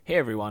Hey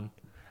everyone.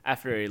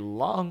 After a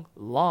long,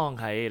 long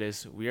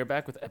hiatus, we are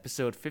back with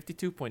episode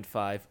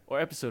 52.5 or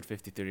episode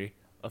 53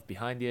 of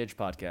Behind the Edge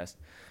podcast.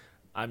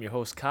 I'm your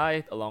host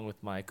Kai, along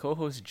with my co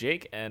host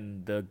Jake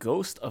and the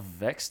ghost of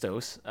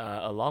Vextos,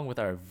 along with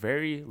our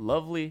very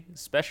lovely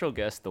special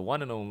guest, the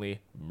one and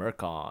only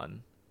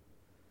Mercon.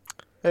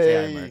 Say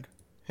hi, Hey, Merc.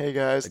 hey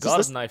guys. The Does god of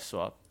this knife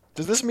swap.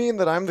 does this mean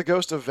that I'm the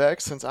ghost of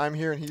Vex since I'm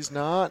here and he's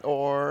not,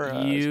 or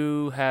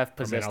You have I mean,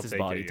 possessed I'll his take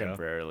body it, yeah.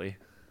 temporarily.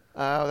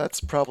 that's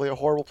probably a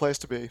horrible place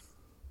to be.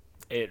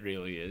 It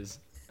really is.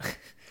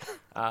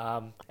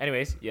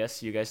 Anyways,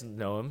 yes, you guys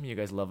know him. You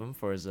guys love him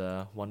for his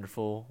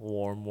wonderful,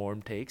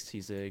 warm takes.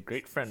 He's a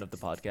great friend of the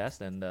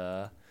podcast,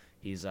 and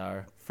he's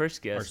our first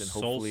Our guest, and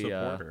sole hopefully,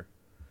 supporter.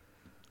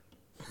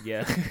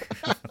 yeah,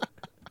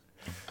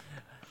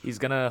 he's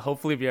gonna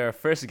hopefully be our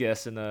first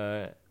guest, and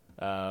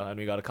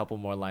we got a couple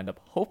more lined up.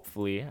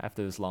 Hopefully,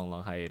 after this long,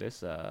 long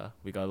hiatus,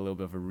 we got a little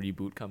bit of a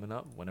reboot coming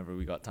up whenever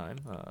we got time.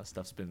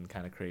 Stuff's been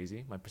kind of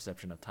crazy. My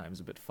perception of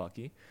time's a bit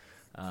fucky.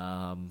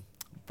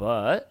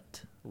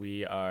 But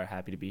we are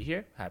happy to be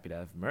here, happy to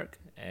have Merc,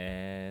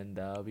 and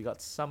we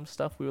got some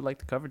stuff we would like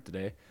to cover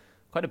today.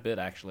 Quite a bit,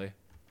 actually.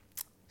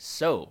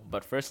 So,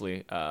 but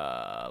firstly,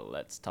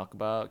 let's talk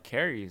about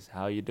carries.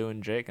 How you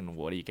doing, Jake, and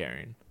what are you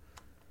carrying?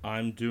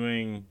 I'm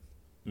doing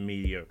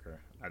mediocre.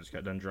 I just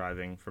got done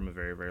driving from a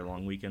very, very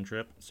long weekend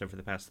trip. So for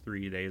the past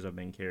 3 days, I've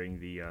been carrying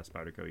the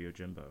Spyderco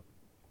Yojimbo.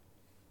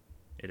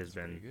 It has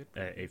pretty been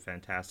good. a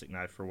fantastic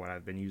knife for what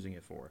I've been using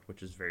it for,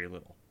 which is very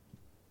little.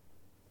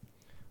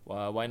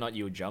 Why not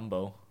you a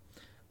jumbo?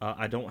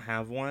 I don't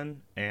have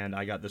one, and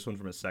I got this one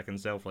from a second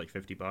sale for like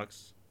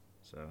 $50.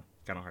 So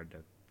kind of hard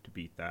to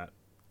beat that.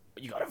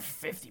 You got a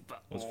 $50. It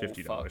was Oh,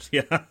 $50. fuck.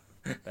 Yeah.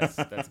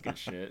 That's good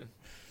shit.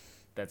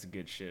 That's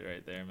good shit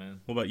right there,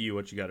 man. What about you?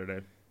 What you got today?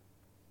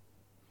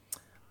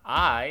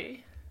 I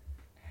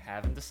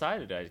haven't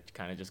decided. I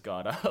kind of just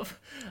got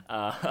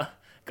up.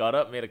 Got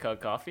up, made a cup of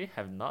coffee.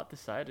 Have not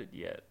decided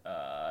yet.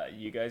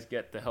 You guys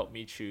get to help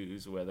me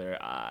choose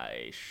whether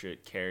I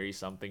should carry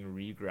something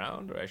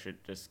reground or I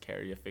should just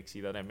carry a fixie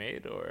that I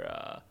made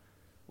or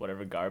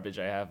whatever garbage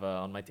I have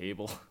on my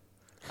table,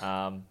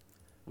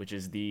 which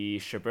is the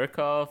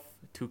Shaburkov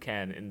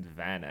Toucan in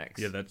Vanex.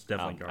 Yeah, that's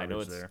definitely I know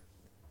garbage it's there.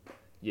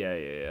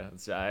 yeah.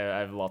 I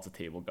have lots of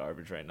table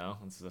garbage right now.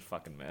 This is a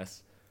fucking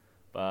mess.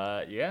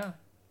 But yeah,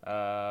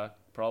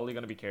 probably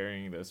gonna be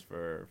carrying this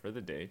for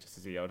the day just to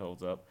see how it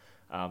holds up.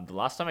 The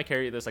last time I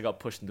carried this, I got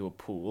pushed into a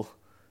pool.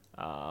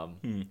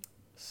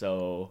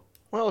 So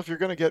Well, if you're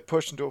gonna get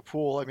pushed into a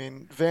pool, I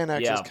mean, Van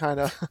X is yeah, kind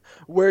of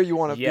where you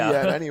want to be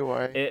at yeah,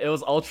 anyway. it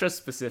was ultra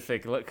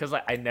specific because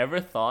I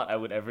never thought I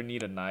would ever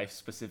need a knife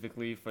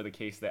specifically for the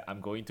case that I'm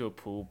going to a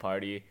pool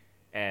party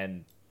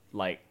and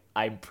like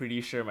I'm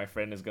pretty sure my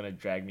friend is gonna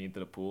drag me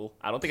into the pool.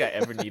 I don't think I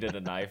ever needed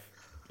a knife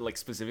like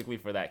specifically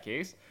for that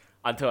case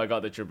until I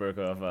got the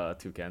Cheburkov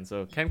Toucan.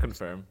 So can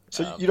confirm.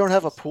 So you don't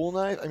have a pool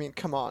knife? I mean,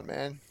 come on,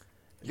 man.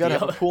 You gotta The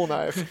have a other, pool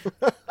knife.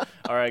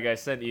 all right,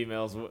 guys, send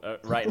emails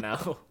right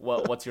now.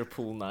 What's your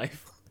pool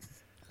knife?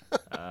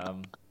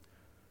 Um,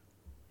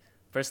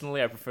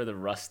 Personally, I prefer the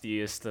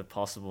rustiest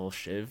possible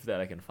shiv that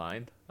I can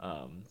find.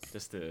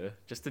 Just to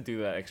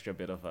do that extra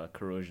bit of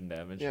corrosion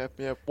damage. Yeah,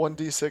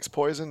 1d6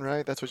 poison,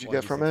 right? That's what you One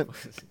get d from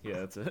six. it. Yeah,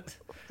 that's it.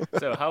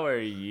 So how are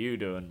you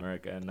doing,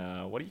 Merc? And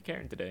what are you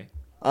carrying today?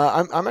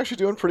 I'm actually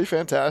doing pretty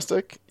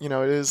fantastic. You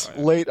know, it is Oh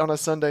yeah. late on a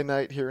Sunday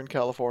night here in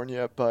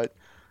California, but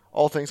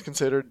all things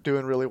considered,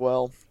 doing really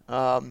well.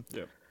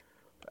 Yep.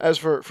 As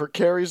for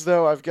carries,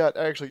 though, I've got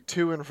actually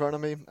two in front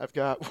of me. I've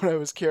got what I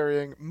was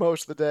carrying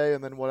most of the day,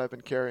 and then what I've been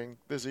carrying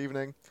this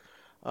evening.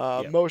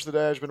 Yep. Most of the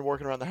day, I've been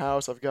working around the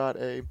house. I've got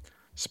a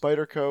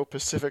Spyderco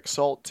Pacific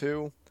Salt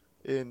 2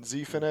 in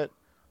Zfinite,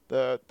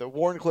 the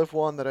Warncliffe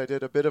one that I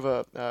did a bit of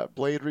a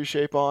blade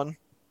reshape on.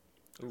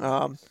 Ooh,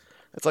 Um, nice.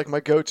 it's like my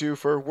go-to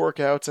for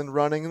workouts and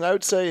running. And I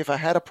would say if I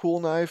had a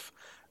pool knife,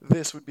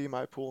 this would be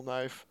my pool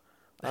knife.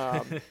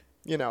 Um,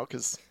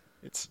 because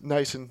it's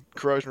nice and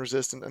corrosion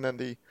resistant. And then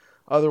the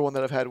other one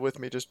that I've had with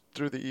me just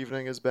through the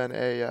evening has been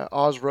a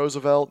Oz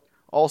Roosevelt,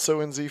 also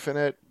in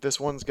Zfinite. This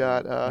one's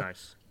got Ooh,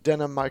 nice.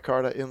 denim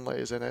micarta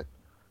inlays in it.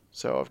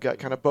 So I've got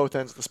kind of both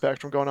ends of the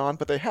spectrum going on,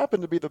 but they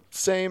happen to be the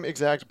same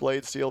exact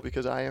blade steel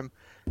because I am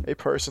a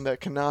person that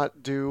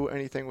cannot do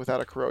anything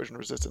without a corrosion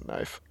resistant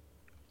knife.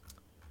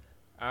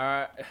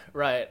 Uh,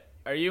 right.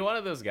 Are you one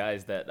of those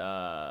guys that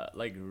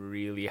like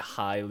really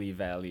highly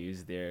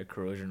values their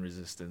corrosion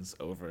resistance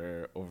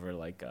over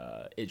like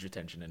edge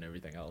retention and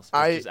everything else?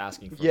 Just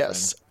asking for a friend.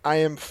 Yes, I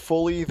am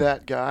fully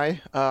that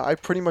guy. I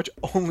pretty much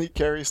only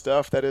carry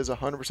stuff that is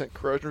 100%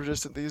 corrosion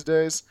resistant these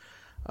days.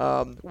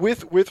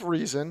 With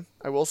reason,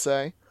 I will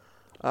say.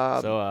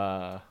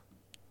 So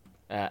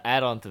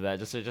add on to that,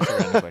 just a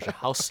random question.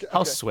 How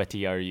Okay.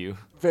 sweaty are you?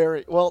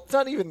 Very well. It's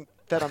not even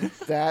that I'm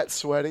that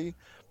sweaty,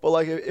 but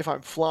like if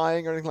I'm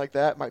flying or anything like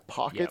that, my Yep.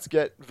 pockets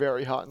get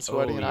very hot and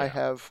sweaty, Oh and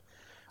yeah.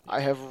 I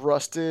have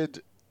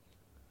rusted,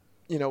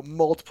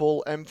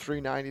 multiple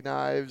M390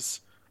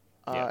 knives,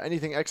 Yeah.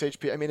 anything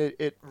XHP. I mean,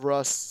 it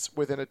rusts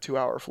within a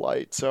 2-hour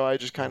flight, so I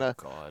just kind Oh of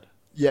God.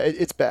 Yeah,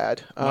 it's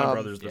bad. My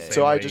brother's the Yeah, same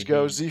So I way. just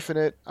go He,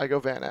 Zfinite, I go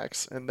Van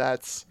X, and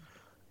that's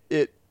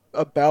it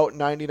about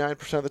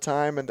 99% of the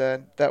time. And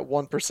then that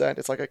 1%,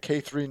 it's like a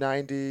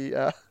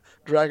K390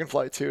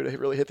 Dragonfly 2 to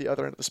really hit the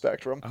other end of the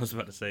spectrum. I was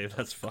about to say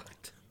that's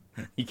fucked.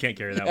 You can't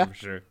carry that Yeah. one for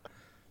sure.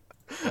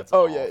 That's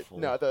Oh yeah, awful.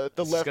 no, the It's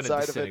just left gonna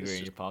side of it disintegrate is in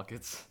your just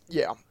pockets.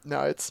 yeah,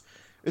 no, it's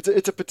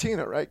a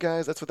patina, right,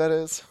 guys? That's what that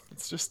is.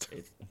 It's just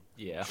It,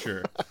 yeah.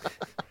 Sure.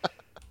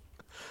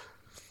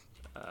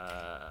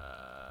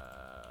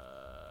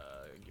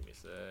 Give me a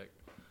sec.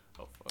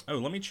 Oh fuck. Oh,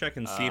 let me check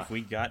and see Uh, if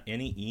we got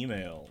any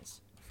emails.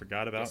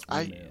 Forgot about Yes,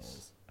 I-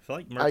 emails. I feel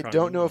like I Murkon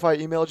don't know if I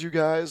emailed. emailed you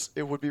guys.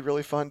 It would be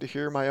really fun to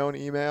hear my own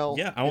email.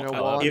 Yeah, I you want,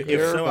 know, while I'm that'd if be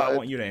here, so, I but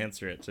want you to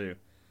answer it too.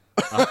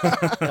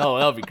 Oh,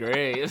 that'll be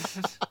great.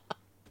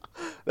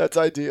 that's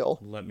ideal.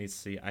 Let me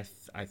see. I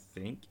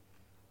think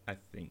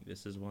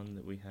this is one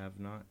that we have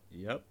not.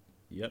 Yep.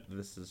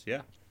 This is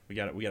We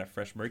got it. We got a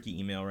fresh murky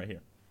email right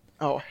here,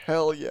 Oh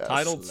hell yes.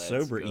 titled Let's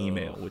 "Sober go.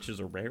 Email," which is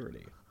a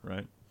rarity,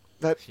 right?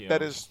 That Yeah.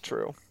 that is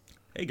true.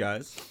 Hey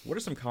guys, what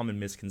are some common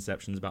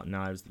misconceptions about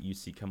knives that you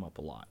see come up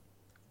a lot?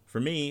 For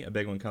me, a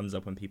big one comes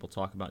up when people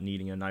talk about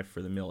needing a knife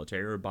for the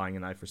military or buying a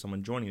knife for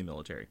someone joining the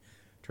military.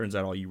 Turns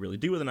out all you really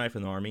do with a knife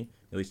in the Army,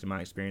 at least in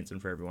my experience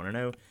and for everyone I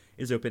know,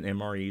 is open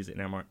MREs and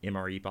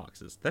MRE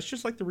boxes. That's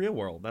just like the real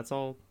world. That's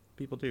all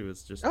people do.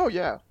 It's just, Oh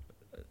yeah.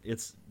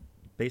 it's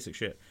basic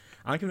shit.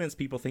 I'm convinced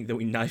people think that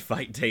we knife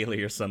fight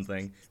daily or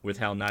something with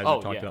how knives Oh,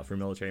 are talked yeah. about for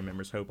military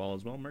members. Hope all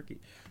is well, Murky.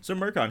 So,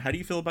 Murkon, how do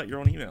you feel about your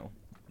own email?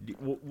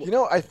 You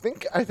know, I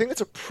think it's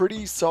a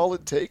pretty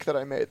solid take that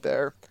I made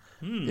there.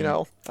 You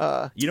know,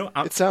 You know,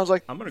 it sounds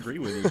like I'm gonna agree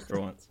with you for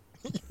once.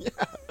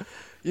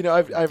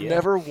 I've Yeah.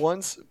 never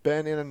once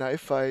been in a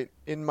knife fight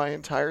in my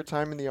entire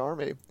time in the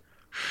Army.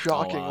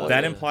 Shockingly.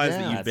 That Yeah. implies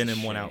that Yeah. you've That's been a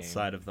in one shame.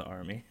 outside of the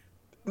Army.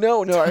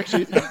 No,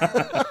 actually,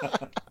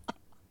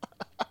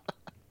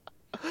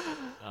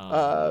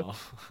 Oh,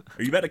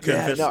 Are you about to Yeah,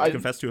 confess, no, I-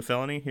 confess to a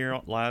felony here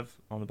live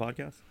on the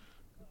podcast?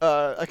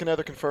 I can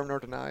neither confirm nor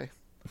deny.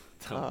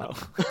 no.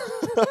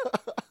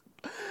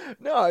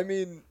 No, I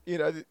mean, you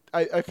know,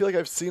 I feel like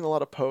I've seen a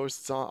lot of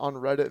posts on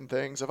Reddit and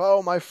things of,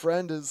 oh, my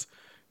friend is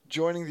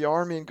joining the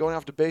Army and going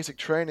off to basic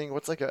training.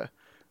 What's like a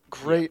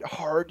great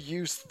hard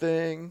use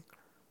thing?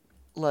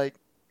 Like,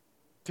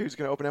 dude's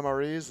going to open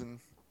MREs and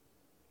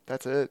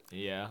that's it.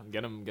 Yeah,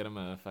 get him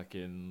a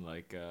fucking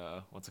like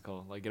what's it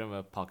called? Like get him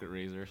a pocket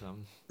razor or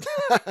something.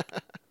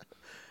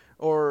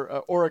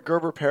 Or a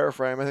Gerber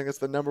paraframe. I think it's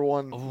the number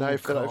one Oh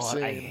knife that I've God,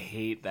 seen. I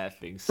hate that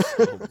thing so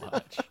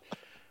much.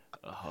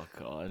 Oh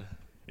God.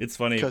 It's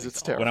funny 'Cause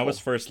it's when I was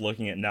terrible. first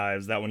looking at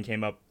knives, that one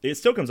came up. It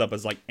still comes up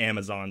as like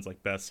Amazon's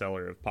like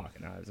bestseller of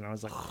pocket knives, and I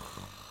was like,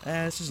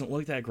 this doesn't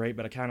look that great,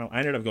 but I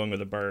ended up going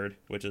with a bird,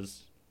 which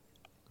is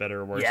better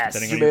or worse Yes,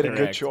 depending You on made your a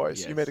pick. good choice.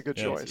 You Yes, made a good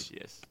yes, choice.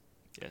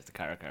 Yes, the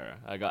Caracara.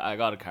 I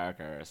got a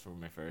Caracara for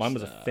my first. Mine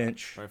was a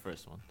Finch. My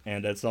first one.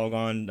 And it's all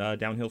gone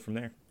downhill from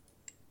there.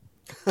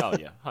 Oh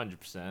yeah,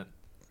 100%.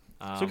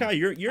 So Kyle,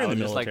 you're I in the would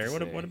just like military.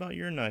 to what say- about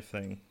your knife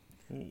thing?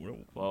 Well,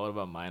 what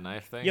about my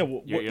knife thing? Yeah, you're,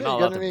 what- you're Yeah, not you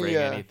allowed got to any, bring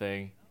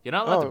anything. You're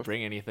not allowed oh. to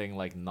bring anything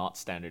like not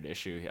standard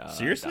issue.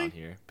 Seriously? Down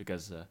here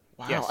because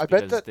Wow, yes, I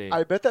bet because that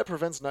I bet that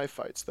prevents knife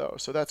fights though,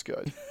 so that's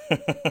good.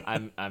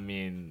 I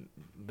mean,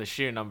 the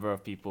sheer number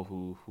of people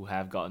who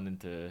have gotten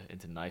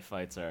into knife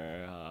fights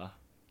are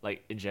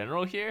like in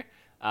general here.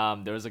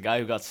 There was a guy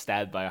who got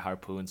stabbed by a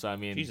harpoon. So I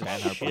mean, Jesus ban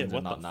shit, harpoons are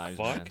what not the knives,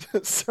 fuck?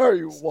 man.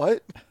 Sorry,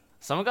 what?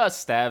 Someone got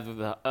stabbed with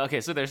a...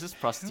 Okay, so there's this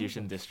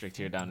prostitution district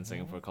here down in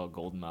Singapore called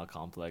Golden Mile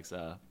Complex.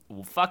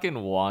 Fucking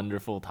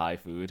wonderful Thai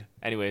food.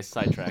 Anyways,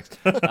 sidetracks.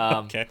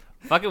 Okay.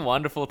 Fucking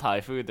wonderful Thai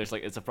food. There's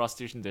like... It's a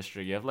prostitution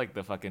district. You have like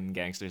the fucking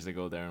gangsters that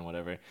go there and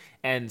whatever.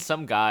 And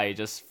some guy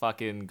just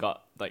fucking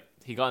got... Like,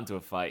 he got into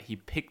a fight. He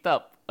picked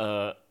up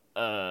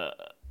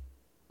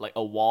like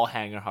a wall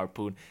hanger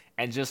harpoon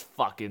and just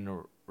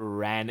fucking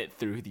ran it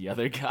through the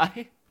other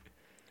guy.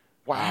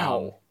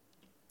 Wow.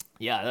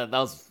 Yeah, that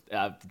was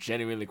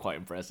genuinely quite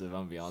impressive,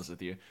 I'm gonna be honest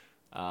with you.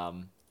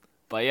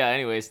 But yeah,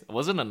 anyways, it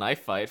wasn't a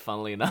knife fight,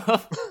 funnily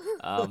enough.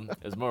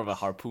 It was more of a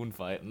harpoon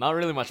fight. Not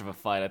really much of a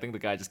fight. I think the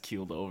guy just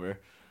keeled over.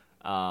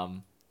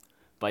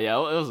 But yeah,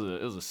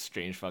 it was a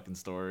strange fucking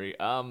story.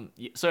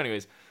 So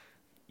anyways,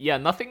 yeah,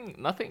 nothing.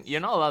 You're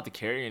not allowed to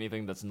carry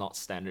anything that's not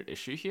standard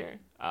issue here.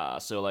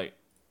 So like,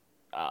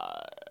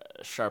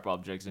 sharp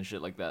objects and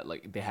shit like that,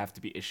 like they have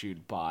to be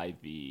issued by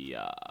the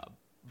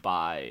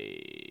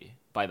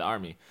by the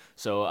army.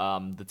 So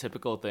the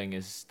typical thing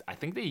is, I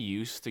think they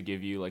used to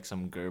give you like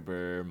some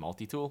Gerber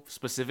multi-tool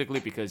specifically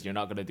because you're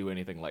not gonna do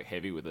anything like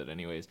heavy with it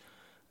anyways.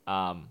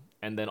 And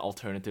then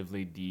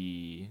alternatively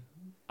the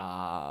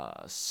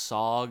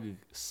SOG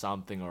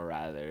something or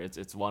rather.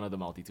 It's one of the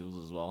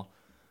multi-tools as well.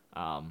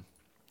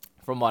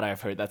 From what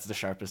I've heard, that's the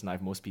sharpest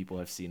knife most people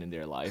have seen in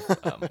their life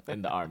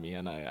in the army,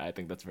 and I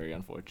think that's very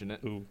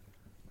unfortunate. Ooh.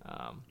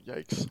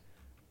 Yikes.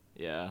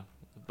 Yeah,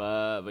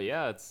 but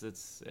yeah,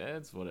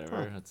 it's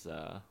whatever. It's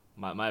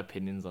my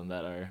opinions on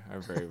that are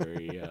very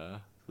very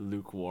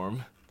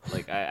lukewarm.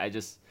 Like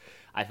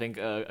I think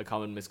a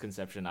common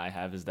misconception I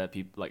have is that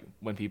people like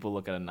when people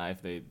look at a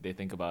knife, they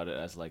think about it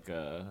as like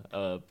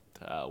a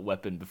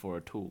weapon before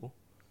a tool.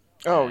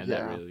 Oh And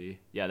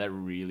that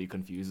really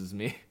confuses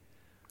me.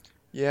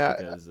 Yeah.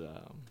 Because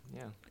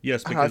yeah.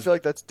 Yes, I don't know, I because feel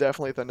like that's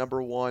definitely the number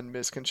one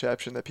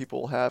misconception that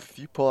people have. If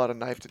you pull out a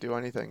knife to do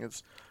anything,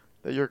 it's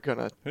that you're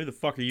gonna. who the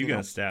fuck are you You gonna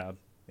know. stab?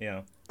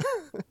 Yeah.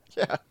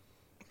 Yeah.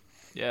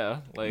 Yeah,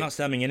 like I'm not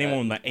stabbing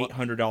anyone with what- that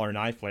 $800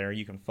 knife layer.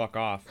 You can fuck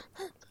off.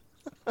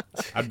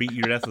 I'd beat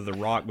you to death with a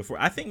rock before.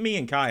 I think me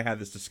and Kai had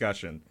this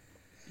discussion.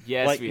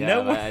 Yes, like, we no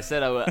have. one- I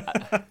said I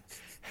would.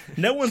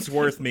 No one's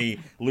worth me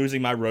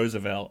losing my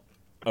Roosevelt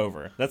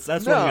over. That's what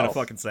I'm gonna No.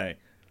 fucking say.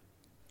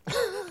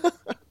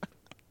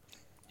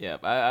 Yeah,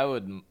 I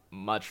would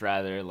much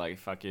rather like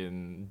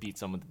fucking beat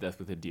someone to death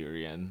with a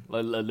durian,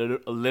 a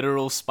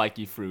literal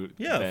spiky fruit.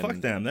 Yeah, than, fuck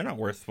them. They're not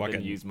worth Than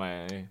fucking. use my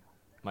And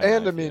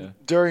knife, I mean, yeah.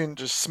 durian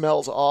just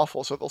smells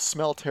awful, so they'll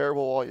smell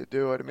terrible while you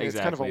do it. I mean, it's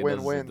kind of a Exactly, it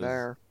does- win-win it does-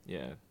 there.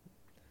 Yeah.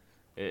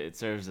 It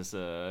serves as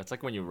a. It's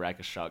like when you rack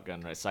a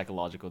shotgun, right?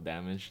 Psychological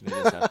damage. They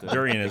just have to,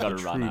 Durian they is a gotta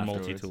true run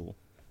afterwards. multi-tool.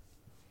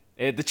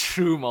 The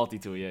true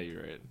multi-tool. Yeah,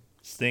 you're right.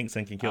 Stinks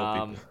and can kill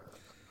people.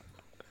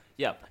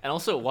 Yeah, and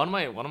also one of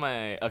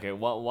my okay,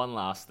 one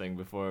last thing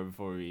before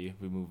we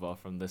move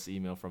off from this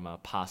email from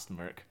past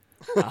Merc.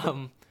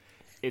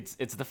 It's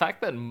the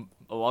fact that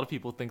a lot of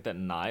people think that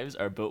knives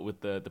are built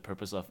with the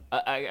purpose of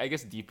I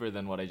guess deeper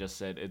than what I just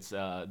said. It's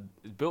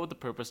built with the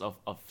purpose of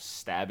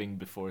stabbing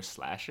before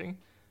slashing.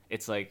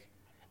 It's like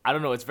I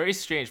don't know. It's very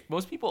strange.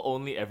 Most people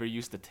only ever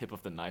use the tip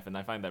of the knife, and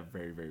I find that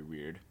very very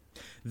weird.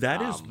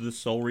 That is the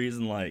sole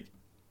reason, like,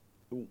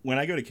 when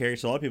I go to carry,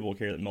 so a lot of people will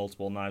carry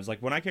multiple knives.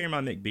 Like, when I carry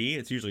my McBee,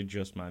 it's usually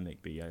just my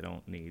McBee. I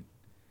don't need,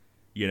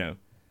 Yeah.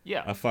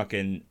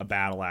 a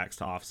battle axe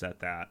to offset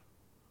that,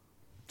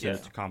 Yeah.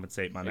 to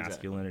compensate my Exactly.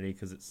 masculinity,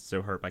 because it's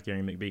so hurt by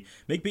carrying McBee.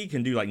 McBee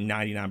can do, like,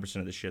 99%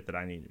 of the shit that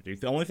I need to do.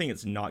 The only thing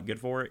it's not good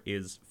for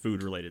is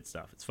food-related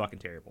stuff. It's fucking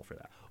terrible for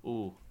that.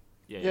 Ooh.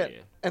 Yeah. Yeah,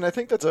 and I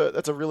think that's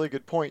a really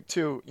good point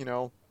too. You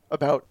know,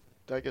 about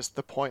I guess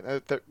the point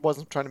that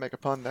wasn't trying to make a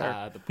pun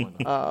there. The point.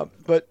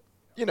 But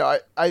you know,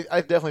 I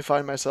definitely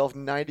find myself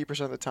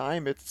 90% of the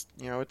time it's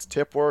it's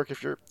tip work.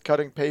 If you're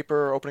cutting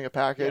paper or opening a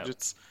package,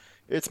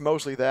 Yeah. it's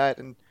mostly that.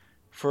 And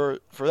for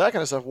that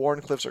kind of stuff,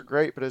 Wharncliffes are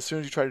great. But as soon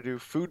as you try to do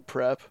food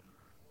prep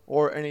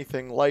or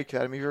anything like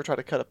that, I mean, if you ever try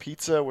to cut a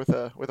pizza with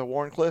a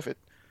Wharncliffe,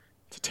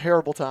 it's a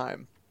terrible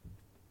time.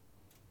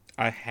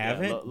 I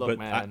haven't, look, but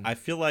man. I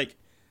feel like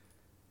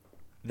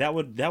that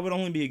would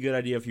only be a good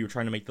idea if you were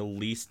trying to make the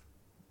least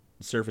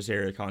surface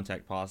area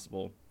contact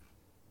possible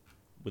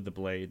with the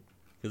blade,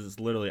 because it's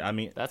literally, I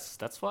mean, That's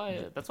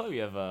why we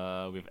have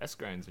S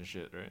grinds and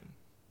shit,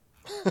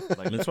 right?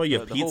 Like, that's why you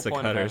have the whole pizza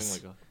point of having,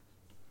 cutters. like,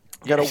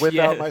 Got to whip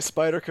Yeah. out my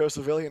Spyderco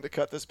Civilian to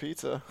cut this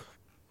pizza.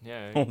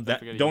 yeah. Oh, don't that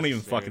forget to don't use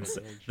even fucking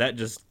serrated say, edge. that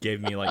just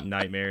gave me like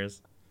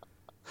nightmares.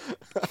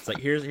 It's like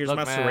here's Look,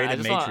 my man, I serrated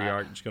just want-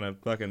 matriarch just gonna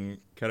fucking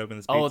cut open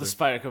this pizza. Oh, the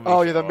spider could be.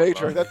 Oh yeah, the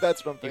matrix.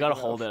 That's what I'm You thinking. gotta of.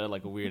 hold it at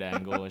like a weird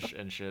angle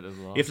and shit as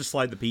well. You have to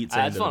slide the pizza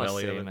I into just the want to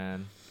belly of say, it.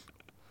 man.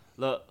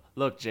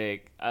 Look,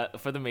 Jake.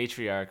 For the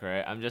matriarch,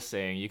 right? I'm just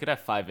saying you could have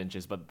 5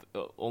 inches, but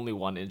only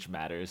 1 inch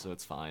matters, so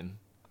it's fine.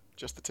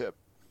 Just the tip.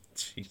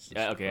 Jesus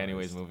Yeah. Okay. Christ.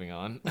 Anyways, moving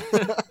on.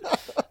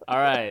 All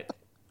right.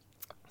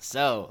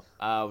 So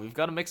we've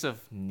got a mix of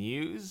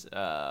news,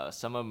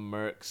 some of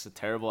Merc's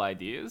terrible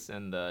ideas,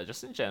 and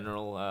just in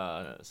general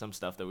some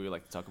stuff that we would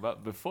like to talk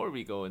about before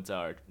we go into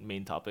our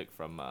main topic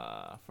from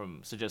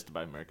suggested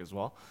by Merc as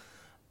well.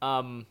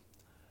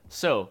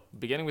 So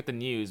beginning with the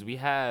news, we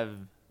have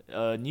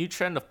a new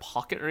trend of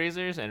pocket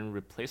razors and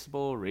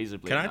replaceable razor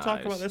blade Can I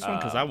talk knives. about this one?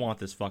 Because I want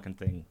this fucking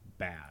thing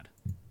bad.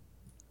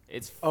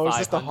 It's Oh, is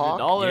this the Hawk?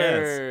 $500.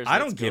 Yes. I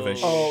don't Let's give a go.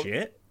 Oh,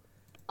 shit.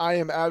 I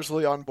am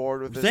absolutely on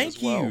board with this Thank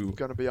as well. you.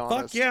 Gonna be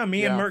honest. Fuck yeah,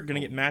 me and Merc gonna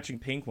get matching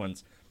pink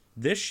ones.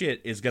 This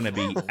shit is gonna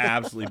be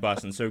absolutely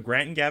busting. So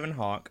Grant and Gavin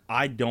Hawk,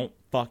 I don't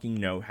fucking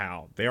know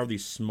how. They are the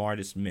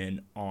smartest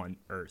men on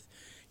earth.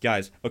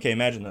 Guys, okay,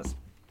 imagine this.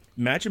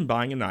 Imagine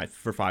buying a knife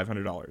for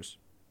 $500.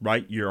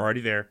 Right? You're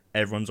already there.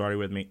 Everyone's already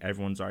with me.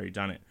 Everyone's already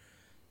done it.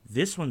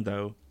 This one,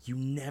 though, you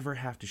never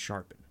have to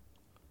sharpen.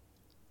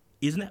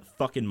 Isn't that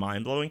fucking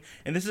mind-blowing?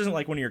 And this isn't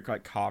like one of your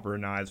like copper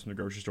knives from the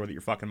grocery store that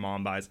your fucking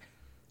mom buys.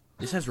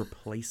 This has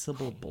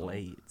replaceable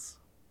blades.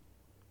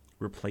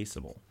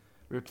 Replaceable.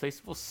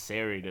 Replaceable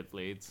serrated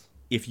blades.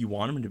 If you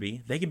want them to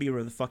be, they can be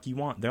whatever the fuck you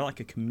want. They're like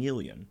a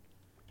chameleon.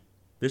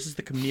 This is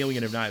the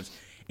chameleon of knives.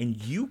 And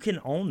you can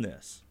own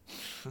this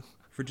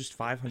for just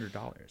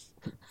 $500.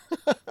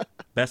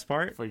 Best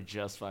part? For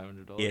just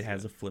 $500. It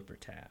has a flipper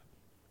tab.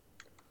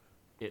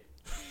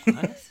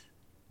 What?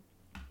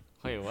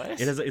 Wait, what?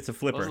 It's a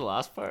flipper. What was the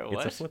last part?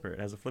 What? It's a flipper. It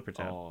has a flipper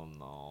tab. Oh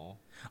no.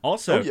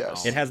 Also, Oh,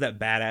 yes. it has that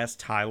badass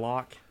tie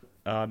lock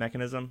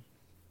mechanism,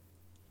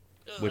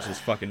 which is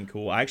fucking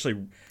cool. I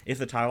actually, if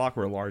the tie lock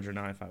were a larger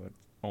knife, I would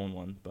own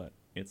one, but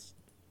it's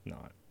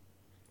not.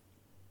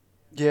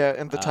 Yeah,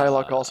 and the tie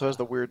lock also has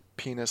the weird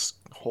penis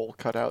hole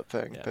cutout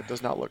thing Yeah. that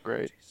does not look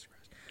great.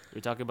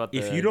 We're talking about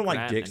If the you don't like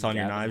Grant dicks and on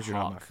your Gavin knives, you're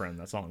not my Hawk. friend.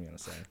 That's all I'm gonna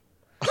say.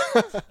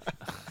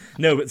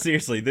 No, but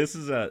seriously, this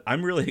is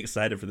I'm really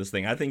excited for this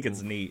thing. I think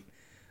it's neat.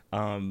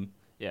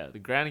 Yeah, the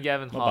Grand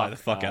Gavin I'll buy Hawk the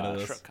fuck out of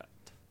this. shortcut.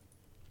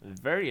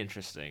 Very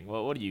interesting.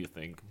 Well, what do you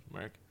think,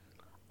 Mark?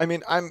 I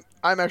mean, I'm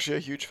actually a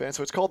huge fan.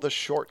 So it's called The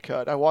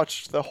Shortcut. I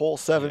watched the whole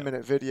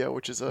 7-minute video,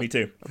 which is Me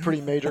too. a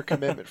pretty major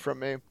commitment from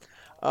me.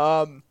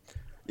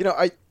 You know,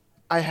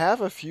 I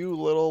have a few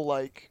little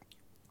like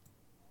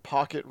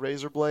pocket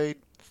razor blade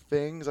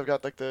things. I've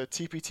got like the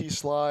TPT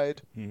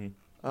slide. Yeah.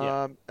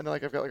 And then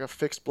like I've got like a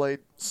fixed blade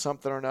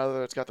something or another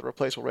that's got the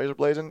replaceable razor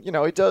blades, and you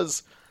know it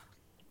does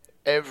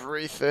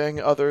everything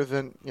other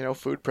than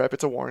food prep.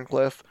 It's a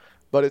Warncliffe,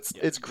 but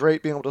it's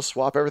great being able to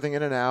swap everything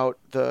in and out.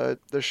 The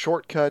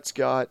shortcuts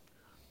got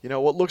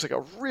what looks like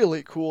a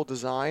really cool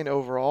design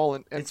overall,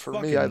 and It's for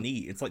fucking me,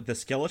 neat. It's like the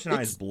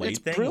skeletonized blade it's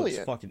thing brilliant.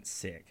 looks fucking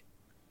sick.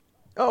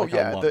 Oh Like, I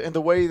yeah, love it. and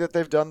the way that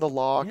they've done the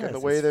lock and the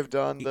Yes, way it's- they've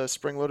done the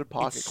spring-loaded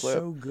pocket It's clip.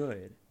 so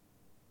good.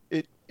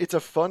 It's a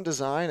fun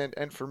design,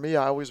 and for me,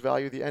 I always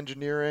value the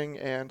engineering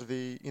and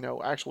the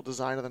actual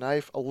design of the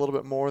knife a little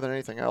bit more than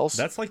anything else.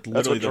 That's like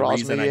That's literally what the draws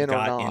reason me I in or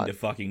got not. into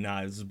fucking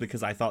knives is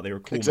because I thought they were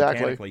cool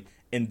Exactly. mechanically.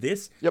 And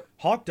this Yep.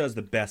 Hawk does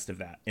the best of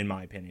that, in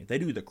my opinion. They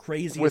do the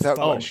craziest Without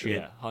fucking question. shit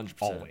Yeah, 100%.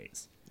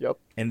 always. Yep.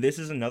 And this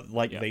is another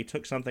Yeah. they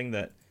took something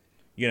that,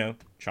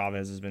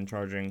 Chavez has been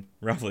charging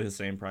roughly the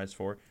same price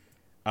for.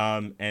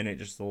 And it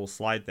just a little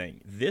slide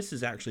thing. This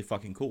is actually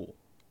fucking cool.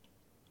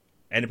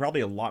 And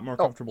probably a lot more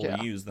comfortable yeah.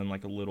 to use than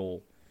like a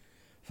little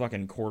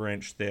fucking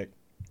 1/4-inch thick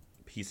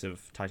piece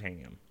of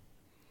titanium.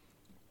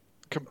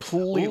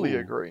 Completely Ooh.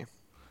 agree.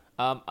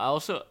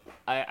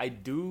 I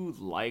do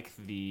like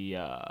the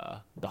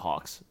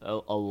Hawks a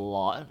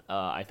lot.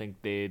 I think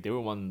they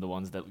were one of the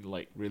ones that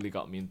like really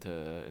got me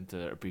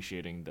into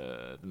appreciating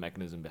the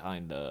mechanism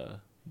behind the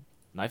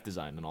knife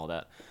design and all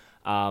that.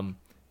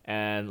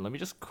 And let me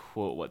just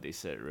quote what they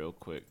said real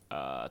quick.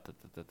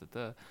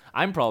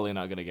 I'm probably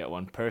not gonna get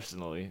one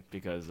personally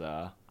because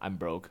I'm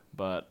broke,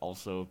 but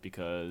also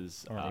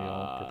because Aren't we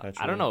all I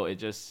perpetually? don't know. It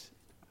just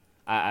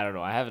I don't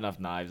know. I have enough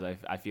knives.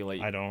 I feel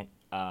like I don't.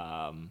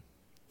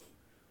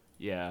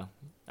 yeah,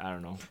 I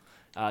don't know.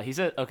 He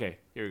said, okay,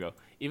 here we go.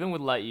 Even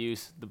with light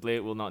use, the blade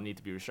will not need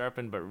to be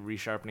resharpened, but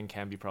resharpening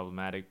can be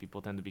problematic.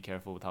 People tend to be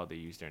careful with how they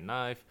use their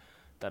knife.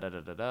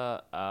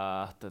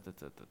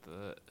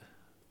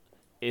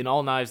 In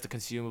all knives, the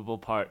consumable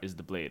part is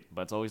the blade,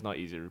 but it's always not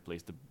easy to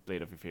replace the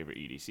blade of your favorite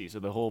EDC. So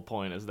the whole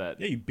point is that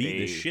Yeah, you beat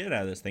the shit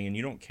out of this thing and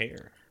you don't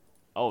care.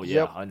 Oh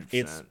yeah, Yep. 100%.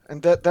 It's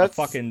And that's a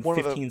fucking one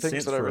of the 15 things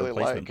cents that I for a really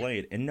replacement like.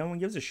 blade, and no one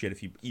gives a shit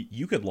if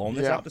you could loan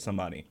this Yeah. out to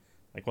somebody.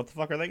 Like, what the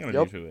fuck are they gonna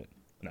Yep. do to it?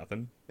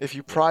 Nothing. If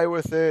you pry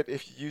with it,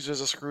 if you use it as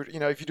a screw,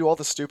 if you do all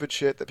the stupid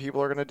shit that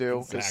people are gonna do,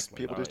 because Exactly.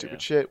 people Oh, do stupid yeah.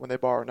 shit when they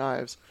borrow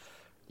knives,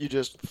 you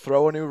just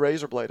throw a new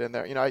razor blade in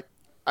there.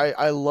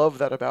 I love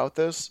that about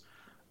this.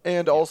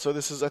 And also,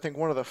 this is, I think,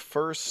 one of the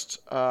first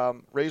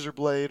razor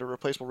blade or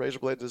replaceable razor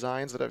blade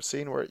designs that I've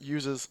seen where it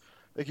uses,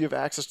 like, you have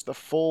access to the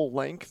full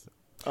length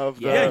of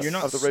the, Yeah, you're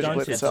not of the razor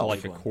blade stunted to itself.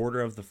 like a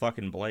quarter of the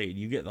fucking blade.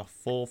 You get the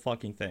full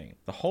fucking thing,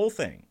 the whole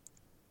thing,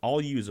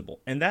 all usable.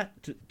 And that,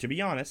 to be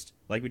honest,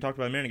 like we talked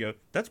about a minute ago,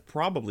 that's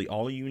probably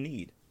all you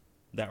need.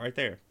 That right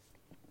there.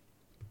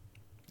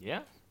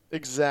 yeah.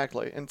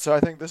 Exactly. And so I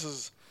think this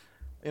is,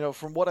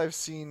 from what I've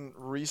seen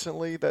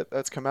recently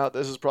that's come out,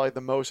 this is probably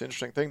the most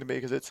interesting thing to me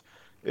because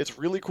it's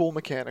really cool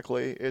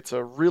mechanically. It's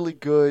a really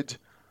good,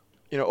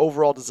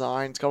 overall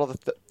design. It's got all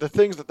the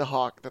things that the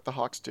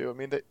Hawks do. I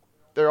mean,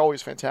 they're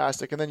always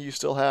fantastic. And then you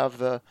still have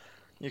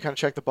you kind of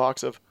check the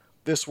box of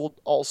this will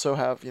also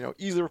have,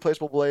 easily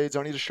replaceable blades.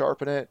 Don't need to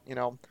sharpen it.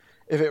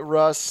 If it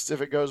rusts,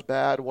 if it goes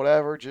bad,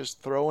 whatever,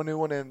 just throw a new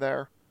one in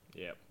there.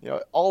 Yeah.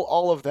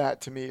 All of that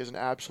to me is an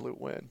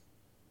absolute win.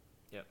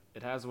 Yep.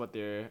 It has what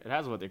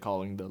they're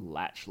calling the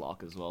latch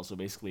lock as well. So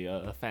basically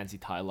a fancy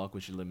tie lock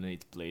which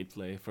eliminates blade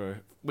play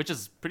which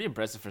is pretty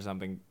impressive for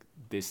something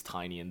this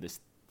tiny and this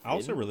thin. I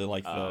also really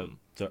like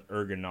the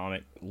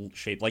ergonomic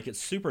shape. Like, it's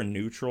super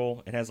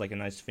neutral. It has like a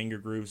nice finger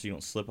groove so you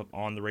don't slip up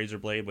on the razor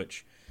blade,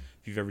 which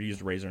if you've ever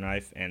used a razor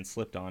knife and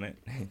slipped on it,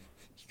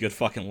 good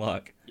fucking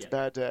luck. It's a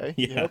bad day.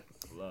 Yeah. Yep.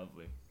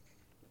 Lovely.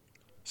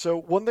 So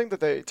one thing that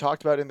they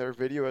talked about in their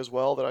video as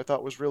well that I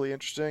thought was really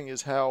interesting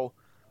is how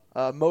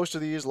most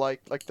of these,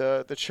 like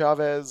the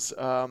Chavez,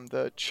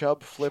 the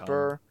Chubb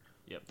Flipper,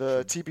 Yep.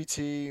 the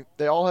TPT,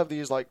 they all have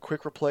these like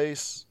quick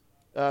replace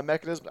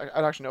mechanisms. I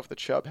don't actually know if the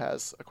Chubb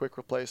has a quick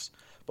replace,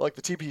 but like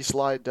the TPT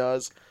slide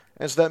does,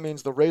 and so that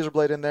means the razor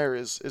blade in there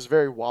is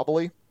very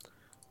wobbly.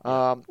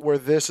 Where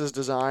this is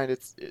designed,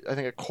 I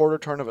think a quarter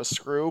turn of a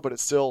screw, but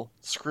it's still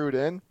screwed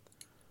in.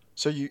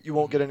 So you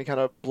won't get any kind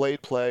of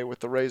blade play with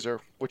the razor,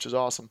 which is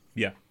awesome.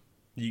 Yeah.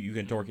 You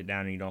can torque it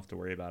down and you don't have to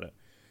worry about it.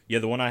 Yeah,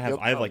 the one I have, Yep.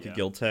 I have Oh, like yeah. a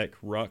Giltech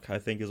Ruck, I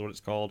think is what it's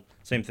called.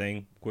 Same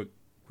thing, quick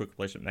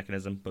replacement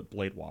mechanism, but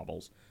blade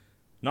wobbles.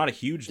 Not a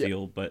huge Yep.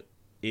 deal, but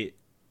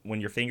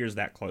when your finger's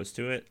that close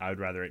to it, I would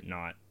rather it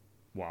not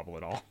wobble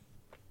at all.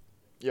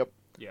 Yep.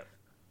 Yep.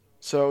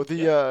 So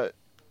the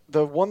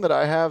one that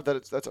I have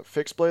that's a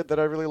fixed blade that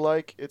I really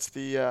like. It's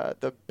the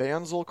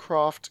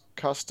Banzelcroft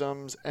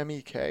Customs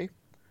MEK.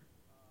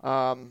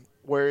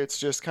 where it's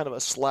just kind of a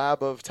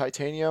slab of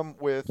titanium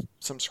with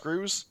some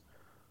screws.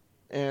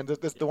 And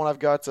the one I've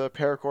got a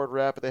paracord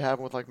wrap, but they have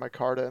them with like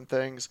micarta and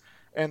things.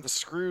 And the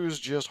screws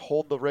just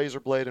hold the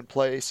razor blade in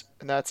place,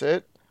 and that's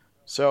it.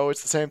 So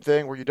it's the same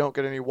thing where you don't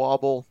get any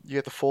wobble. You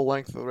get the full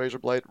length of the razor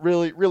blade.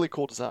 Really, really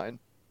cool design.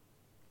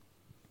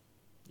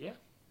 Yeah,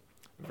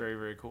 very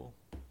very cool.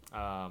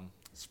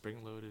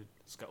 Spring-loaded.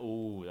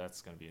 Oh,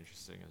 that's gonna be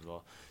interesting as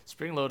well.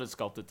 Spring-loaded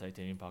sculpted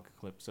titanium pocket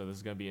clip. So this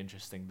is gonna be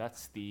interesting.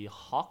 That's the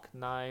Hawk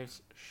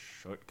Knives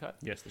shortcut.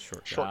 Yes, the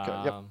shortcut.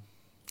 Shortcut. Yep.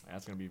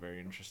 That's gonna be very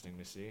interesting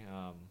to see.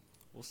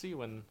 We'll see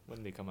when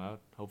they come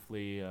out.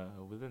 Hopefully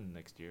within the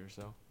next year or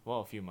so. Well,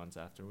 a few months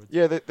afterwards.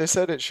 Yeah, they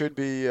said it should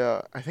be.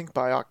 I think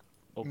by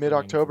Opening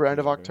mid-October, for end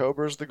of pre-order.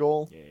 October is the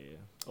goal. Yeah.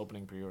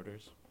 Opening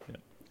pre-orders.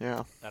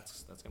 Yeah,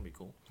 That's gonna be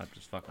cool. I'm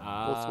just fucking.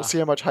 we'll see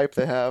how much hype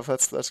they have.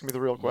 That's gonna be the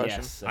real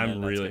question. Yes, and I'm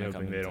then that's really gonna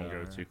come hoping they don't into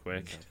go our too quick.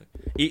 next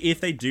topic. If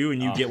they do and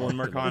you Oh, get one,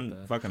 fuck, Mercon,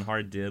 that. fucking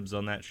hard dibs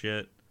on that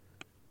shit.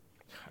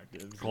 Our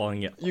dibs.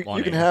 Calling it. You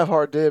on can air. have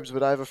hard dibs,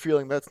 but I have a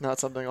feeling that's not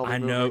something I'll be I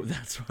know. moving.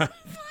 That's why.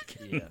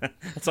 Yeah.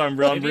 That's why I'm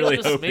really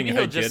Maybe hoping he'll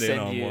I just get in send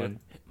on you. one.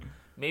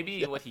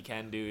 Maybe what he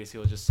can do is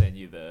he'll just send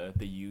you the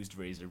used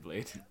razor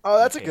blade. Oh,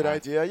 that's a Okay, good hi.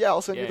 idea. Yeah,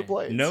 I'll send you Yeah. the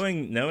blades.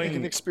 Knowing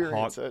can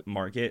experience Hawk it.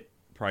 market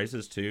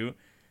prices too,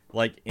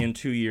 like in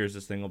 2 years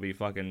this thing will be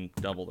fucking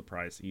double the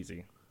price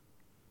easy,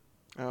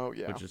 Oh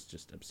yeah. which is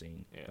just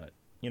obscene. Yeah. But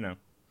you know,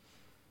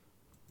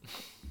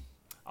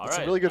 All It's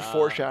right. some really good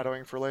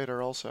foreshadowing for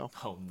later, also.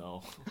 Oh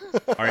no.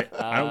 all right.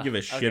 I don't give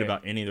a shit okay.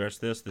 about any of the rest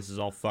of this. This is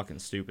all fucking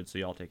stupid. So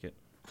y'all take it.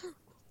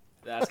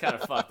 That's kind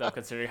of fucked up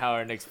considering how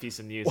our next piece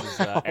of news is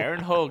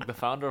Aaron Hogue, the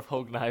founder of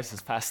Hogue Knives,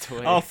 has passed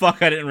away. Oh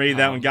fuck! I didn't read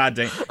that one. God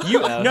dang. You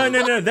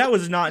no. That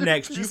was not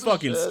next. You Piece of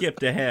fucking shit.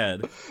 skipped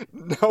ahead.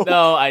 No,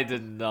 No, I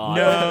did not.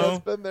 No.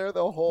 that's been there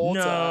the whole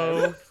time.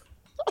 No.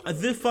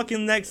 The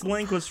fucking next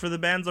link was for the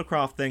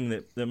Banzelcroft thing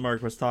that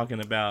Mark was talking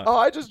about. Oh,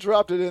 I just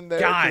dropped it in there.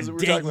 God 'cause we were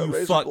dang, talking about you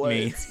razor fucked me.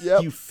 blades.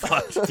 Yep. You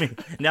fucked me.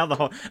 Now the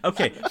whole.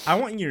 Okay, I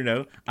want you to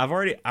know I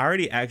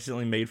already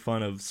accidentally made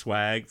fun of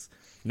Swags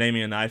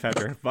naming a knife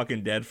after a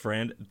fucking dead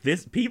friend.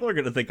 People are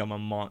gonna think I'm a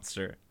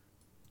monster.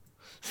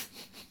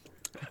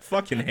 I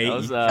fucking hate That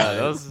was, you.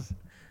 that was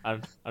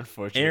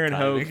unfortunate. Aaron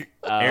timing. Hogue.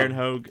 Aaron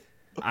Hogue.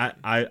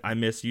 I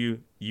miss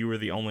you. You were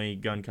the only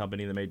gun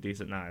company that made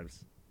decent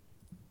knives.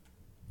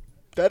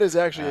 That is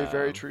actually a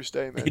very Um, true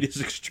statement. It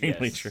is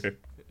extremely Yes. true.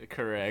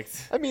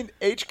 Correct. I mean,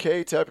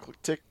 HK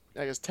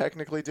I guess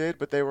technically did,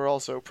 but they were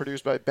also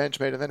produced by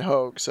Benchmade and then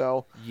Hogue,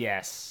 so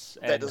Yes.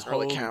 That and doesn't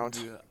really Hogue- count.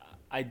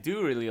 I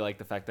do really like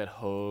the fact that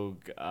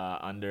Hogue,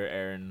 under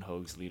Aaron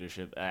Hogue's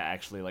leadership,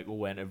 actually like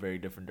went a very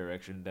different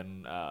direction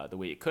than the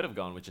way it could have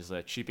gone, which is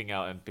cheaping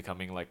out and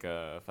becoming like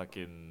a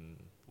fucking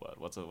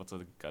what's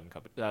a gun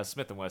company?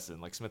 Smith and Wesson,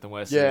 like Smith and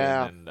Wesson,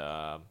 Yeah.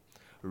 and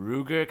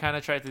Ruger kind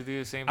of tried to do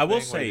the same. I will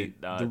thing where say they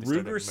the started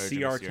Ruger merging with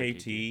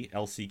CRKT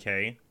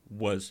LCK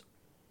was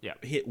Yeah.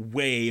 hit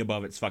way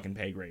above its fucking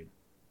pay grade.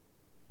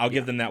 I'll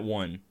give them that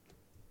one.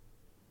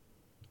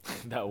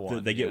 that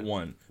one. They get yeah.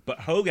 one. But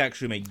Hogue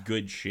actually made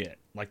good shit.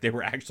 Like they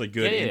were actually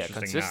good, Yeah, interesting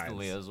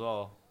consistently knives. as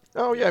well.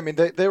 Oh yeah, I mean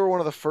they were one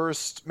of the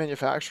first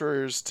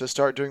manufacturers to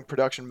start doing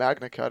production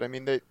MagnaCut. I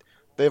mean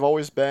they've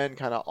always been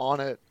kind of on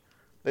it.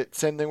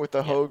 Same thing with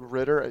the Hogue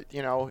Ritter.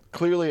 You know,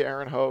 clearly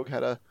Aaron Hogue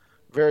had a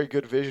very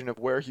good vision of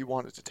where he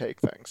wanted to take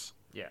things.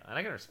 Yeah, and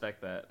I can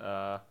respect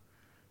that.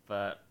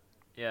 But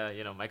yeah,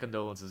 my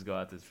condolences go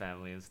out to his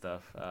family and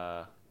stuff.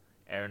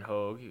 Aaron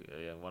Hogue,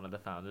 one of the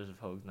founders of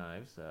Hogue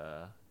Knives,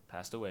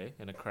 passed away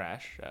in a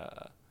crash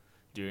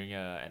during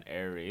an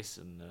air race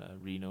in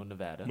Reno,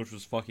 Nevada. Which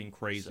was fucking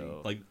crazy.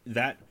 So- Like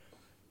that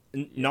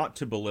not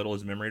to belittle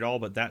his memory at all,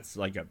 but that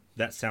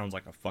sounds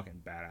like a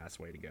fucking badass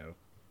way to go.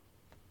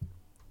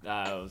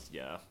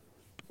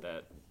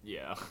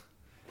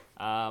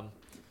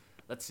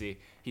 Let's see.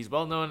 He's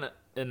well known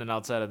in and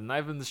outside of the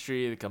knife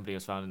industry. The company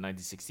was founded in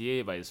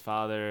 1968 by his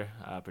father,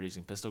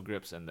 producing pistol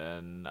grips, and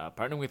then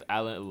partnering with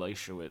Alan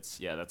Elishewitz.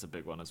 Yeah, that's a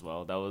big one as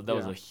well. That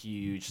was Yeah. a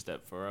huge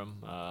step for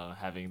him,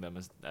 having them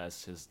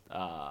as his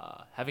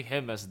having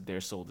him as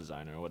their sole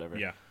designer or whatever.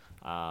 Yeah.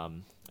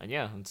 And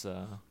yeah, it's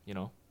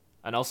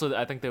and also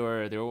I think they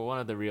were one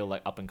of the real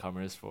like up and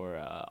comers for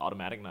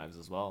automatic knives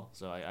as well.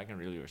 So I can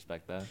really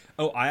respect that.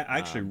 Oh, I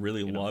actually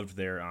really you know. loved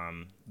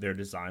their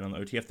design on the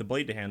OTF. The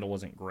blade to handle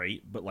wasn't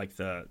great, but like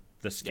the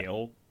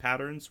scale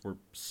patterns were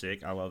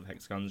sick. I love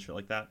hexagons and shit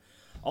like that.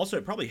 Also,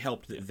 it probably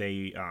helped that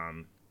they,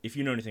 if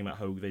you know anything about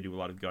Hogue, they do a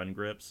lot of gun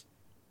grips.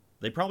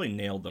 They probably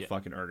nailed the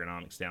fucking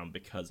ergonomics down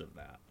because of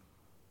that.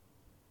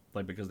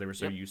 Like because they were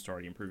so used to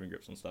already improving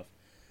grips and stuff.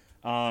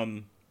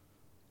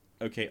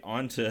 Okay,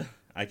 on to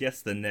I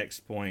guess the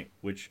next point,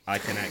 which I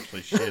can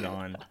actually shit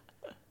on.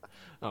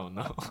 Oh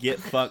no. Get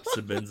fucked,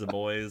 Sabenza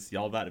boys.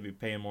 Y'all about to be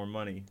paying more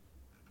money.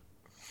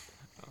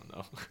 Oh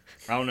no.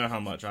 I don't know how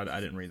much. I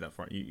didn't read that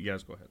far. You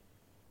guys go ahead.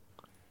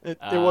 It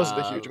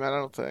wasn't a huge amount, I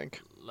don't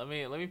think. Let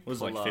me. It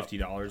was like pull up,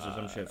 $50 or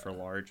some shit for a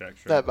large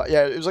extra.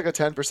 Yeah, it was like a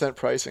 10%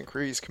 price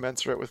increase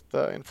commensurate with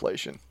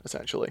inflation,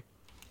 essentially.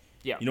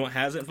 Yeah. You know what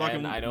hasn't fucking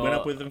And I know- went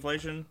up with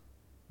inflation?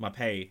 My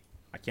pay.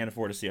 I can't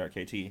afford a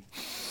CRKT.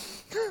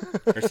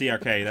 Or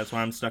CRK, that's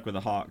why I'm stuck with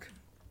a Hawk.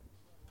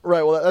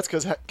 Right. Well, that's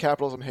because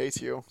capitalism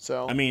hates you.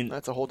 So I mean,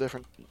 that's a whole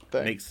different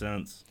thing. Makes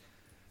sense.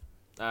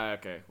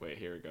 Okay, wait,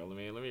 here we go. Let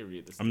me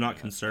read this. I'm not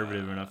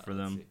conservative enough for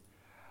them.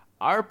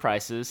 Our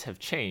prices have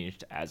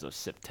changed as of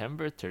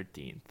September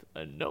 13th.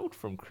 A note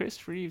from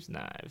Chris Reeves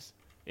Knives.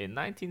 In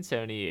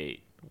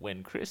 1978,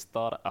 when Chris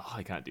thought... Oh,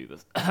 I can't do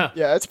this.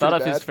 Yeah, it's thought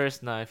pretty of his bad.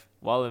 first knife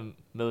while in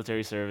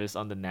military service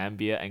on the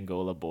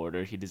Nambia-Angola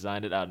border. He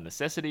designed it out of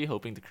necessity,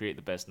 hoping to create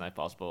the best knife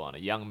possible on a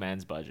young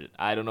man's budget.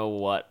 I don't know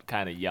what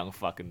kind of young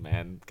fucking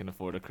man can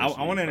afford a Chris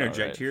I want to Reeves,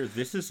 interject right? here.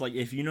 This is like,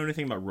 if you know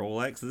anything about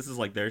Rolex, this is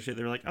like their shit.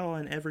 They're like, oh,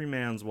 and every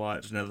man's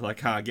watch. And they're like,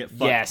 get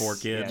fucked, Yes, poor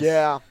kids. yes.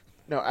 Yeah.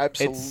 No,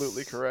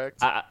 absolutely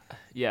correct.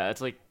 Yeah,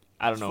 it's like,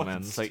 I don't know, fucking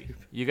man. It's like, stupid.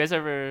 you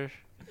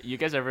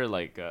guys ever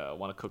like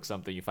want to cook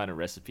something, you find a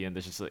recipe and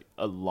there's just like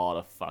a lot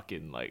of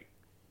fucking like,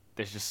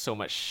 there's just so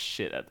much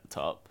shit at the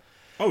top.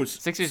 Oh,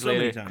 6 years so many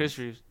later, times. Chris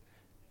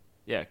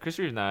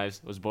Reeves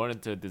Knives was born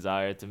into a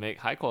desire to make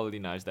high quality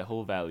knives that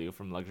hold value,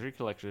 from luxury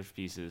collector's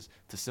pieces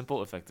to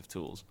simple, effective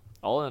tools,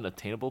 all at an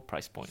attainable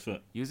price point, So-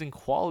 using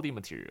quality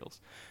materials.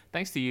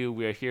 Thanks to you,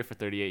 we are here for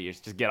 38 years.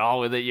 Just get on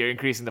with it. You're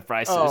increasing the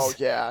prices. Oh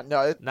yeah.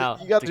 No, Now,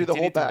 you got to to do the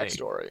whole continue to make-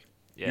 backstory.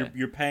 Yeah.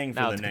 You're paying for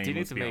Now, the to name, continue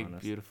let's to be make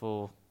honest.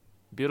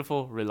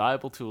 beautiful,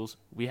 reliable tools,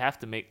 we have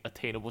to make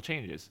attainable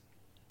changes.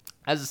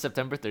 As of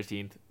September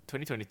 13th,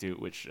 2022,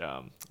 which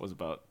was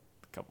about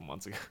a couple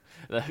months ago,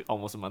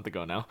 almost a month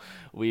ago now,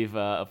 we've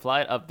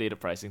applied updated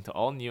pricing to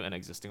all new and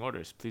existing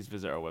orders. Please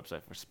visit our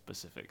website for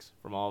specifics.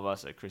 From all of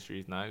us at Chris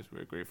Reeves Knives,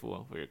 we're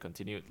grateful for your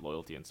continued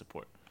loyalty and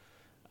support.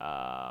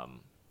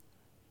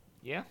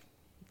 Yeah.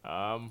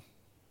 I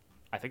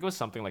think it was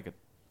something like a...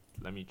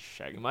 Let me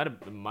check. It might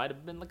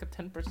have been like a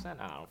 10%.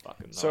 I don't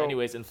fucking know. So,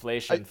 Anyways,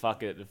 inflation.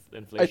 Fuck it.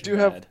 Inflation.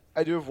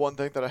 I do have one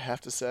thing that I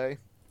have to say.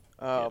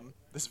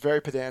 This is very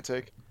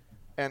pedantic,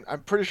 and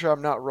I'm pretty sure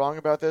I'm not wrong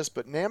about this,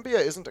 but Nambia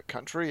isn't a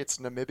country; it's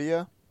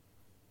Namibia,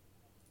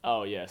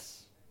 Oh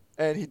yes.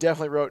 and he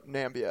definitely wrote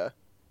Nambia,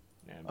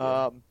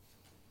 Yeah,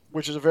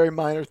 which is a very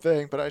minor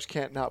thing, but I just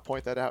can't not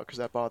point that out because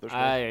that bothers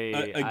me.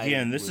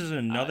 Again, this is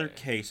another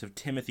case of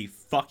Timothy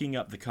fucking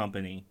up the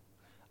company.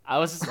 I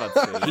was just about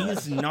to say that.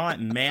 He's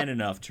not man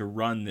enough to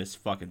run this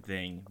fucking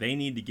thing. They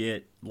need to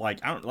get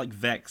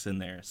Vex in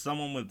there,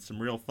 someone with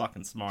some real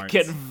fucking smarts.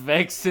 Get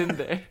Vex in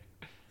there.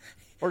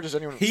 Or just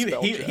anyone with He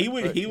spell check,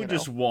 would but, he you would know.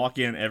 just walk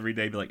in every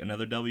day, be like,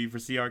 another W for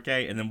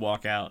CRK, and then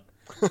walk out.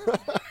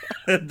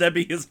 That'd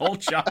be his whole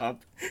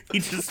job.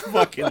 He'd just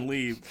fucking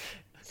leave.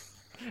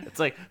 It's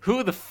like,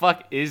 who the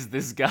fuck is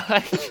this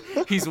guy?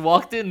 He's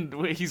walked in.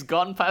 He's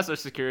gotten past our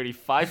security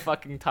 5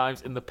 fucking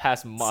times in the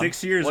past month.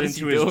 6 years What is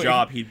into he his doing?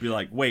 job, he'd be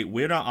like, wait,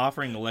 we're not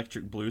offering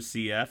electric blue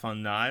CF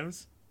on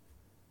knives?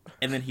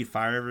 And then he'd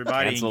fire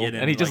everybody Cancel. and get in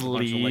And he just a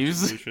bunch of electric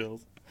leaves. blue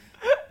shills.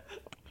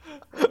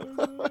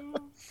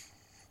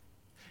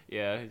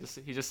 Yeah,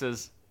 he just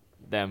says,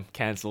 "Damn,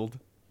 canceled,"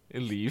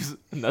 and leaves.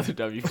 Another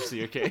W for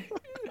CRK.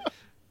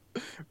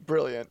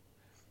 Brilliant.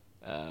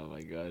 Oh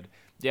my god.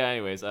 Yeah.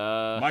 Anyways,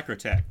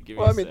 Microtech. give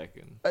me Well, a I mean,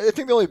 second. I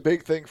think the only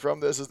big thing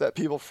from this is that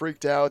people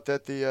freaked out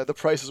that the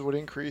prices would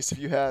increase if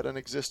you had an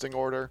existing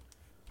order.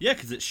 Yeah,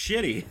 because it's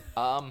shitty.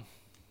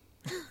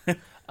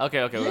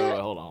 Okay. Wait,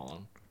 hold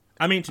on.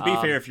 I mean, to be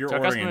fair, if you're to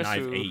our ordering a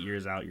customers knife who- 8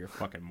 years out, you're a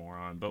fucking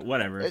moron. But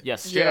whatever. Yeah,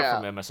 straight Yeah.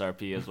 up from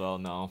MSRP as well.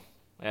 No.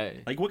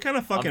 Like, what kind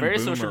of fucking On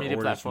various boomer social media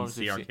orders from platforms,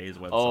 we've seen- CRK's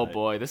website? Oh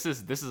boy, this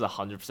is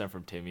 100%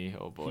 from Timmy.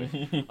 Oh boy.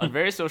 On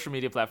various social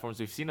media platforms,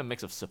 we've seen a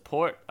mix of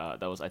support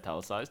that was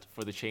italicized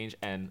for the change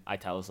and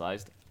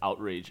italicized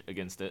outrage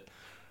against it.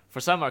 For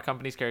some, our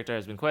company's character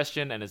has been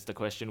questioned, and it's the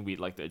question we'd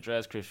like to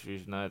address.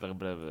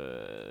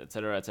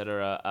 Etc.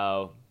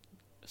 Etc.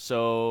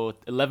 So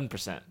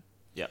 11%.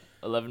 Yeah,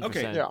 11%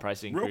 Okay, yeah.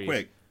 price increase. Real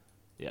quick,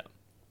 Yeah.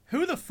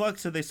 who the fuck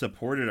said they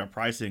supported a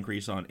price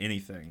increase on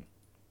anything?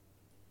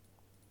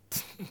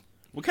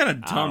 What kind of I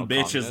don't dumb know,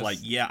 bitch is communist. like,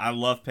 yeah, I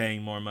love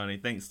paying more money.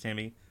 Thanks,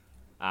 Timmy.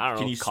 I don't know.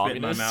 Can you spit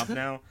in my communist? mouth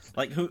now?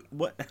 Like, who?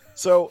 What?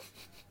 So,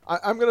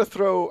 I'm gonna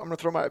throw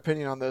my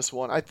opinion on this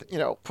one.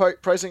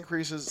 Price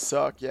increases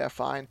suck. Yeah,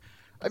 fine.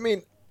 I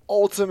mean,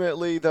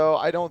 ultimately though,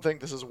 I don't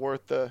think this is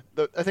worth the.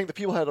 I think the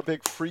people had a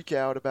big freak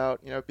out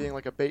about being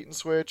like a bait and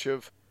switch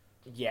of,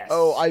 Yes.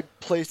 oh, I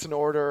placed an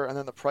order and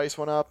then the price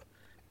went up.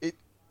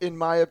 In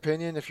my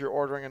opinion, if you're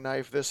ordering a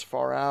knife this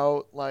far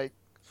out, like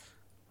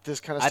this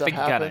kind of I stuff think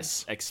you gotta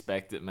happens.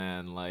 expect it,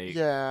 man. Like,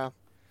 Yeah.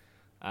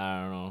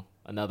 I don't know.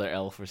 Another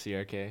L for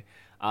CRK.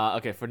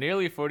 Okay, for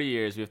nearly 40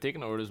 years, we have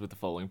taken orders with the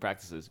following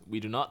practices. We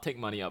do not take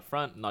money up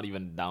front, not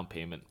even down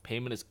payment.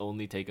 Payment is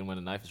only taken when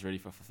a knife is ready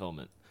for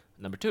fulfillment.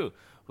 Number 2,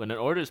 when an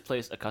order is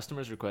placed, a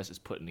customer's request is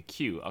put in a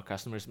queue. Our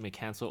customers may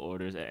cancel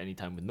orders at any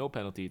time with no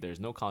penalty. There is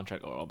no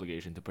contract or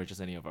obligation to purchase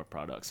any of our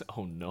products.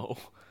 Oh no.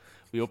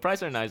 We will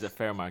price our knives at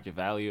fair market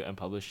value and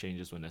publish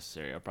changes when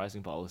necessary. Our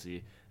pricing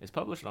policy is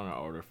published on our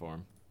order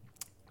form.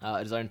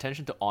 It is our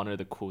intention to honor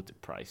the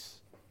quoted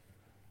price.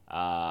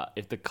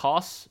 If the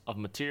cost of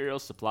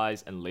materials,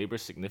 supplies, and labor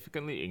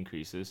significantly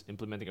increases,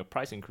 implementing a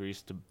price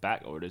increase to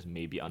back orders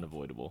may be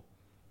unavoidable.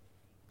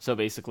 So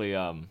basically,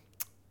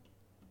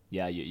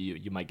 yeah,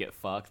 you might get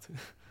fucked.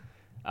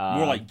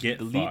 More like get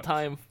the lead fucked.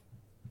 time.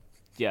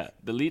 Yeah,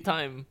 the lead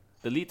time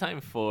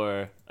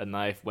for a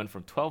knife went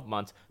from 12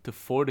 months to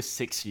 4 to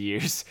 6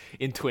 years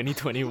in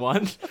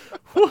 2021.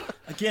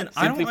 Again,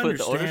 I don't Simply put,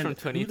 the orders understand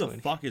from who the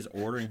 2020. fuck is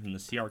ordering from the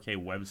CRK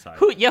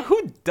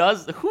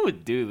website. Who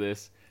would do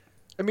this?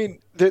 I mean,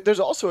 there's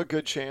also a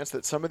good chance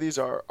that some of these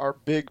are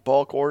big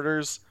bulk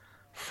orders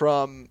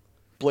from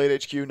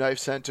Blade HQ, Knife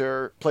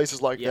Center, places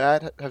like Yeah.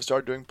 that have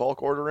started doing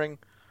bulk ordering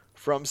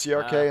from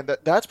CRK, Uh, and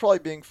that's probably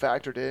being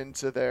factored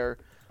into their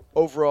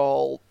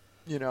overall,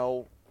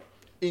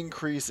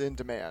 increase in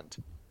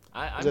demand.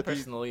 I'm that the-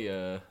 personally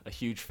a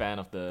huge fan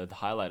of the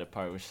highlighted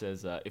part, which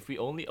says if we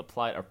only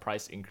applied our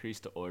price increase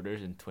to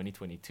orders in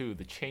 2022,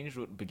 the change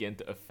would begin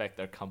to affect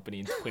our company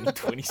in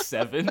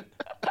 2027.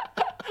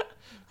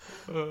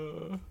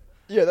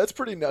 Yeah, that's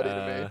pretty nutty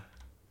to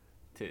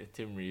me.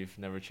 Tim Reeve,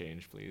 never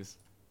change, please.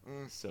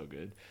 Mm. So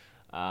good.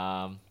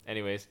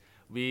 Anyways,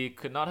 we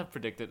could not have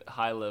predicted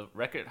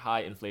record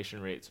high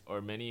inflation rates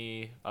or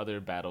many other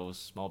battles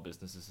small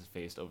businesses have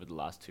faced over the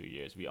last 2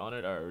 years. We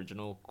honored our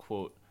original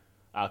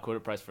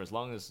quoted price for as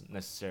long as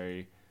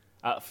necessary,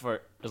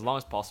 for as long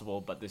as possible,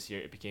 but this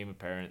year it became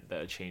apparent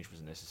that a change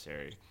was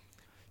necessary.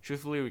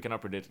 Truthfully, we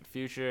cannot predict the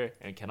future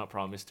and cannot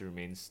promise to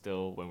remain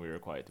still when we are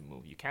required to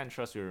move. You can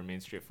trust we will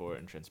remain straightforward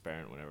and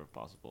transparent whenever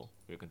possible.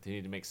 We will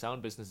continue to make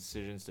sound business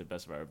decisions to the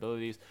best of our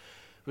abilities.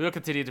 We will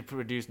continue to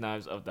produce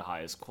knives of the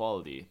highest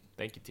quality.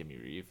 Thank you, Timmy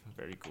Reeve.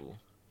 Very cool.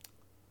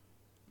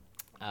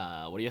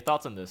 What are your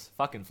thoughts on this?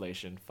 Fuck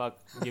inflation. Fuck,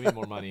 give me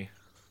more money.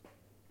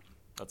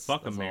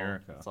 Fuck that's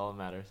America. That's all that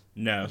matters.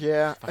 No.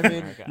 Yeah, Fuck I mean,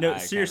 America. I No,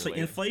 can't seriously,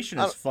 relate. inflation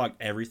I has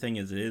fucked everything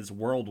as it is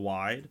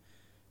worldwide.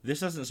 This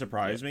doesn't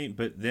surprise me,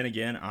 but then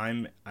again,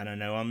 I don't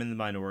know, I'm in the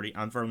minority.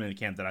 I'm firmly in the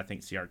camp that I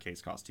think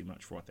CRKs cost too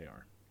much for what they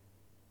are.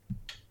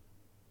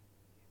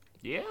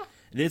 Yeah.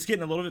 It's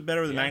getting a little bit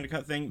better with the Yeah.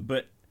 MagnaCut thing,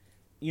 but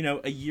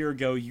a year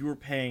ago you were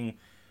paying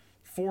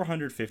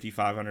 $450,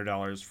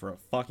 $500 for a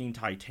fucking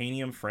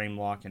titanium frame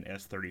lock and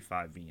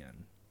S35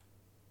 VN.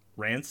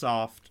 Ran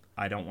soft.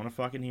 I don't want to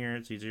fucking hear it.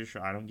 It's easier to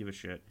show. I don't give a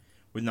shit.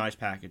 With nice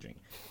packaging.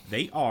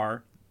 They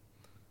are,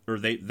 or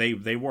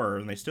they were,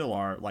 and they still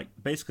are, like,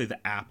 basically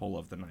the Apple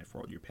of the knife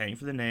world. You're paying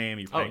for the name,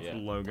 you're paying for the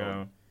logo.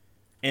 Totally.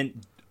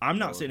 And I'm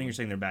not sitting here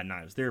saying they're bad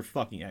knives. They're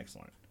fucking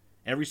excellent.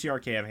 Every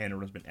CRK I've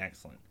handled has been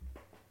excellent.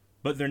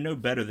 But they're no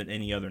better than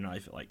any other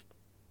knife at, like,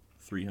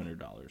 $300,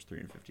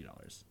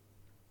 $350.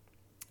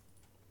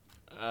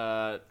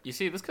 You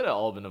see, this could have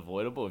all been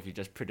avoidable if you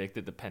just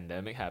predicted the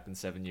pandemic happened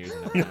 7 years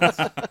in advance.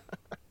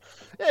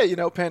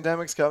 Yeah,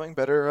 pandemic's coming.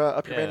 Better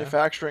up your Yeah.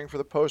 manufacturing for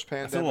the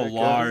post-pandemic feel a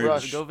large-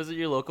 rush. Go visit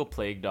your local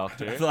plague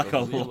doctor. I feel like a Go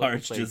visit your local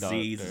large plague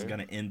disease is doctor.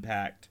 going to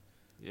impact.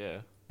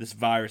 Yeah. This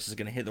virus is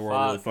going to hit the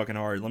world really Fuck. fucking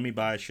hard. Let me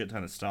buy a shit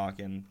ton of stock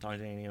in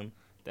titanium.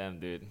 Damn,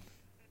 dude.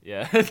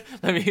 Yeah.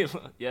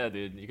 Yeah,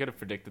 dude. You could have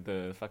predicted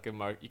the fucking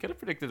You could have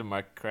predicted the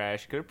market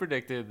crash. You could have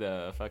predicted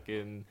the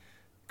fucking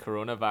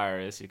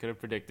coronavirus. You could have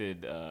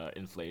predicted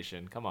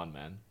inflation. Come on,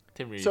 man.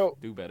 Tim Reeve, So-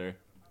 do better.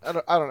 I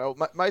don't know.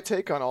 My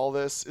take on all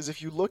this is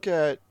if you look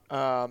at,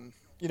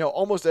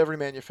 almost every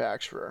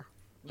manufacturer,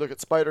 look at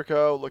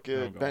Spyderco, look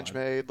at God.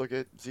 Benchmade, look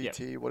at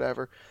ZT,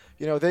 whatever,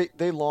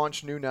 they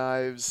launch new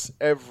knives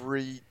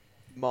every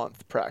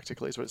month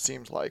practically is what it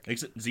seems like.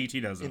 Except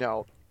ZT doesn't.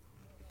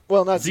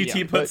 Well, not ZT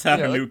ZT, puts but, out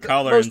a new like,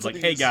 color most and it's of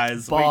like, hey these-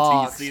 guys,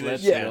 Box, wait till you see this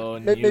let's shit. Yeah, go.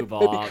 maybe New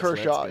box,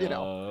 Kershaw, let's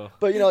go.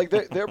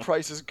 But their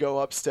prices go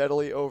up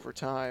steadily over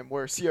time.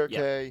 Where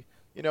CRK,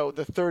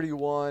 the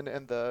 31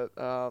 and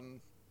the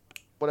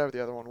whatever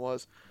the other one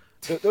was,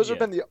 those have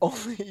Yeah. been the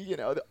only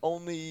the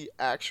only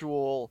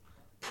actual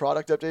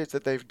product updates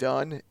that they've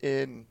done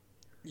in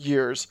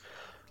years.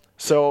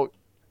 So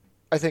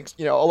I think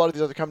a lot of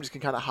these other companies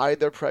can kind of hide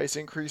their price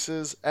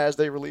increases as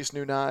they release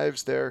new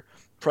knives. Their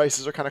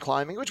prices are kind of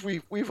climbing, which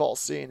we've all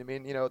seen. I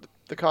mean,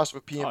 the cost of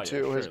a PM2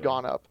 has surely.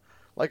 gone up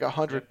like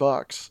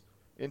 $100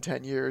 in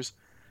 10 years.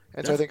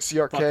 And so I think That's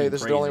CRK, fucking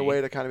this is the only crazy.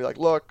 way to kind of be like,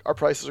 look, our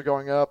prices are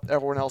going up.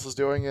 Everyone else is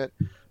doing it.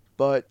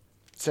 But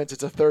since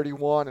it's a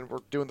 31 and we're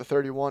doing the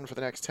 31 for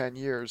the next 10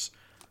 years,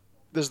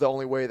 this is the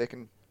only way they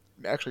can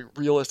actually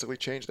realistically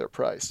change their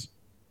price.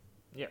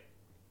 Yeah.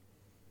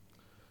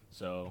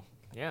 So,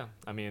 yeah.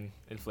 I mean,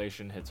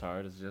 inflation hits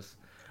hard. It's just,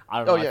 I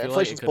don't know. Oh, I yeah, feel like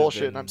inflation's it could've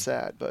bullshit, and been- I'm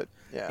sad, but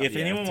yeah. If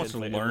Yeah, anyone wants to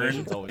learn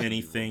inflation's always gonna be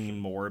anything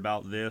bullshit. more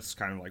about this,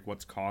 kind of like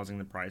what's causing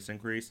the price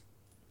increase,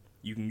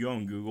 you can go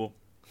on Google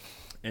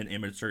and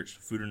image search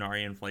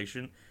Futanari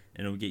inflation,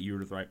 and it'll get you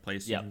to the right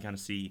place. Yep. You can kind of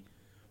see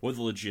what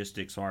the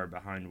logistics are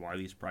behind why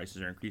these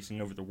prices are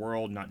increasing over the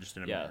world, not just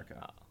in Yeah.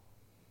 America.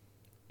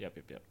 Yep.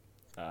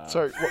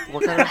 Sorry,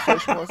 what kind of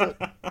inflation was it?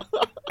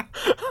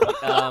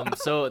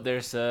 So there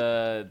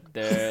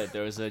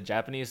was a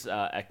Japanese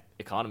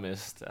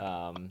economist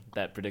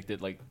that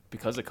predicted, like,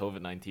 because of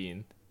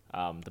COVID-19,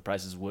 the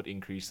prices would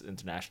increase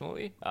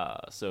internationally.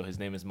 So his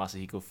name is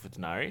Masahiko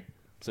Futanari.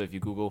 So if you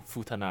Google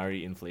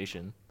Futanari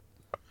inflation,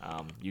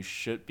 You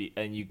should be,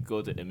 and you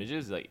go to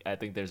images. Like I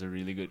think there's a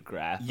really good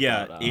graph.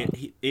 Yeah, about,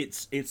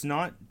 it's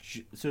not.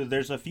 So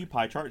there's a few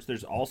pie charts.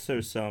 There's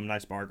also some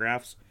nice bar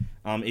graphs.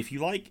 If you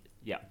like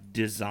yeah.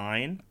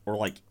 design or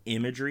like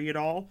imagery at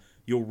all,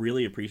 you'll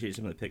really appreciate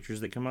some of the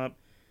pictures that come up.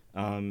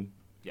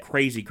 Yeah.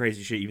 Crazy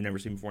shit you've never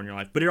seen before in your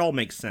life, but it all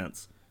makes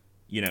sense.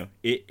 You know,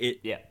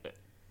 Yeah.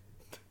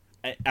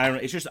 I don't know.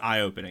 It's just eye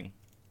opening.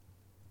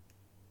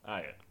 Oh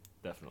yeah,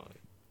 definitely.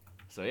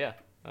 So yeah,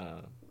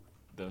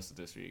 those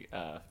three.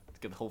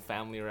 Get the whole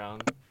family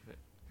around.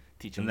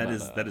 Teach them. And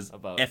about, that is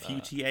about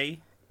FUTANARI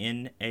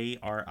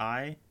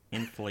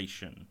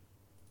inflation.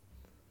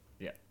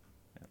 Yeah,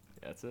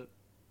 that's it.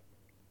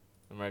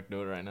 I'm Mark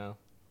Note right now.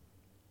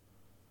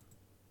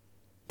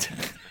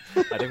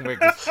 I think we're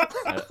just,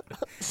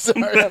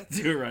 Sorry,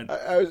 Do run.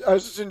 I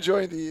was just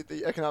enjoying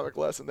the economic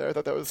lesson there. I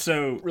thought that was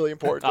So really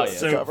important Oh, to yeah.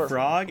 So cover.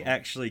 Frog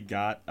actually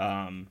got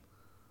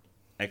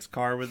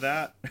X-Car with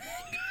that.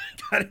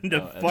 Got him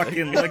to and-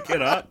 fucking look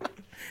it up.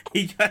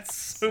 He got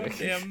so Sick.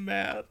 damn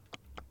mad.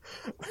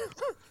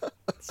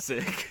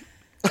 sick.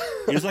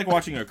 It was like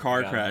watching a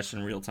car Yeah. crash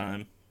in real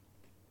time.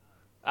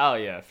 Oh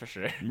yeah, for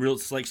sure.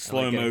 It's like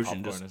slow getting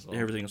motion, popcorn just as well.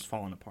 everything was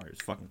falling apart.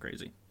 It's fucking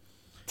crazy.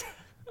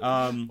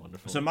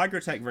 Wonderful. So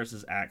Microtech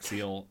versus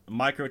Axial.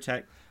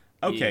 Microtech.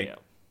 Okay, Yeah.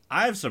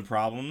 I have some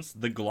problems.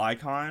 The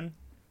Glycon.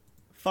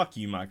 Fuck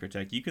you,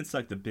 Microtech. You can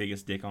suck the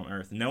biggest dick on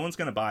earth. No one's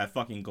gonna buy a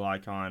fucking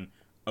Glycon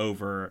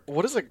over.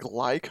 What is a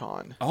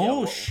glycon?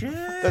 Oh well, shit!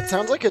 That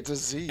sounds like a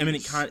disease. I mean,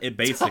 it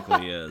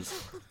basically is.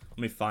 Let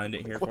me find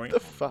it here for What you. the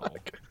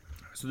fuck?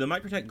 So the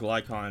Microtech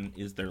Glycon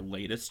is their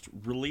latest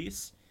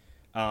release.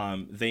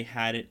 They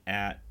had it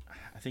at,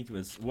 I think it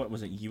was, what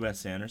was it,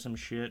 USN or some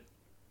shit?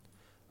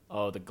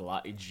 Oh, the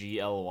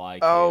GLY.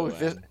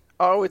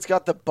 Oh, it's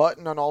got the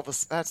button on all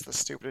this. That's the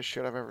stupidest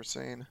shit I've ever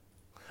seen.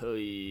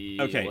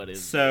 Okay, What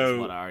is so- this?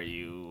 What are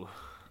you?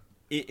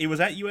 It was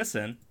at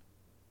USN.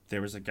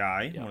 There was a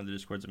guy, Yeah. one of the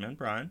Discords I'm in,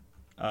 Brian,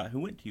 who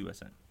went to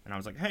USN. And I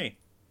was like, hey,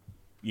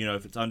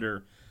 if it's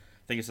under,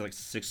 I think it's like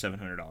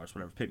 $600-700,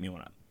 whatever, pick me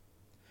one up.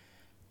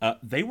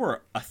 They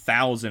were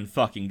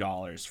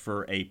 $1,000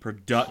 for a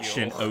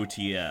production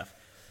OTF.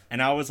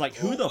 And I was like,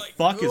 who the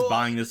fuck is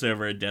buying this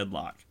over a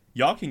Deadlock?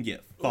 Y'all can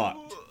get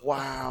fucked.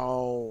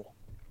 Wow. Made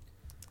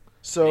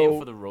So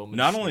for the Roman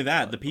Not only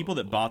that, Smith, the people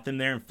that bought them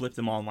there and flipped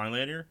them online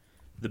later,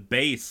 the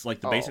base,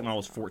 like the basic model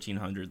was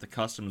 $1,400. The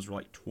customs were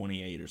like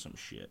 $28 or some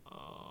shit.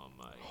 Oh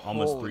my.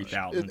 Almost holy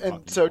 $3,000. sh-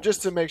 And so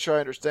just to make sure I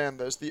understand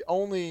this, the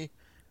only,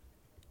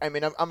 I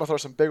mean, I'm gonna throw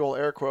some big old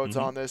air quotes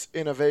Mm-hmm. on this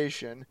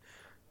innovation,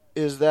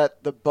 is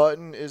that the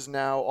button is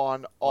now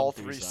on all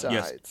three three sides.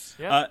 Yes. sides.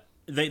 Yeah.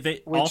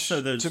 They Which, also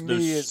those to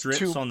me, is strips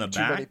too- on the too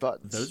many back.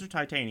 buttons. Those are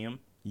titanium.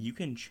 You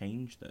can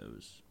change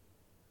those.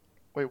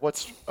 Wait,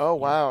 what's? Oh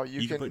wow,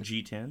 You you could put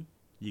G10.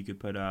 You could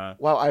put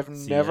Wow, I've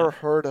never CF.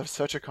 heard of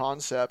such a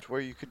concept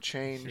where you could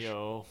change.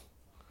 Yo,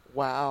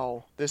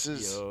 Wow, this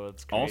is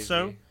it's crazy.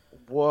 Also,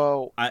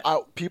 whoa.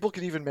 I- People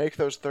could even make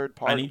those third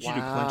party. I need you to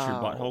clench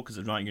your Wow. butthole because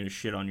if not, you're gonna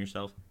shit on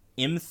yourself.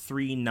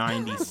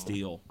 M390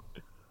 steel,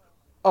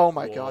 Oh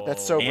my god,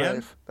 that's so And-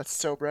 brave. That's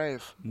so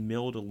brave.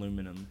 milled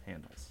aluminum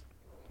handles.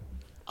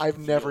 I've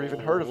never even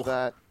heard Yo. of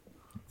that.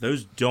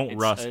 Those don't It's-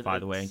 rust, by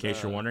the way. In it's,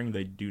 case you're wondering,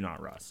 they do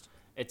not rust.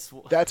 It's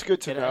That's good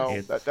to It know.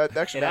 has- That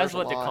actually it has matters a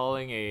what they're lot.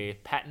 calling a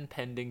patent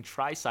pending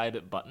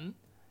tri-sided button,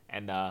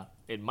 and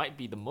it might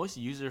be the most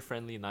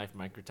user-friendly knife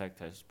Microtech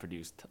has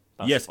produced.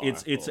 Thus Yes, far.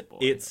 it's Oh, boy.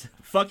 it's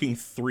fucking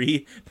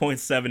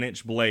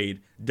 3.7-inch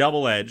blade,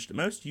 double-edged,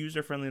 most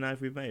user-friendly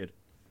knife we've made.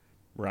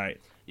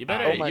 Right. You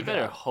better Oh my you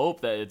better God.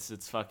 hope that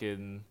it's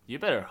fucking. You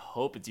better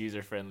hope it's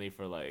user-friendly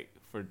for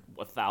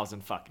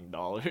 $1,000 fucking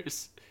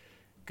dollars.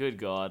 Good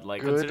God!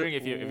 Like Good considering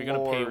if you're gonna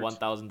pay Lord.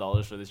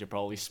 $1,000 for this, you're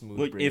probably smooth.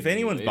 Look, if brained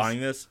anyone's anyways.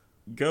 buying this,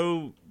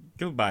 go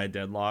buy a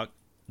Deadlock.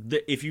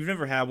 If you've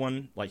never had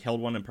one, like held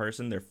one in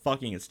person, they're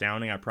fucking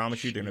astounding. I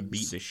promise you, they're gonna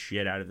beat Jeez. the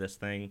shit out of this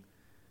thing.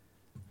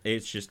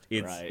 It's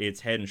Right.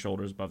 it's head and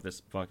shoulders above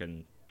this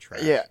fucking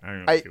trash. Yeah, I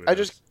don't know. I, what to do with I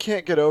this. just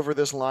can't get over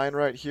this line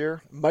right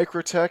here.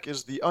 Microtech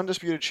is the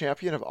undisputed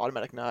champion of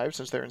automatic knives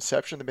since their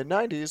inception in the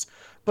mid-90s,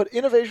 but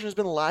innovation has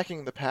been lacking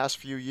in the past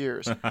few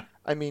years.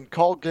 I mean,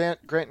 call Grant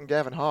and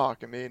Gavin Hawk.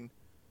 I mean,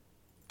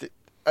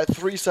 a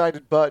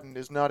three-sided button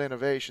is not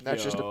innovation.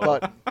 That's just a Yo.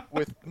 button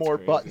with more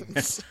crazy.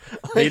 buttons.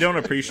 They don't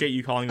appreciate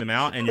you calling them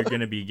out, and you're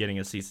gonna be getting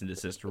a cease and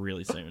desist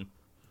really soon.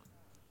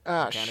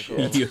 Ah,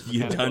 Mechanical- shit. You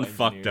mechanical done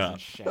fucked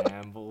engineers in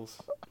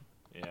Shambles.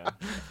 Yeah.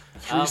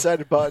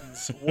 Three-sided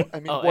buttons. I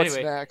mean, Oh, what's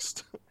anyway.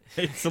 next?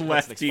 It's a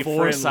What's lefty next?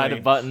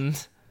 Four-sided friendly. button.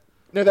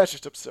 No, that's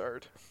just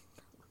absurd.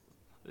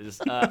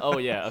 Oh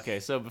yeah, okay.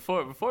 So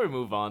before we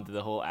move on to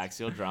the whole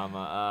Axial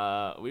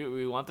drama,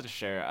 we wanted to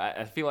share.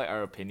 I feel like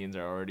our opinions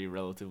are already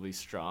relatively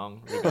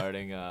strong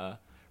regarding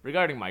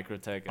regarding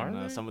Microtech and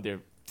Are they? some of their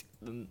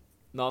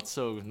not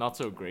so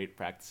great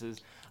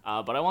practices.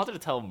 But I wanted to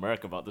tell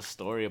Merc about the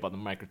story about the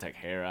Microtech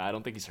Hera. I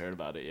don't think he's heard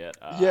about it yet.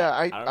 Yeah,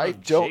 I don't know I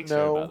if don't Jake's heard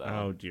know. about that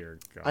one. Oh dear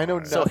God. I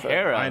know So nothing.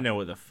 Hera, I know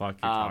what the fuck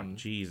you're talking.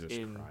 Jesus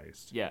in,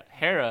 Christ. Yeah,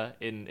 Hera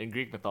in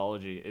Greek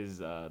mythology is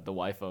the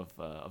wife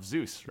of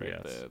Zeus, right?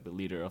 Yes. The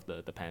leader of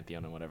the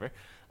pantheon or whatever.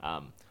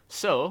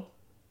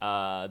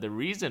 The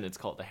reason it's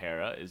called the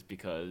Hera is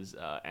because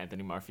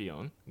Anthony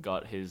Marfione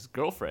got his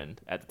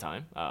girlfriend at the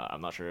time.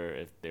 I'm not sure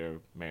if they're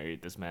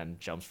married. This man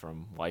jumps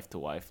from wife to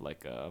wife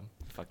like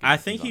fucking. I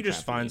think he's he on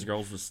just trampoline. finds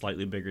girls with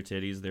slightly bigger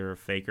titties. They're a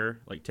faker,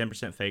 like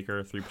 10%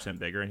 faker, 3%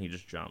 bigger, and he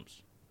just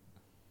jumps.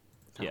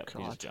 Yeah, he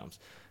God. just jumps.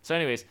 So,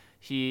 anyways,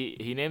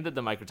 he named it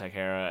the Microtech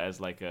Hera as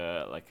like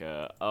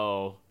a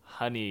oh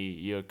honey,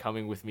 you're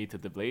coming with me to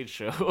the Blade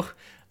show,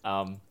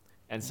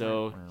 and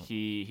so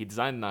he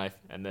designed the knife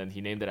and then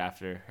he named it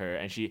after her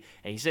and he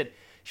said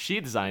she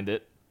designed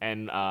it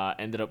and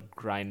ended up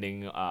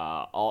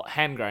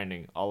hand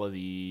grinding all of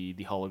the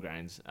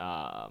hologrinds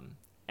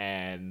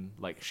and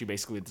like she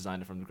basically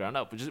designed it from the ground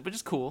up, which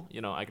is cool.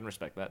 You know, I can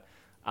respect that.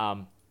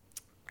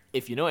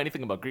 If you know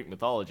anything about Greek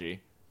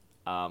mythology.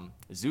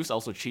 Zeus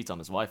also cheats on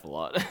his wife a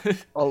lot.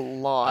 A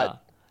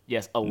lot.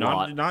 Yes, a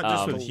lot. Not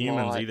just with A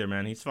humans lot. either,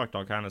 man. He's fucked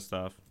all kind of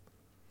stuff.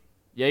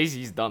 Yeah,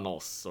 he's done all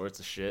sorts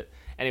of shit.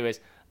 Anyways,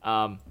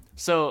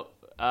 this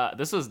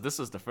was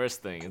the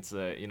first thing. It's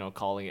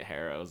calling it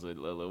Hera was a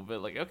little bit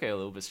like okay, a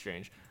little bit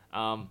strange.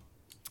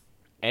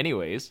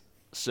 Anyways,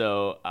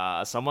 so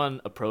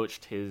someone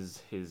approached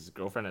his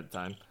girlfriend at the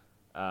time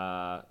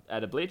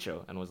at a Blade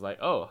show and was like,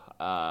 "Oh,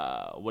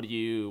 what do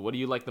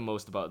you like the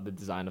most about the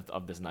design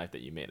of this knife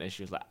that you made?" And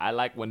she was like, "I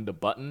like when the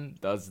button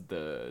does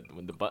the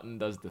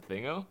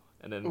thingo."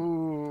 And then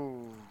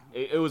Ooh.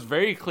 it was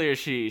very clear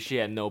she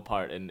had no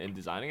part in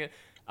designing it.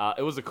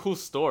 It was a cool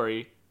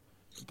story,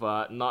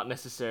 but not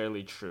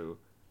necessarily true.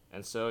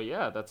 And so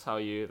yeah, that's how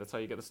you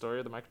get the story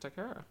of the Microtech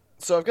Hera.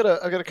 So I've got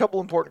a couple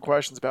important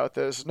questions about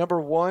this. Number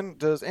one,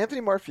 does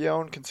Anthony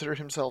Marfione consider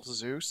himself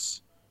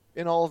Zeus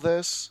in all of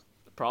this?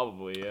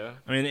 Probably, yeah.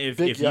 I mean, if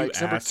Big you yikes.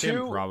 Number asked him,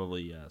 two-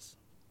 probably yes.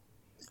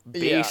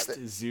 Based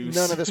Yeah, Zeus.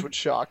 None of this would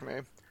shock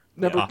me.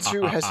 Number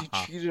two, has he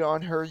cheated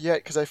on her yet?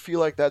 Because I feel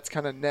like that's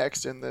kind of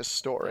next in this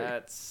story.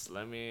 That's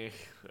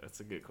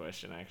a good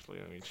question actually.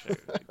 Let me check.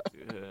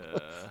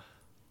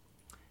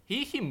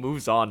 He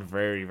moves on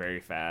very very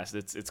fast.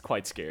 It's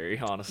quite scary,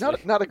 honestly.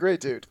 Not a great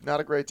dude. Not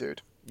a great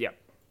dude. Yeah.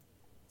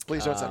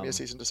 Please don't send me a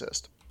cease and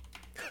desist.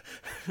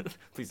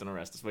 Please don't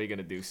arrest us. What are you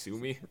gonna do? Sue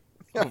me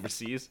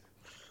overseas?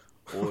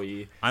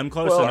 Boy. I'm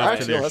close Well, enough to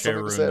actually, their that's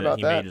something to showroom say that about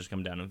he may that. just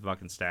come down and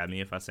fucking stab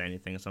me if I say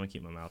anything, so I'm gonna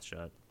keep my mouth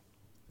shut.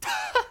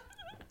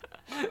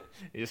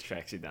 He just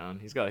tracks you down.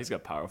 He's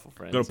got powerful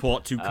friends. Gonna pull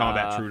out two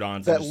combat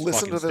Trudons that and just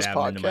listen fucking to this stab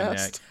 'em into my neck.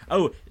 podcast?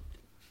 Oh,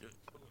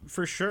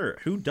 for sure.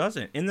 Who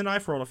doesn't? In the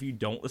knife world, if you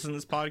don't listen to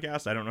this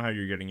podcast, I don't know how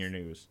you're getting your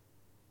news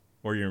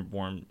or your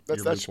warm.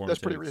 That's your lukewarm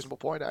pretty takes. reasonable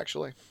point,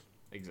 actually.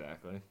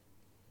 Exactly.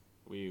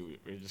 We're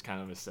just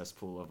kind of a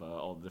cesspool of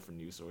all the different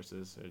news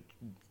sources.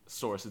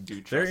 Source of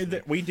dude. Trust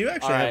me. We do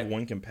actually All have right.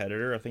 one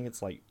competitor. I think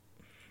it's like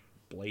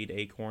Blade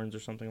Acorns or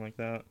something like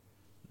that.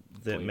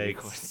 That Blade makes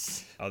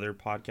Acorns. other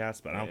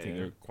podcasts, but I don't think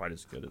Yeah. they're quite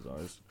as good as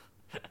ours.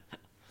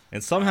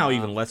 And somehow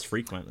even less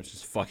frequent, which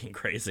is fucking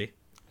crazy.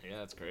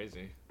 Yeah, it's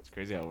crazy. It's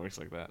crazy how it works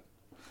like that.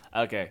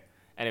 Okay.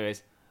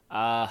 Anyways,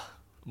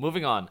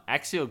 moving on.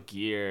 Axial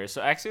Gear.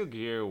 So Axial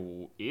Gear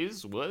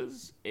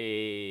was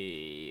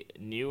a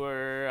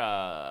newer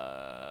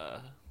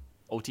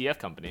OTF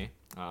company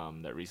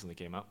that recently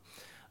came out.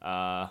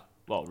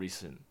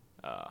 Recent.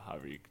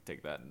 However you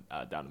take that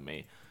down to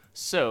May.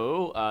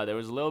 So there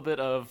was a little bit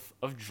of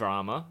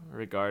drama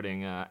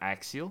regarding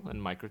Axial and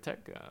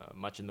Microtech,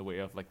 much in the way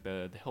of like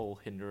the whole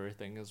Hinderer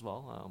thing as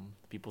well.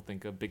 People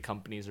think big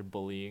companies are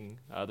bullying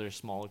other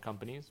smaller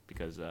companies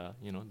because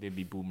they'd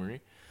be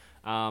boomery.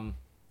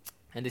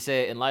 And they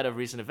say, in light of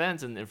recent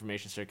events and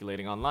information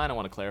circulating online, I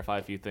want to clarify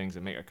a few things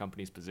and make our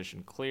company's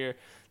position clear.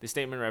 This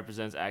statement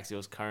represents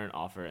Axial's current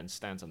offer and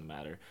stance on the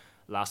matter.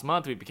 Last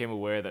month, we became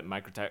aware that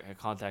Microtech had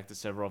contacted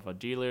several of our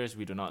dealers.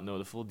 We do not know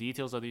the full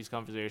details of these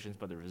conversations,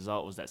 but the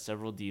result was that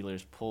several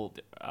dealers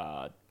pulled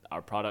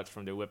our products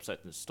from their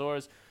websites and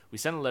stores. We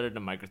sent a letter to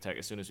Microtech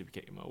as soon as we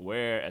became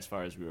aware. As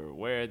far as we were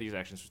aware, these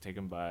actions were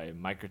taken by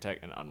Microtech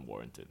and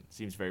unwarranted.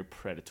 Seems very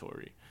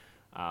predatory.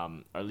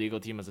 Our legal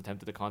team has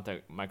attempted to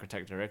contact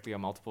Microtech directly on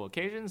multiple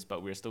occasions,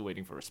 but we're still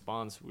waiting for a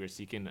response. We're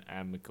seeking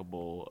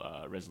amicable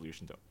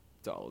resolution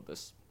to all of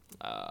this.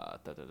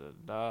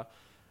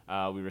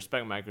 We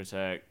respect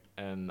Microtech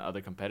and other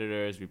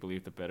competitors. We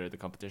believe the better the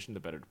competition, the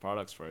better the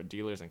products for our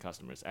dealers and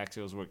customers.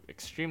 Axial's worked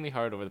extremely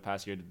hard over the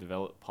past year to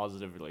develop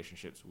positive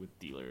relationships with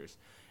dealers.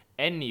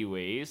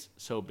 Anyways,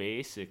 so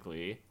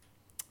basically,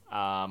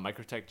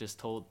 Microtech just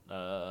told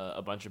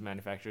a bunch of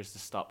manufacturers to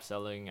stop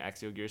selling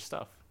Axial Gear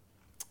stuff.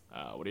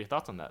 What are your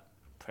thoughts on that?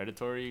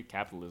 Predatory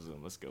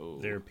capitalism. Let's go.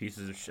 They're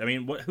pieces of shit. I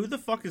mean, who the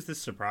fuck is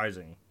this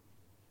surprising?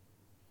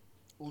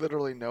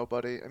 Literally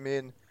nobody. I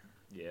mean,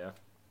 Yeah.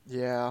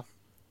 yeah.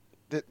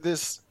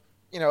 This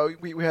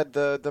we had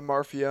the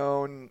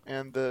Marfione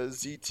and the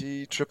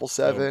ZT triple Oh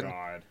seven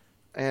God.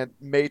 and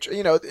Matrix.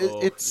 You know, Oh,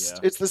 it's yeah.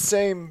 it's the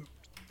same.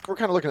 We're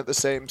kind of looking at the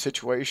same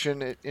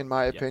situation, in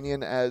my Yep.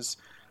 opinion, as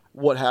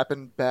what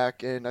happened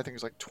back in, I think it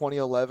was like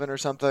 2011 or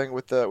something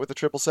with the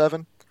triple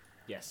seven.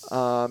 Yes.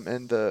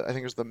 And I think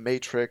it was the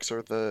Matrix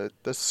or the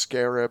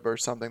Scarab or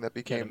something that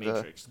Yeah, the became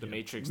Matrix. The Yeah.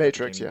 Matrix that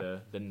Matrix, became yeah.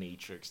 the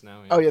Natrix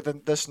now. Oh yeah,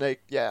 the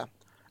snake, yeah.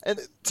 And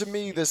to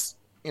me, this,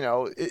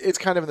 it's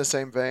kind of in the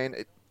same vein.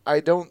 I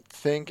don't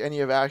think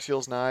any of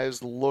Axial's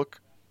knives look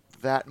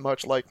that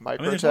much like I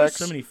mean, there's only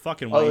so Microtech's. many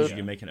fucking Other, ways you yeah.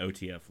 can make an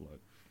OTF look.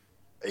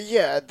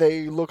 yeah,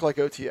 they look like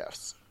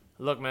OTFs.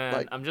 Look, man,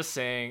 Like- I'm just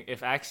saying,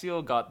 if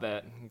Axial got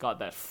that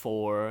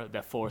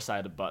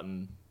four-sided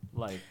button,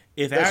 like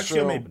If That's Axial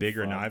true. made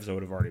bigger Fuck. knives, I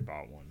would have already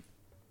bought one.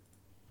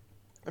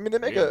 I mean, they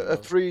make Yeah, a well-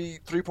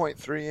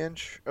 3.3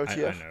 inch I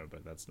OTF. know,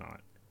 but that's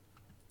not.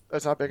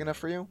 That's not big enough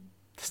for you.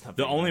 it's not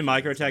The big only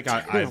enough. Microtech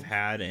True. I've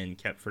had and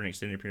kept for an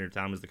extended period of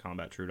time is the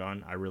Combat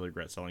Trudon. I really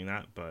regret selling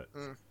that, but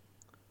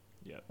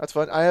That's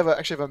fun.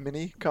 Actually have a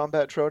mini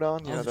combat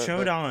Troodon. Oh, the the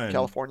Chodon.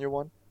 California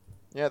one.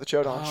 Yeah, the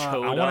Chodon. I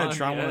want Chodon, to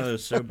try one yeah. of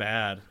those so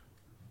bad.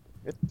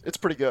 It's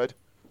pretty good.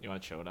 You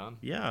want Chodon?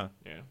 Yeah.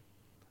 Yeah.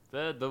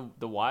 The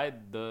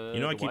wide the.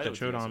 You know I the keep wide that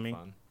Chodon OTFs on are me.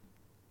 fun.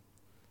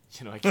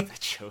 You know I keep that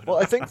Chodon. Well,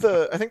 I think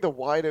the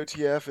wide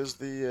OTF is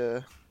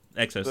the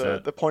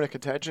Exoset. the point of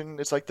contention.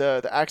 It's like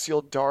the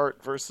axial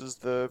dart versus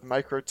the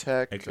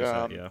Microtech.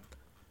 Exoset, yeah.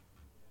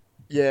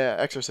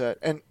 Yeah, Exoset.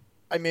 And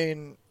I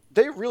mean,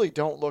 they really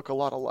don't look a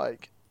lot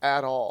alike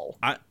at all.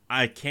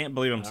 I can't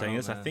believe I'm saying Oh,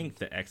 this. I man. think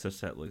the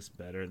Exoset looks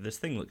better. This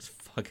thing looks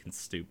fucking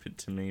stupid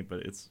to me, but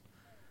it's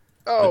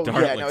Oh the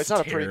dart yeah, no, looks it's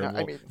not terrible. a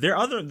pretty.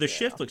 I mean, The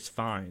shift looks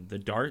fine. The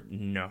dart,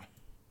 no.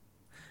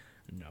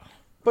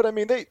 but I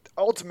mean, they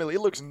ultimately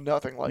it looks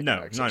nothing like No, an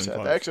not Exoset.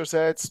 even The close.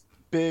 Exoset's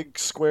big,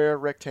 square,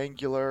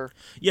 rectangular.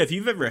 Yeah, if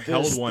you've ever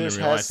held one in this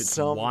real has life, it's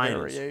some wide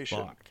variation.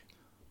 as fuck.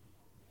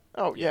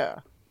 Oh yeah.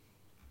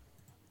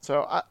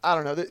 So I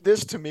don't know.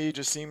 This to me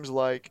just seems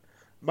like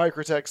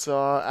Microtech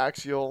saw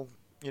Axial,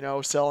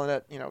 selling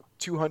at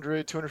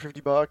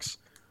 $200-250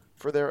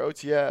 for their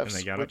OTFs, And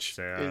they got which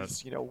upset.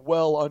 is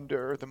well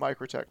under the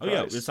Microtech Oh price.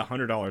 yeah, it's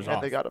 $100 and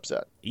off. they got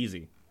upset.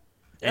 Easy.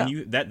 Yeah.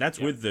 And that's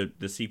with the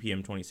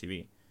CPM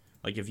 20CV.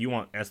 Like if you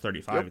want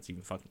S35, Yep. it's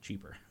even fucking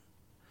cheaper.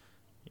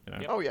 You know?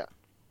 Yep. Oh yeah.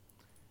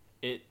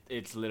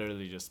 It's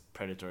literally just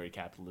predatory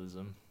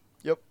capitalism.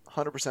 Yep.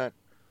 100%.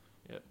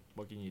 Yep.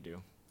 What can you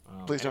do?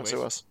 Please don't sue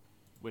anyways, us.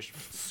 Wish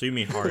Sue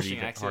me wishing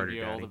harder, Axial harder,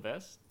 Gear all daddy. the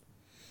best.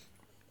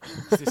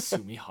 Just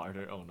sue me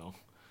harder. Oh no.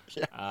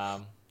 Yeah.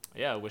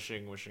 Yeah.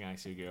 Wishing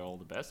Axial Gear all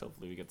the best.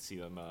 Hopefully we get to see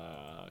them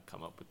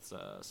come up with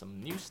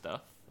some new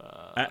stuff.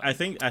 I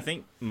think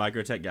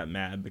Microtech got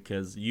mad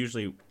because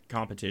usually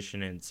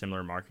competition in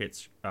similar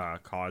markets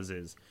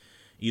causes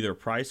either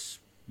price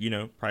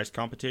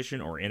competition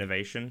or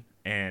innovation.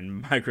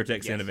 And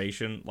Microtech's Yes.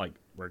 innovation, like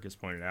Workus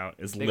pointed out,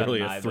 is They got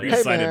literally a neither. Hey,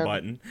 3-sided man.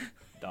 button.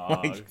 Dog. like,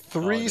 Oh, they got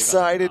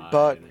 3-sided neither.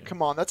 button.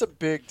 Come on, that's a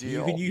big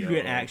deal. You Yo,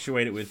 can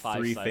actuate it with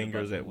 3 5-sided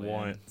fingers button at wins.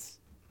 once.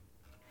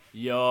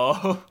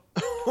 Yo.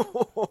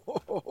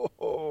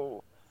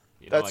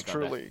 You know, That's I got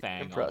truly that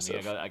thang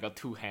impressive. On me. I got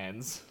 2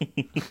 hands.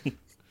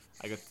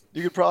 I got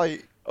You could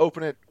probably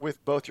open it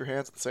with both your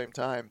hands at the same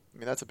time. I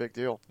mean, that's a big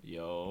deal.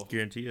 yo.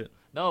 Guarantee it.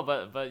 No,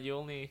 but you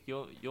only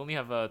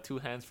have 2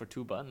 hands for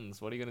 2 buttons.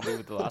 What are you gonna do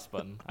with the last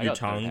button? I Your got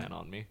third tongue? hand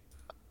on me.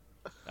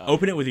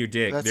 Open it with your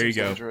dick. That There you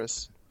seems go.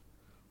 dangerous.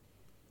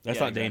 That's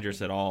Yeah, not exactly.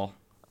 dangerous at all.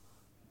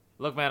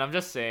 Look, man, I'm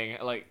just saying,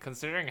 like,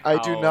 considering how I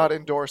do not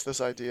endorse this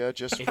idea.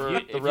 Just if for you,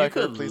 the if record,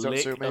 you could please don't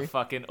lick sue a me.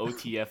 fucking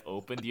OTF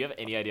open, do you have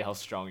any idea how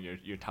strong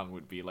your tongue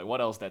would be? Like, what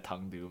else that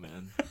tongue do,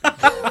 man?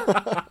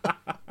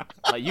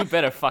 Like, you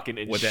better fucking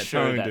What that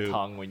insure tongue that do?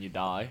 tongue when you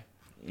die.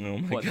 Oh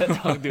my What god. that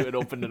tongue do and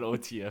open an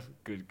OTF?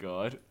 Good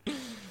god.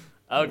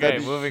 Okay,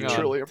 That'd be moving on.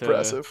 truly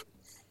impressive.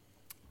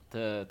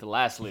 To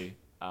lastly,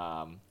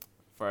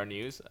 for our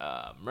news,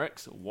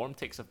 Merck's warm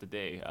takes of the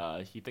day.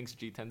 He thinks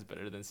G10's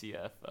better than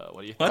CF.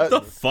 What do you think? What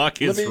the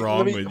fuck is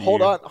wrong with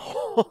hold you?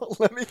 on.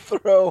 let me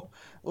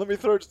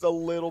throw just a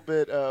little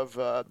bit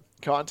of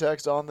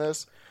context on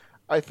this.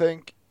 I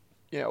think,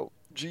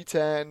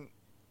 G10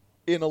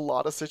 in a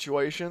lot of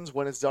situations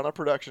when it's done on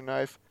production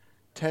knife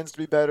tends to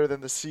be better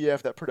than the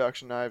CF that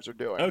production knives are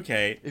doing.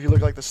 Okay. If you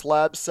look like the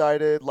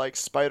slab-sided, like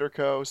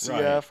Spyderco CF,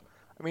 Right.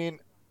 I mean,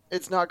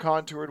 it's not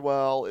contoured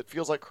well. It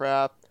feels like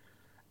crap.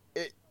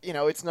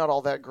 It's not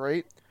all that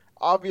great.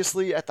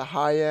 Obviously, at the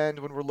high end,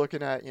 when we're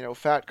looking at,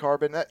 fat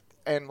carbon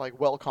and like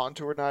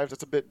well-contoured knives,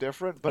 that's a bit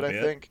different. But A I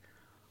bit? think,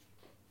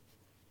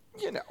 I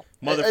think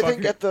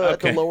Motherfucker. at the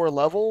Okay. lower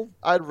level,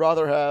 I'd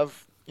rather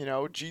have,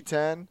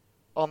 G10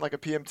 on like a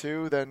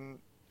PM2 than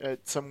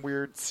at some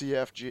weird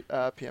CF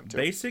PM2.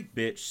 Basic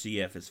bitch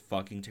CF is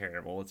fucking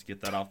terrible. Let's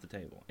get that off the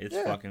table. It's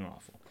Yeah. fucking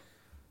awful.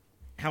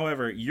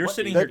 However, you're What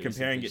sitting is here basic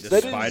comparing it bitch to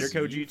That is-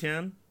 Spyderco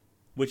G10,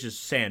 which is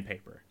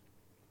sandpaper.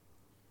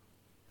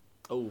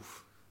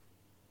 Oof.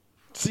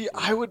 See,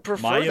 I would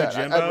prefer My that.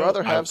 Yojimbo, I'd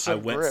rather have I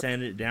some wet grip.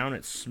 sanded it down.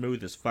 It's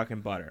smooth as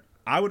fucking butter.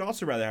 I would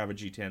also rather have a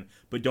G10,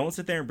 but don't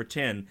sit there and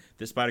pretend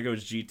that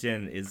Spyderco's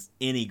G10 is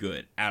any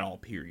good at all,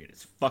 period.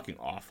 It's fucking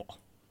awful.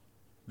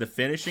 The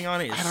finishing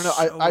on it is I don't know.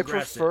 so I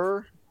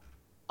aggressive.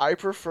 I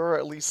prefer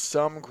at least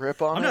some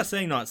grip on I'm it. not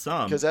saying not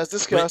some. Because as but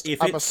discussed,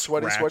 if I'm it a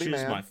sweaty scratches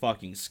man. my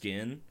fucking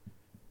skin,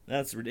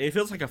 it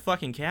feels like a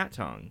fucking cat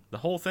tongue. The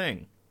whole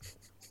thing.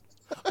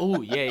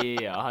 Oh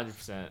yeah,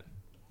 100%.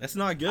 That's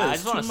not good. I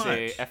It's just want too to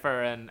say much.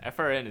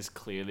 FRN is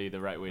clearly the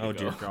right way to Oh go.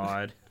 dear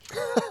God.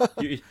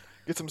 You-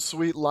 Get some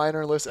sweet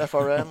linerless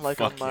FRN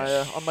like on Fuck my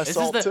yeah. on my This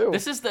salt is too.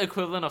 this is the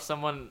equivalent of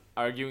someone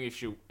arguing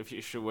if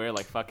you should wear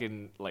like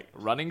fucking like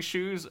running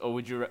shoes, or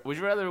would you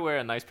rather wear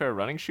a nice pair of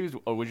running shoes,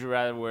 or would you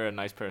rather wear a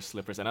nice pair of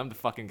slippers? And I'm the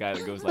fucking guy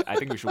that goes like, I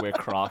think we should wear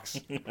Crocs.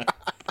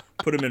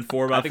 Put him in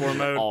I think we 4x4 should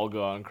mode. all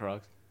go on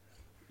Crocs.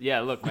 Yeah,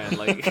 look, man,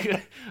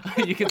 like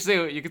you can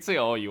say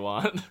all you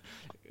want,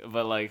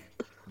 but like,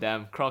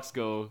 damn, Crocs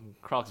go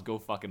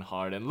fucking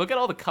hard. And look at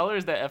all the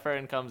colors that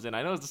FRN comes in.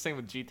 I know it's the same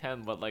with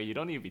G10, but like, you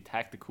don't need to be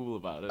tactical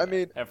about it. I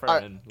mean,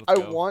 FRN, I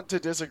let's go. want to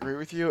disagree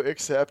with you,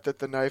 except that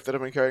the knife that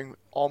I've been carrying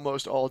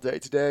almost all day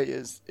today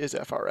is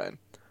FRN.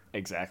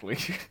 Exactly.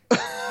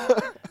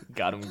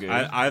 Got him good.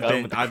 I've Got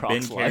him with the been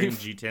Crocs carrying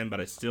life. G10, but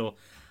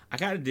I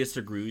gotta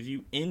disagree with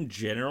you. In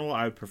general,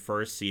 I would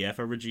prefer CF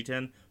over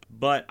G10,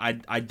 but I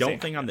don't Same.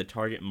 think I'm the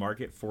target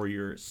market for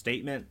your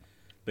statement,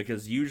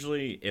 because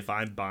usually if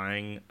I'm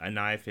buying a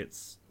knife,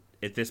 it's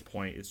at this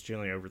point it's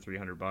generally over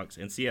 $300,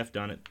 and CF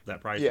done at that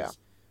price Yeah. is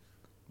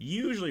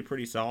usually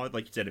pretty solid.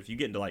 Like you said, if you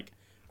get into like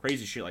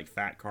crazy shit like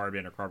fat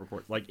carbon or carbon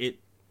core, like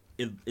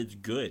it's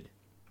good.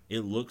 It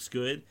looks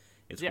good.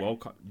 It's Yeah.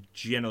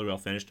 generally well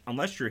finished,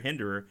 unless you're a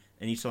Hinderer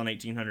and you sell an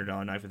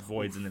 $1,800 knife with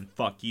voids, and then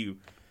fuck you.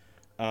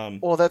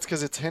 Well, that's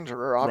because it's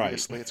Hinderer,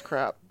 obviously. It's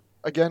crap.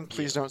 Again,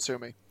 please don't sue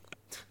me.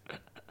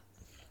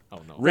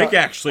 Oh no. Rick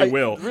actually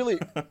will. Really?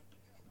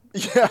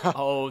 Yeah.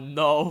 Oh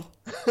no.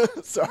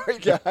 Sorry,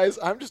 guys.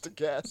 I'm just a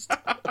guest.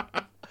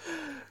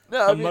 No,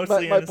 I I'm mean,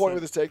 mostly my point innocent.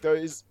 with this take, though,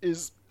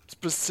 is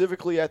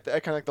specifically at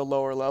kind of like the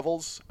lower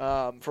levels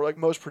for like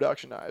most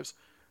production knives.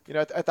 You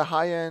know, at the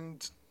high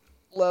end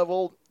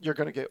level, you're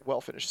going to get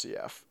well finished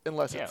CF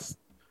unless Yeah. it's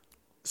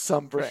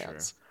some For sure.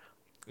 brands.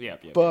 Yeah.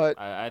 But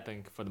I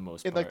think for the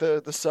most In part.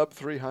 like the sub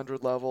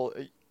 300 level,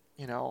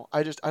 you know,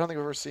 I don't think I've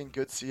ever seen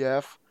good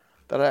CF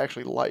that I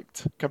actually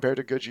liked compared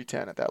to good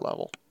G10 at that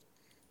level.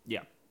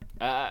 Yeah.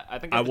 I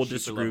think I at the will cheaper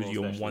disagree with levels, you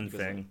on especially one because,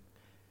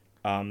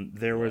 thing.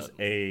 There was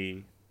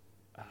a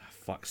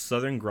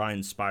Southern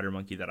Grind Spider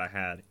Monkey that I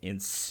had in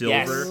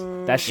silver,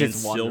 Yes, that shit's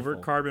in silver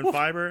wonderful. carbon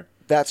fiber.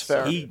 That's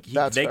fair.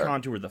 That's They fair.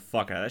 contoured the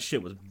fuck out of that.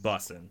 Shit was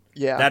bussin'.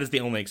 Yeah. That is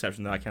the only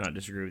exception that I cannot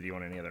disagree with you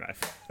on any other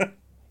knife.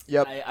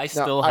 Yep. I No,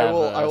 still I have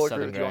will a agree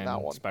Southern with you on Grind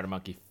that one. Spider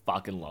Monkey.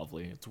 Fucking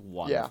lovely. It's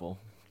wonderful.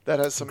 That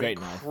has some Great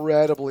knife.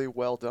 incredibly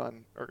well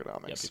done Yep,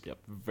 ergonomics. yep.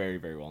 Very,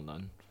 very well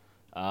done.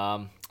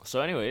 So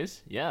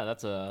anyways, yeah,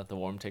 that's the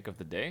warm take of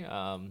the day.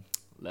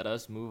 Let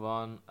us move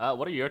on.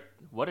 What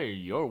are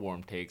your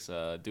warm takes?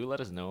 Do let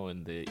us know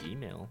in the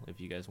email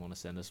if you guys want to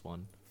send us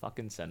one.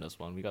 Fucking send us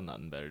one. We got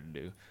nothing better to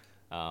do.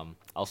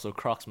 Also,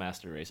 Crocs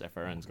Master Race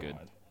FRN's good.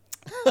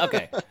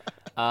 Okay.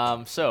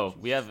 So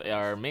we have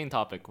our main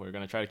topic. We're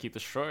gonna try to keep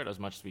this short as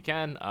much as we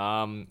can.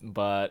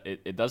 But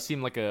it does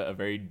seem like a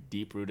very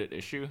deep-rooted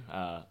issue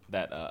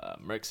that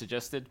Merck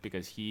suggested,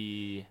 because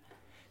he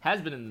has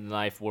been in the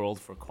knife world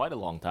for quite a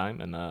long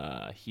time,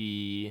 and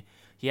he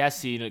has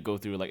seen it go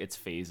through like its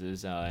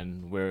phases,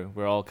 and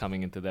we're all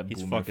coming into that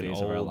He's boomer fucking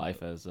phase of our old.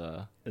 life as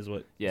Is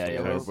what? yeah, is yeah,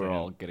 what I we're, was we're saying.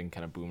 all getting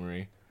kind of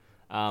boomery.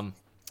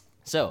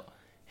 So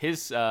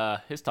his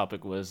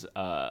topic was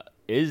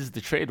is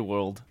the trade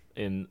world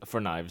for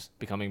knives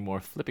becoming more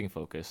flipping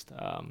focused?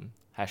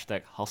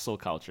 Hashtag hustle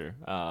culture.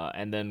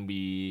 And then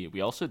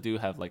we also do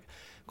have like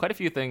quite a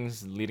few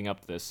things leading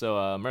up to this. So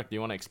Merck, do you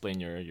want to explain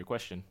your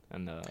question?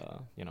 And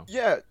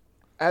Yeah,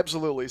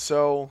 absolutely.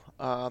 So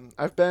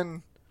I've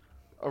been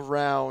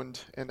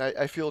around, and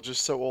I feel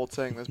just so old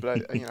saying this, but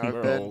I've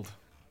we're been. old.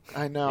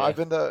 I know. Yeah. I've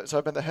been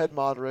the head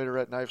moderator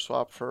at Knife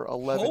Swap for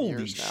 11 Holy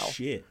years now.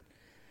 shit!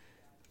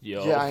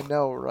 Yo. Yeah, I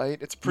know, right?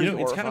 It's pretty You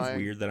know, it's horrifying. kind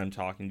of weird that I'm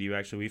talking to you.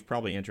 Actually, we've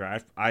probably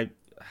interacted.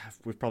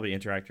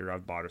 Or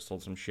I've bought or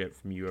sold some shit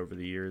from you over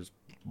the years,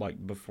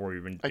 like before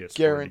even. I Discord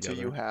guarantee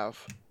together. you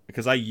have.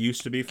 Because I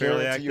used to be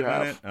fairly Guarantee you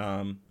active in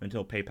it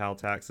until PayPal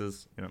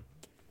taxes.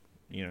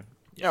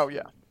 Oh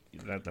yeah.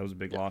 That was a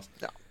big loss.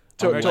 No.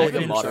 Merck, I've I've been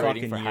been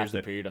moderating fucking for half years the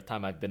that- period of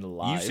time I've been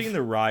alive. You've seen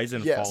the rise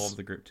and Yes. fall of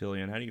the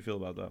Griptilian. How do you feel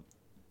about that?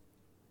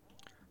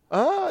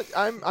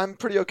 I'm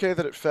pretty okay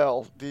that it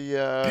fell. The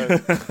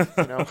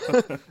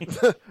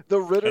the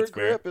Ritter That's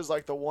fair. grip is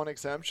like the one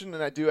exemption,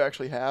 and I do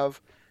actually have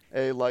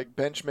a like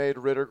Benchmade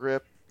Ritter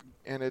grip,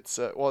 and it's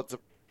a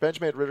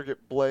Benchmade Ritter grip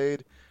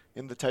blade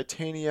in the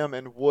titanium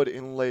and wood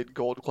inlaid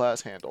gold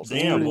glass handles.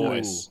 It's Damn, pretty boy.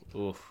 nice.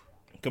 Oof.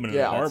 Coming in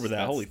Yeah. hard with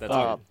that. Holy that's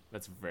fuck! good.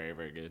 That's very,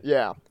 very good.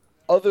 Yeah.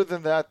 Other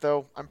than that,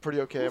 though, I'm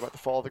pretty okay about the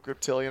fall of the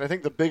Griptilian. I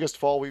think the biggest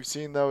fall we've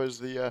seen, though, is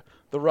the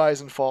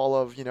rise and fall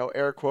of,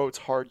 air quotes,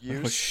 hard Oh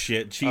use.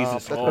 shit! Jesus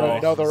that's Christ! been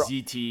another-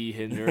 ZT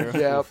hinder.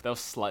 Yeah. Oof, that was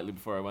slightly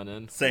before I went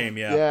in. Same,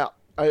 yeah. Yeah.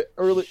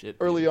 Shit,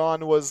 early baby.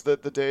 on was the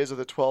days of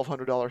the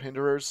 $1,200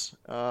 Hinderers.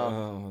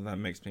 Oh, that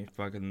makes me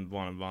fucking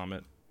want to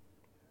vomit.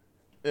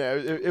 Yeah,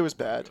 it was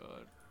Oh my bad.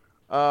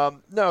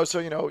 god. No,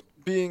 so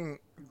being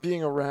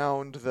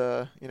around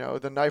the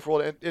knife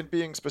world, and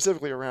being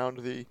specifically around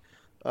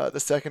the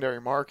secondary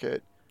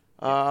market,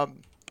 Yeah.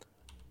 um,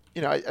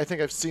 I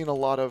think I've seen a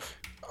lot of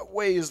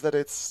ways that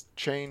it's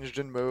changed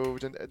and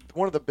moved, and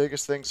one of the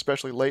biggest things,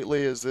 especially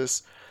lately, is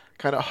this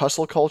kind of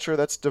hustle culture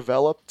that's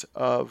developed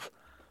of,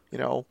 you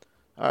know,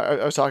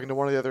 I was talking to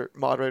one of the other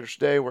moderators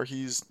today where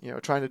he's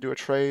trying to do a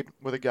trade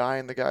with a guy,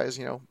 and the guy's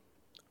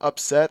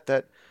upset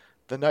that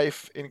the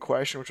knife in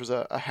question, which was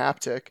a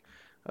haptic,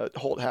 a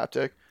Holt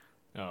haptic,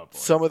 Oh boy.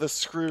 some of the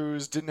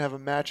screws didn't have a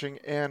matching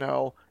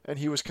ano, and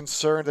he was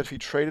concerned that if he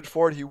traded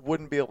for it, he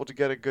wouldn't be able to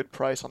get a good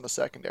price on the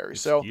secondary.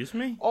 So Excuse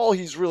me? all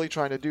he's really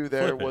trying to do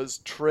there Flip it. was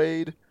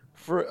trade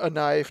for a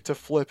knife to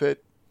flip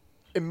it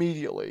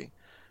immediately,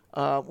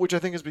 which I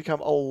think has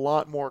become a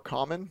lot more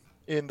common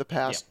in the Yeah.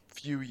 past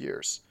few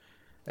years.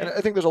 And Yeah.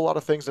 I think there's a lot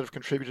of things that have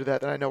contributed to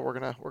that I know we're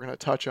gonna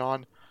touch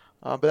on.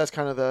 But that's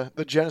kind of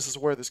the genesis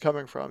of where this is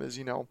coming from. Is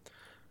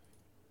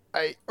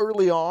I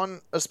early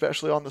on,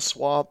 especially on the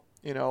swap,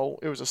 it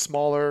was a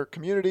smaller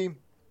community.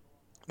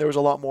 There was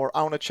a lot more.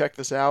 I want to check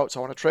this out, so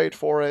I want to trade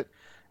for it.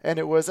 And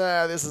it was,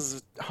 this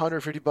is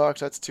 $150.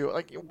 That's too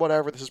like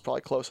whatever. This is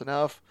probably close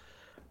enough.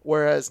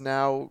 Whereas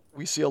now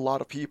we see a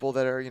lot of people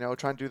that are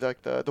trying to do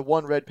like the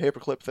one red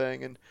paperclip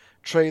thing and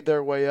trade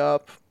their way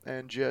up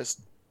and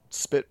just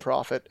spit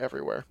profit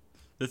everywhere.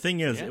 The thing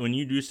is, Yeah. when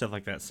you do stuff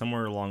like that,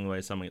 somewhere along the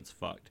way, someone gets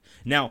fucked.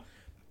 Now,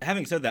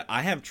 having said that,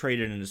 I have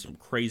traded into some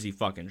crazy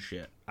fucking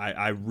shit.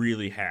 I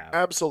really have.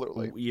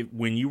 Absolutely.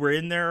 When you were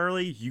in there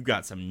early, you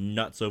got some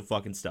nutso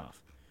fucking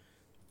stuff.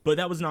 But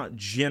that was not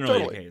generally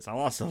Totally. the case. I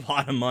lost a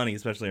lot of money,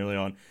 especially early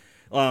on.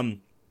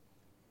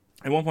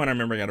 At one point, I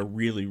remember I got a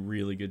really,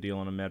 really good deal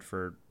on a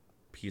Medford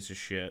piece of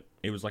shit.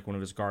 It was like one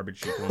of his garbage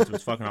shit ones. It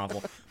was fucking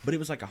awful, but it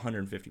was like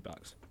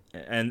 $150,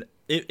 and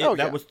Oh, that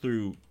yeah. was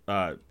through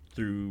I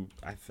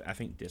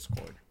think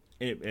Discord.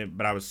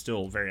 But I was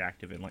still very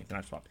active in like the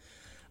Knife Swap.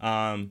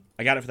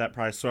 I got it for that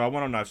price, so I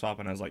went on Knife Swap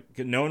and I was like,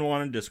 no one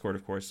wanted Discord,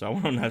 of course. So I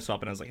went on Knife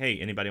Swap and I was like, hey,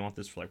 anybody want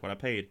this for like what I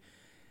paid?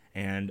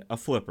 And a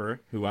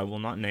flipper who I will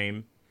not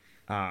name,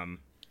 something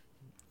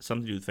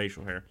to do with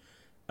facial hair,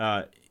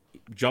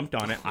 jumped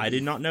on it. I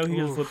did not know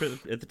he was a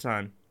flipper at the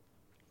time.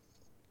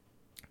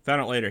 Found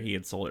out later he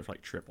had sold it for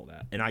like triple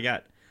that. And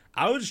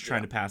I was just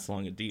trying to pass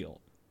along a deal,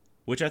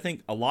 which I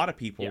think a lot of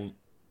people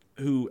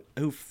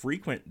who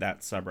frequent that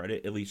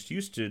subreddit at least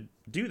used to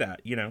do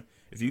that.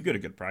 If you get a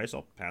good price,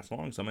 I'll pass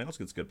along. Somebody else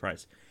gets a good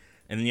price.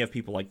 And then you have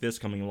people like this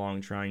coming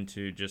along trying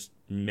to just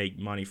make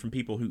money from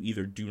people who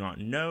either do not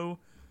know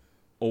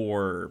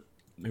or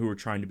who are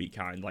trying to be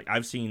kind. Like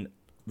I've seen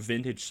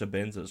vintage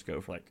Sabenzas go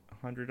for like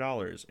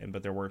 $100,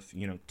 but they're worth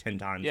 10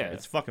 times. Yeah.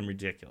 It's fucking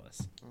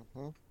ridiculous.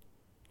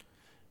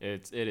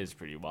 It is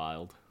pretty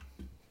wild.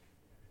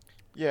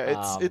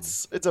 Yeah,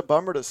 it's a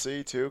bummer to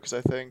see too, because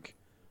I think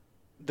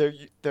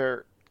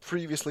there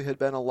previously had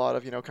been a lot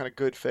of kind of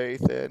good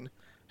faith in,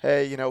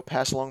 hey,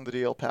 pass along the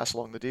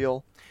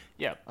deal,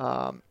 Yeah.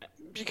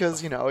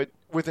 because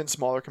within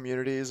smaller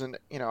communities, and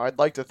I'd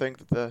like to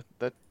think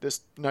that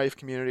this knife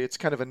community, it's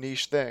kind of a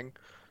niche thing,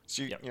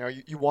 so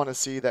Yep. you want to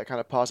see that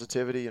kind of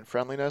positivity and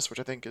friendliness, which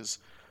I think is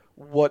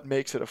what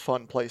makes it a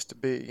fun place to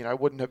be. I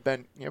wouldn't have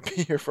been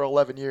be here for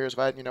 11 years if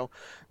I hadn't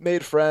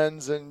made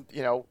friends and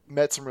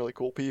met some really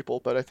cool people.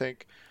 But I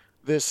think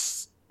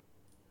this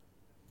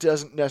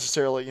doesn't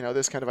necessarily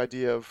this kind of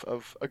idea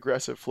of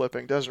aggressive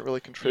flipping doesn't really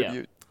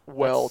contribute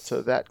well That's-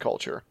 to that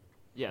culture.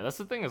 Yeah, that's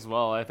the thing as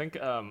well. I think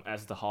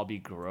as the hobby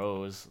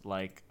grows,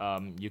 like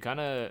you kind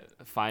of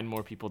find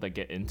more people that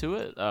get into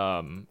it,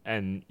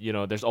 and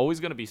there's always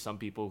gonna be some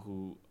people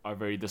who are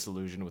very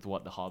disillusioned with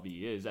what the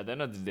hobby is. At the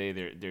end of the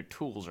day, they're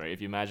tools, right?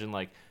 If you imagine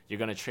like you're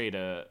gonna trade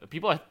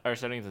people are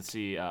starting to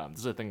see. This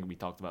is a thing we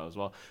talked about as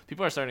well.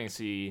 People are starting to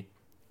see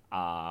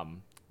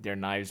their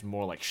knives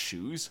more like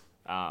shoes.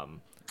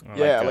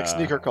 Yeah, like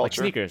sneaker Like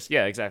culture. sneakers.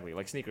 Yeah, exactly,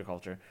 like sneaker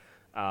culture.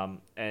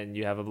 And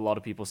you have a lot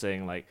of people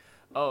saying like,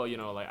 oh,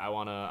 like I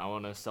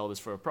wanna sell this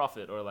for a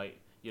profit, or like,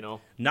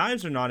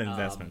 Knives are not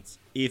investments.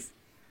 If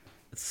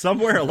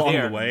somewhere along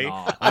They're the way,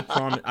 not.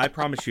 I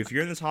promise you, if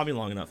you're in this hobby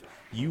long enough,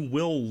 you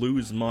will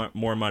lose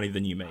more money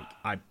than you make.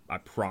 I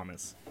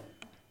promise.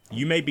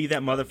 You may be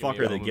that motherfucker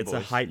that moment, gets a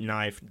boys. hype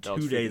knife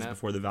Dogs 2 days freaking out.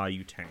 before the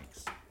value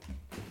tanks.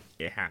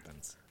 It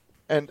happens.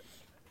 And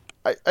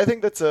I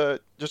think that's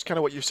just kind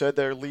of what you said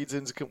there leads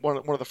into one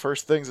of the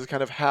first things is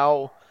kind of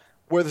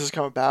where this has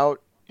come about.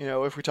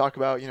 If we talk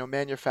about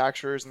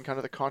manufacturers and kind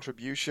of the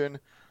contribution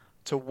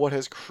to what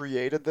has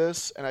created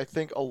this, and I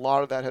think a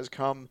lot of that has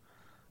come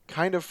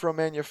kind of from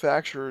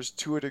manufacturers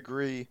to a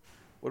degree.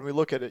 When we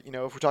look at it, if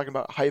we're talking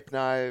about hype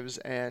knives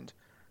and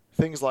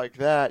things like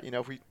that,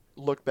 if we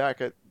look back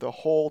at the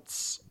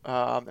Holtz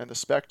and the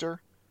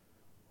Spectre,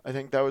 I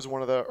think that was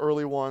one of the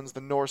early ones.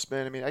 The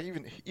Norseman. I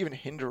mean, even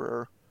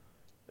Hinderer.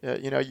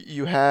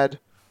 You had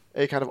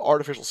a kind of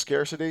artificial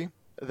scarcity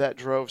that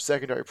drove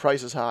secondary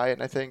prices high,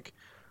 and I think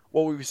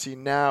what we see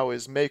now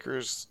is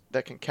makers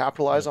that can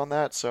capitalize on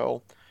that.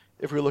 So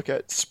if we look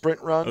at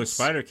sprint runs,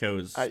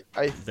 Spyderco's.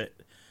 That,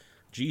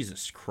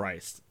 Jesus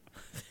Christ,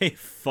 they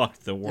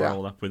fucked the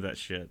world up with that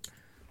shit.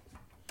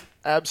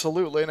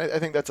 Absolutely, and I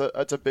think that's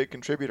a big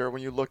contributor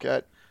when you look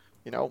at,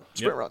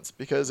 sprint runs,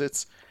 because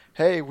it's,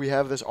 hey, we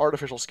have this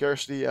artificial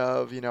scarcity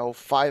of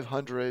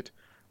 500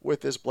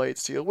 with this blade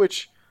steel,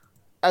 which,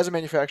 as a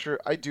manufacturer,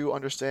 I do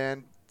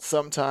understand.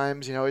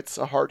 Sometimes it's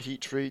a hard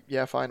heat treat,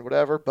 yeah, fine,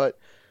 whatever, but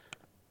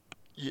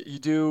you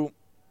do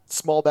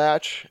small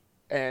batch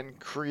and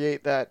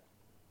create that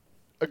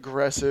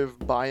aggressive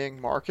buying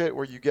market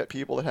where you get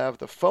people that have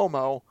the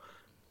FOMO.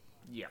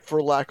 Yeah.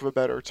 For lack of a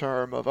better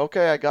term, of,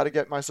 okay, I got to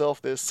get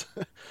myself this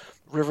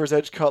River's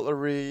Edge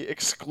Cutlery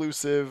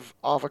exclusive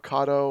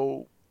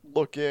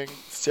avocado-looking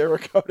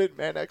Cerakoted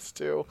Man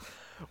X2,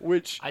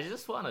 which I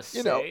just want to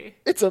say,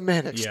 it's a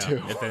Man X2.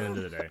 Yeah, at the end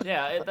of the day.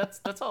 Yeah,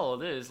 that's all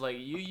it is. Like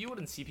you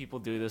wouldn't see people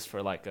do this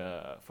for like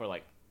I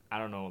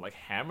don't know, like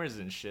hammers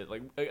and shit.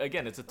 Like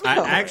again, it's a tool.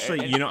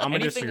 Actually, I'm gonna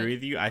anything disagree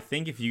with you. I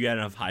think if you got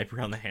enough hype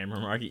around the hammer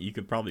market, you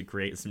could probably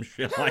create some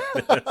shit like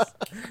this.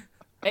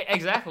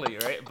 Exactly,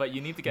 right? But you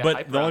need to get But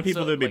hype the only around.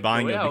 people So, that would be like,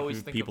 buying the way it I would always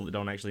be think people that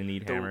don't actually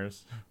need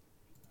hammers.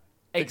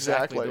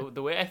 Exactly. Exactly.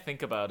 The way I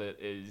think about it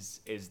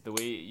is the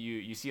way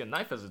you see a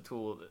knife as a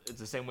tool. It's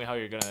the same way how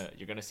you're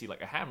gonna see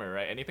like a hammer,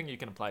 right? Anything you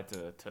can apply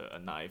to a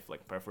knife,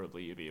 like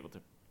preferably you'd be able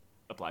to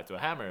apply to a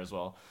hammer as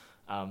well.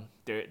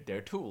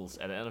 They're tools.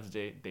 At the end of the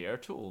day, they are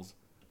tools.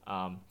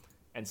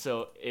 And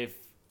so if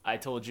I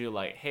told you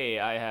like, hey,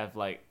 I have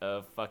like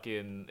a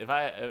fucking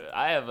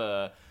I have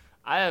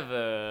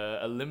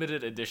a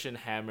limited edition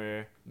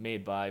hammer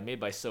made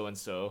by so and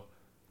so.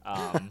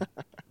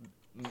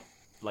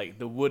 Like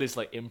the wood is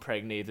like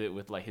impregnated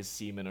with like his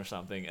semen or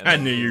something. And I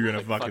then knew you were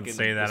like, gonna fucking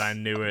say that. I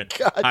knew it.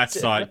 I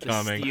saw it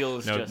coming. No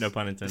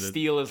pun intended. The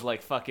steel is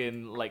like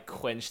fucking like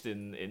quenched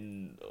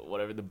in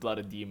whatever, the blood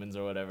of demons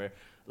or whatever.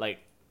 Like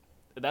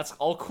that's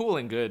all cool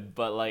and good,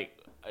 but like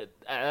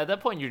at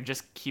that point you're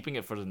just keeping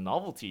it for the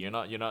novelty. You're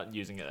not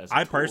using it as a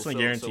I tool. personally So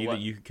guarantee what?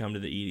 that you could come to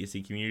the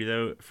EDC community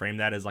though, frame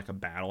that as like a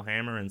battle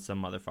hammer, and some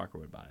motherfucker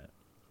would buy it.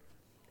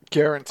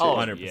 Guaranteed. Oh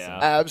 100%. yeah,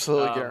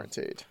 Absolutely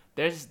guaranteed.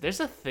 There's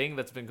a thing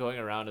that's been going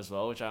around as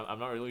well, which I'm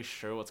not really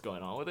sure what's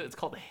going on with it. It's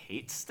called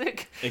hate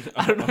stick.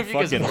 I don't know if you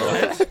guys Fucking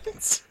know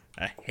it.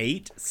 A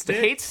hate The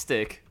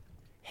stick?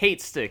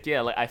 hate stick.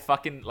 Yeah, like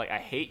I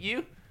hate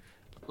you,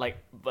 like,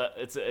 but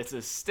it's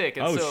a stick.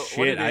 And Oh so what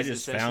shit! it I is,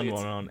 just essentially, found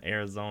one on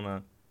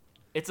Arizona.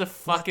 It's a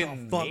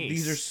fucking fuck? mace,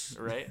 These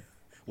are right?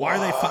 Why are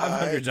they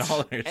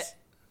 $500?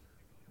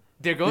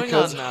 They're going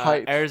Because on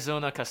hype.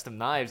 Arizona Custom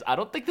Knives. I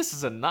don't think this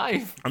is a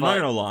knife. I'm but,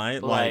 not gonna lie.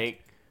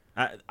 Like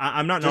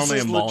I'm not This normally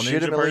a is mall ninja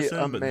legitimately person,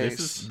 a but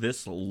mace.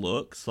 this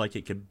looks like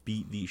it could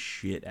beat the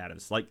shit out of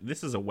us. Like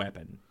this is a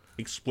weapon,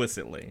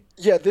 explicitly.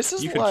 Yeah, this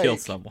is You could like kill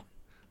someone.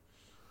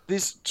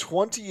 this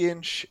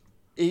 20-inch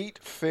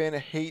 8-fin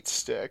hate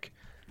stick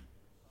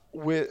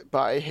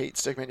by a hate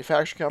stick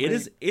manufacturing company.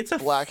 It's a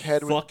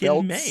blackhead with fucking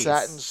belt mace.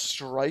 satin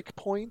strike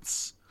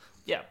points.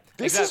 yeah,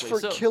 This exactly. is for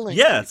So- killing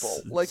Yes.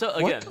 people. Like, So,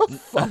 what again- the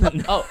fuck?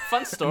 Oh,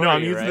 fun story. No,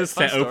 I'm using right? this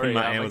Fun to open story.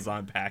 my I'm like,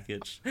 Amazon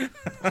package.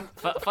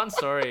 Fun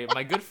story.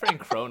 My good friend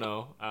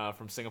Chrono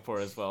from Singapore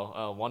as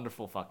well.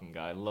 Wonderful fucking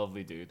guy.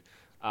 Lovely dude.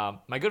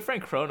 My good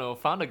friend Chrono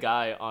found a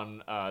guy on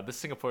the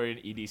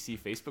Singaporean EDC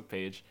Facebook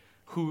page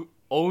who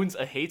owns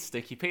a hate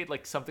stick. He paid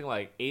like something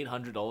like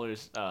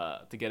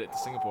 $800 to get it to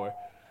Singapore.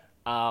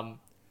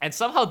 And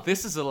somehow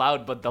this is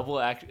allowed, but dual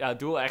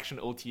action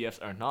OTFs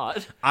are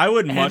not. I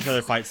would much And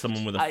rather fight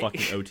someone with a I-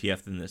 fucking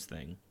OTF than this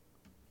thing.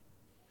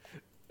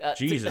 Uh,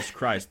 Jesus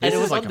Christ, and this it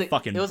is was like on a the-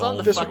 fucking it was on bone.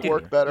 the This would fucking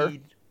work better.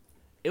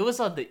 It was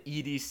on the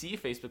EDC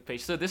Facebook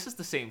page, so this is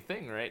the same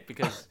thing, right?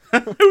 Because Who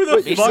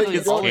the Basically, fuck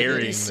it's is all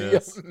carrying EDC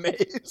this?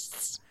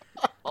 mace.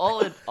 all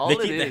They it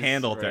keep the is,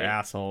 handle at their right,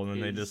 asshole,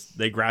 and then is-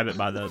 they grab it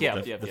by the Yeah,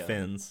 the, yeah, the yeah.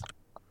 fins.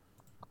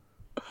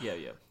 Yeah.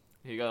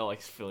 You gotta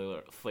like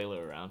flail it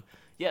around.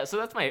 Yeah, so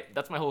that's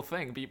my whole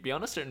thing.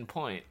 Beyond a certain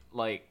point,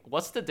 like,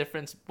 what's the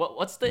difference?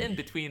 What's the in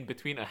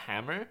between a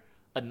hammer,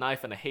 a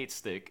knife, and a hate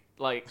stick?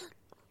 Like,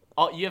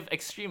 you have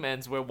extreme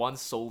ends where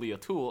one's solely a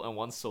tool and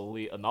one's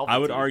solely a novelty. I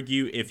would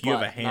argue if you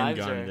have a But knives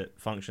handgun are- that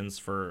functions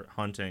for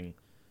hunting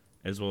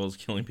as well as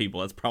killing people,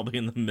 that's probably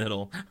in the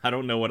middle. I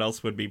don't know what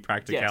else would be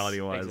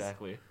practicality wise.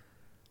 Exactly.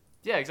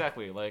 Yeah,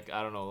 exactly. Like,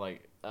 I don't know.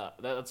 Like,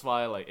 that's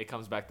why like it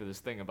comes back to this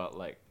thing about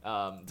like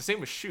the same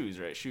with shoes,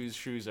 right?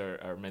 Shoes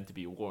are meant to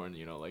be worn.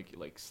 You know, like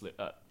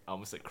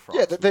almost like Crocs.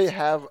 Yeah, that they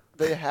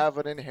have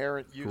an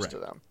inherent use to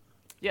Correct. them.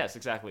 Yes,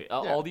 exactly.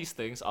 All these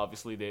things,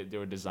 obviously, they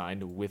were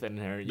designed with an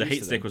inherent The use hate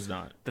to stick them. was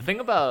not. The thing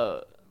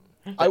about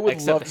I would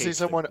except love the to see hate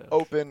stick, someone though.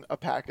 open a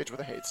package with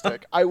a hate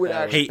stick. I would Hey,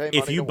 actually Hey, pay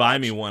if money you to buy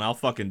watch. me one, I'll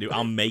fucking do.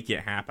 I'll make it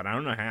happen. I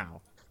don't know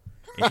how.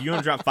 If you want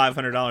to drop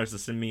 $500 to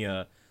send me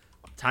a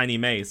tiny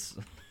mace,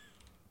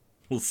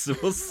 we'll see.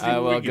 What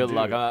well, we can good do.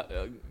 luck.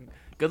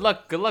 Good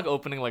luck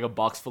opening like a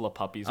box full of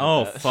puppies. With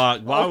Oh that.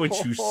 fuck! Why would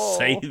you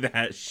say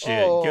that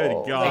shit? Oh,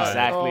 Good god!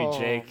 Exactly, oh,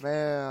 Jake.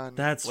 Man.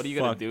 That's What are you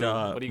gonna fucked do?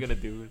 up. What are you gonna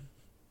do?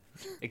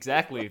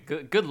 Exactly.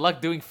 Good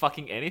luck doing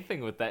fucking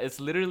anything with that. It's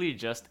literally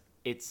just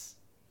it's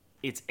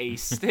a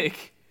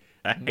stick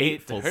A made to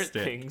hateful hurt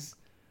stick. things.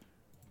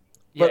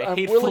 But Yeah, a I'm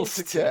hateful willing to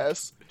stick.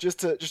 guess, just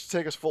to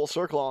take us full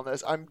circle on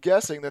this, I'm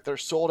guessing that they're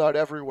sold out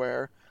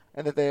everywhere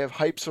and that they have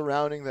hype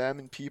surrounding them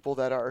and people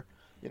that are,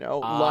 Uh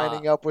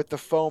lining up with the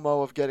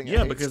FOMO of getting a Yeah,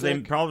 hate because they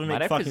stick. probably Might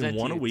make I fucking present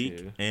one a you week,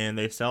 to- and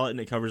they sell it, and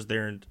it covers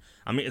their.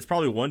 I mean, it's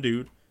probably one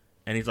dude,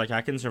 and he's like,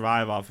 I can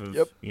survive off of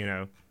Yep.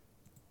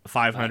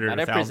 $500 Might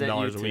I or present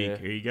 $1,000 you a week. to-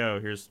 Here you go.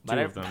 Here's two might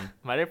I of them.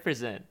 might I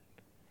present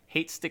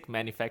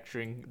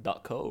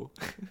hatestickmanufacturing.co.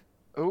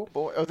 Oh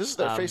boy! Oh, this is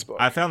their Um, Facebook.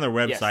 I found their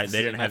Yes, website. this They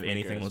is a didn't have knife maker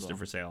anything as listed well.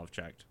 for sale. I've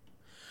checked.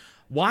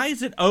 Why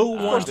is it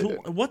 01 they to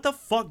didn't. what the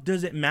fuck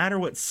does it matter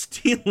what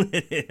steel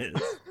it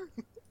is?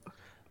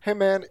 Hey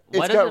man, it's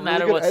Why got does it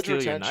matter really what good edge steel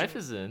your retention. knife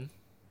is in?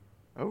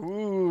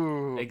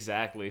 Ooh.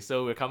 Exactly.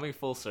 So we're coming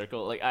full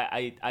circle. Like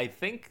I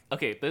think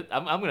okay,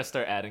 I'm gonna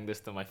start adding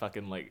this to my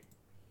fucking like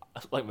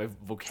my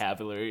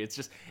vocabulary. It's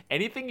just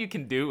anything you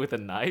can do with a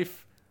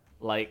knife.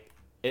 Like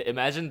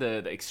imagine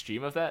the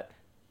extreme of that.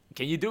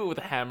 Can you do it with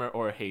a hammer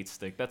or a hate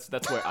stick? That's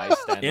where I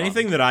stand.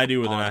 Anything on. that I do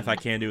with a on- knife, I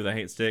can do with a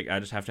hate stick.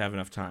 I just have to have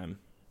enough time.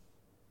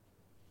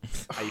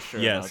 Are you sure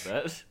Yes.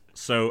 about that?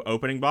 So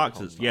opening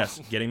boxes, no. yes.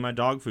 Getting my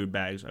dog food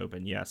bags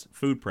open, yes.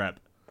 Food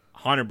prep,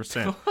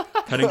 100%.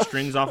 Cutting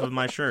strings off of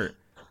my shirt,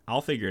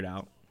 I'll figure it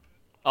out.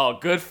 Oh,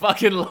 good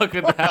fucking luck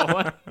with that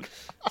one.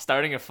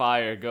 Starting a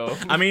fire, go.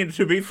 I mean,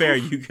 to be fair,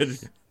 you could.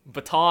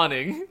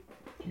 Batoning,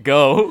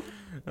 go.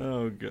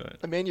 Oh god.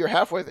 I mean, you're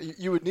halfway.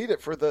 You would need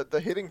it for the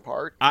hitting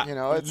part.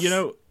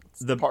 It's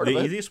The part of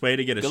it. easiest way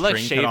to get a Good luck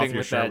string cut off shaving your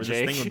with shirt that, with this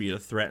thing Jake. would be to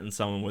threaten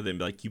someone with it and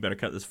be like, "You better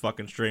cut this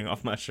fucking string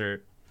off my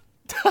shirt."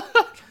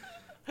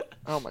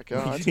 Oh my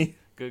god.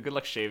 Good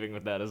luck shaving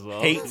with that as well.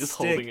 Hate Just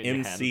holding stick it in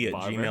your hand MC with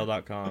at the barber.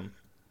 gmail.com.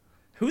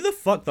 Who the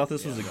fuck thought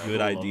this was a right, good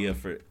hold on. idea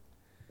for?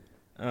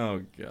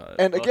 Oh god.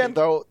 And Fucking- again,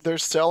 though, they're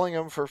selling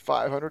them for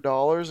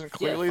 $500, and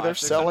clearly they're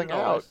selling $500-$600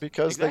 out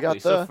because they Exactly.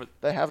 got So for-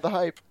 they have the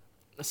hype.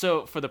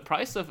 So for the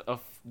price of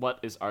what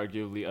is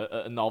arguably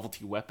a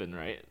novelty weapon,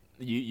 right?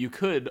 You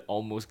could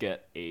almost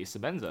get a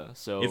Sebenza.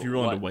 So If you're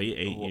willing to what- wait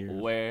 8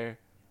 years. where,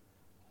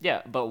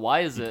 yeah, but why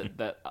is it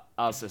that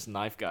us as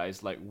knife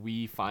guys like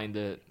we find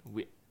it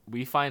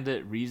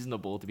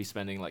reasonable to be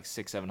spending like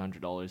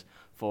 $600-$700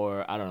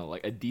 for I don't know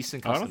like a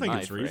decent I custom don't think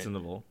knife, it's right?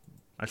 reasonable.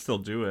 I still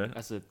do it.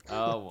 That's a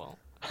oh well.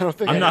 I don't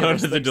think I'm not any of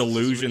us under the thinks this is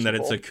delusion that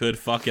it's a reasonable. good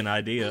fucking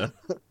idea.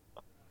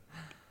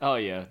 Oh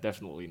yeah,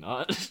 definitely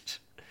not.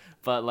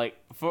 But like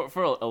for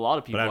a lot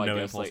of people, But I have I no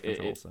guess impulse like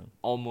control, it so.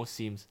 almost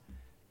seems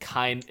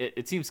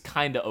it seems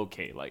kind of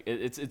okay. Like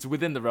it's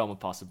within the realm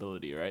of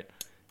possibility, right?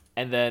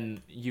 And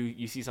then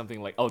you see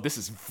something like, oh, this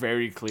is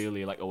very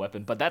clearly like a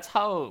weapon, but that's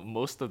how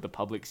most of the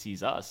public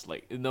sees us.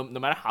 Like no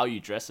matter how you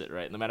dress it,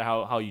 right? No matter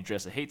how you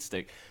dress a hate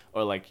stick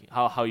or like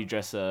how you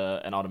dress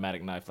an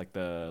automatic knife, like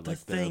the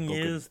thing Book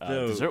of, is,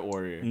 though, Desert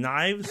Warrior.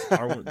 Knives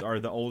are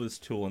the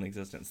oldest tool in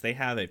existence. They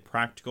have a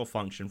practical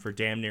function for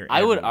damn near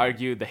I would everyone.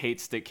 argue the hate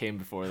stick came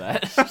before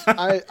that.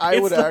 I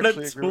It's would not a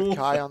actually agree with tool.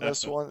 Kai on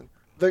this one.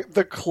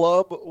 The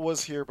club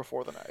was here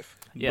before the knife.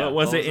 Yeah, but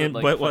was but it in,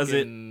 like but was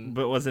fucking- it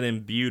but was it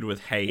imbued with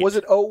hate? Was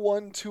it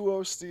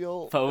 0120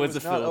 steel? But It was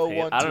was it not Philip hate?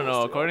 I don't 0120 know.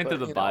 steel, According to but,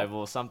 the you know.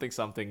 Bible,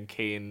 something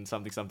Cain,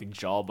 something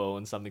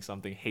jawbone,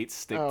 something hate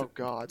stick Oh,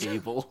 God.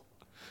 Abel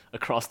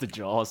across the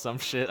jaw, some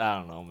shit. I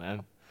don't know,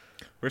 man.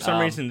 For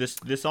some reason, this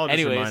all just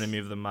anyways. reminded me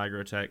of the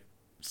Migrotech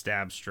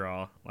stab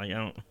straw. Like I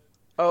don't.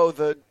 Oh,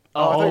 the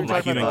Oh, I thought you were my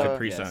talking human about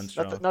Capri yes. Sun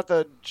straw. not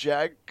the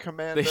Jag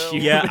Commando.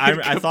 human- Yeah,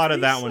 I thought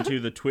of that Capri one too.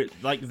 The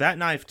like that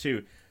knife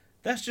too.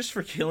 That's just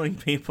for killing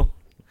people,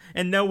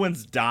 and no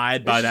one's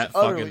died by It's that just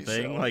fucking utterly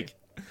thing. silly. Like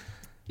No.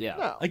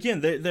 Yeah.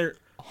 again, they're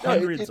No,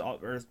 hundreds. it-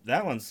 or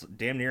that one's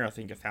damn near I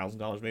think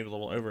 $1,000, maybe a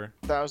little over.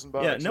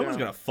 $1,000. Yeah, no one's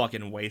gonna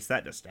fucking waste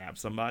that to stab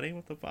somebody.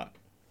 What the fuck?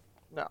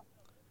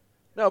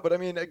 No, but I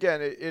mean,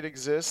 again, it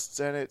exists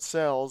and it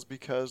sells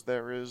because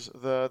there is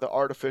the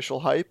artificial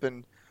hype,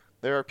 and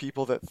there are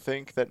people that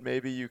think that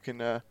maybe you can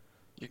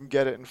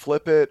get it and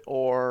flip it,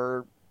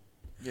 or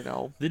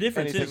The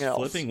difference anything is else.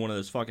 flipping one of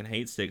those fucking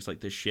hate sticks.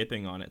 Like the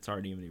shipping on it's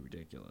already even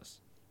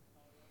ridiculous.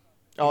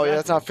 Oh yeah,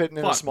 it's not Exactly. fitting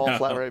in a Fuck small no.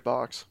 flat rate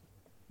box.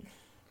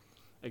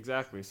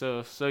 Exactly.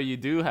 So you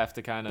do have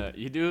to kind of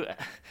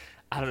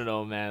I don't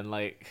know, man.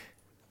 Like,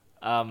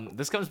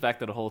 this comes back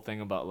to the whole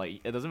thing about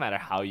like it doesn't matter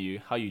how you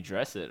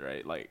dress it,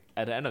 right? Like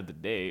at the end of the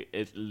day,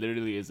 it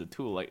literally is a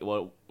tool. Like,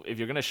 well, if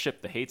you're gonna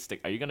ship the hate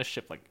stick, are you gonna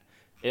ship like?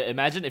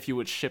 Imagine if you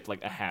would ship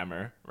like a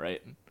hammer,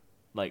 right?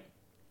 Like,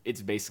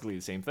 it's basically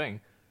the same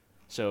thing.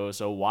 So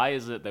why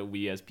is it that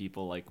we as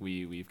people like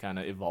we've kind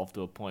of evolved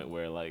to a point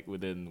where like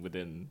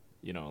within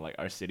like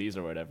our cities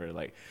or whatever,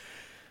 like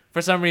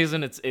for some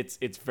reason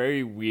it's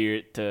very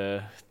weird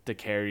to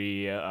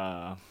carry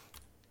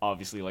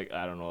obviously like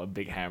I don't know a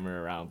big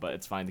hammer around, but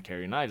it's fine to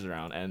carry knives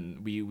around,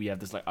 and we have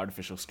this like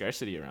artificial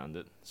scarcity around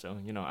it. So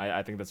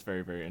I think that's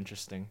very, very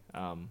interesting.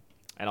 And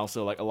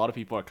also like a lot of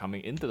people are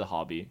coming into the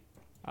hobby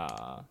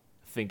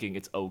thinking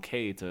it's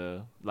okay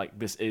to like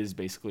this is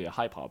basically a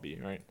hype hobby,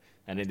 right?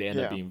 And then they end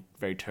up Yeah. being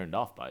very turned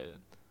off by it.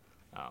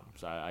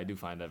 So I do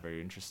find that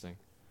very interesting.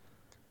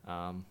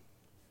 Um,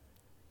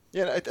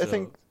 Yeah, I so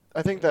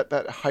think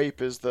that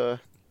hype is the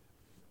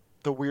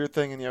weird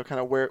thing, and kind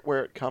of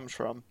where it comes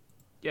from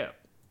yeah,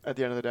 at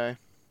the end of the day.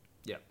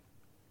 yeah.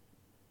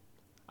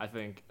 I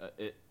think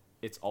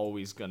it's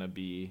always gonna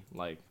be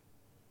like,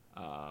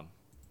 um,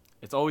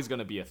 it's always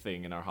gonna be a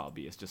thing in our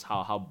hobby. It's just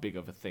how big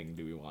of a thing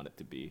do we want it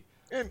to be?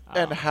 And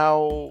Um,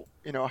 how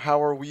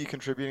how are we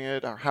contributing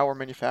it, or how are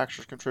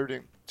manufacturers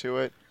contributing to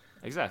it?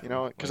 exactly.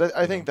 Because Like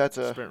I think that's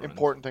a sprint runs.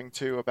 important thing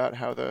too about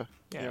how the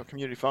Yeah.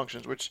 community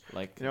functions, which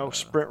Like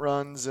sprint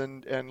runs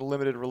and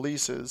limited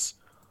releases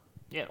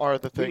yeah, are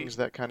the we things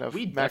that kind of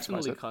we maximize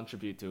definitely it.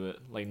 contribute to it.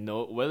 Like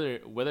no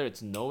whether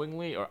it's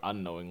knowingly or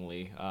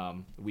unknowingly,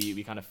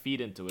 we kind of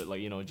feed into it.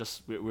 Like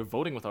just we're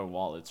voting with our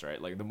wallets,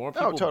 right? Like the more Oh,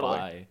 people totally.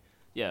 buy,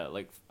 yeah.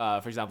 Like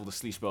for example, the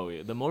Sleesh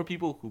Bowie. The more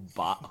people who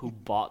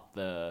bought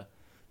the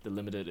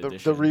limited The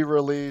edition,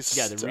 re-released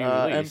yeah, the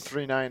re-release,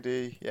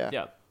 M390, yeah.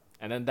 yeah,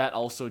 and then that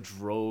also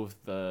drove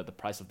the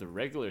price of the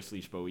regular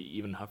Sleesh Bowie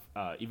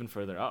even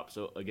further up.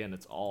 So again,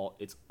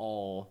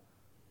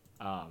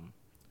 um,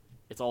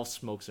 it's all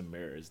smokes and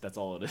mirrors. That's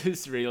all it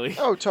is, really.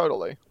 Oh,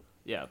 totally.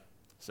 Yeah.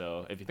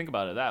 So if you think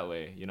about it that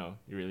way, you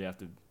really have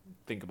to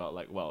think about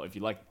like, well, if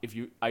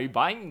you are you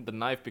buying the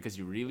knife because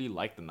you really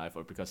like the knife,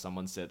 or because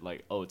someone said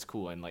like, oh, it's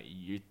cool, and like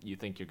you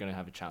think you're gonna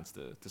have a chance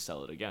to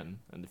sell it again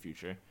in the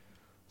future.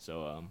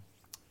 So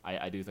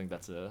I do think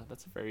that's a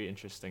very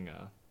interesting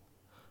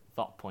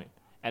thought point.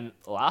 And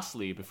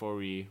lastly, before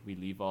we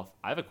leave off,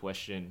 I have a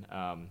question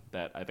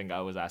that I think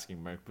I was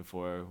asking Merc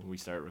before we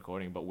started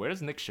recording. But where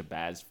does Nick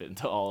Shabazz fit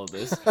into all of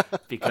this?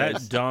 That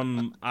Because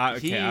dumb. I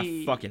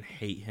he- fucking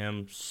hate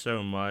him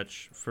so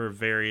much for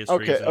various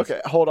Okay, reasons.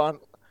 okay, hold on.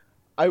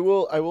 I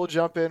will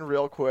jump in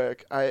real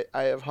quick. I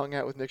have hung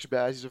out with Nick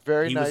Shabazz. He's a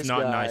very He nice was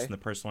not guy. nice in the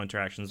personal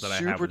interactions that I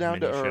have Super with down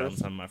many to shit on earth.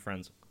 some of my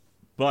friends.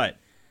 But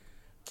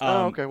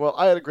Oh, okay. Well,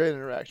 I had a great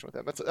interaction with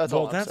him. That's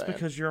well, all I'm that's saying.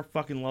 because you're a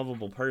fucking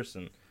lovable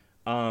person.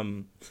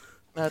 Um,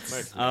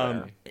 That's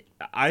Merc-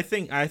 I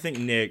think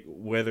Nick,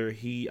 whether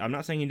I'm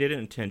not saying he did it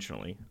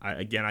intentionally.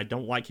 I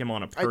don't like him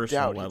on a I personal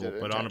doubt he level, did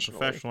it but on a intentionally.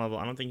 professional level,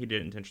 I don't think he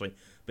did it intentionally.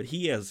 But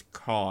he has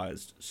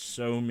caused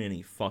so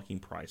many fucking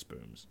price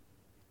booms.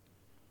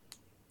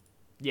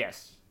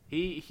 Yes,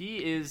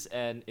 he is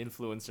an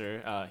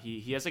influencer.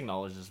 He has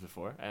acknowledged this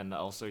before, and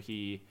also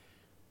he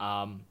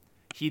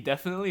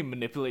definitely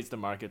manipulates the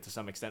market to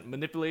some extent.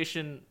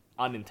 Manipulation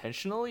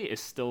unintentionally is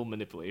still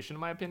manipulation, in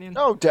my opinion.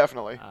 Oh,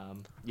 definitely.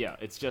 Yeah,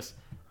 it's just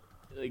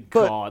like,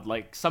 But God,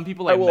 like some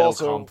people I like will Metal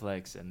also-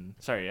 Complex and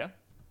sorry, yeah.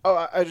 Oh,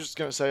 I was just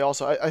gonna say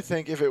also. I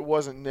think if it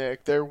wasn't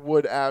Nick, there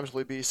would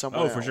absolutely be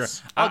someone Oh, else. for sure.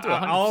 I'll do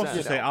I'll also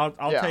 100%. say I'll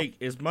Yeah.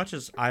 take, as much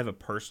as I have a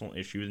personal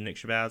issue with Nick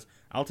Shabazz,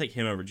 I'll take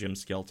him over Jim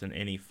Skelton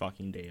any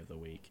fucking day of the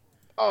week.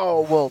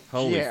 Oh well,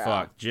 Holy yeah.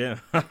 fuck, Jim!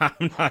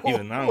 I'm not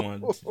even. I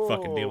don't want to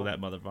fucking deal with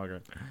that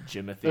motherfucker.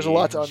 Jimothy. There's a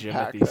lot to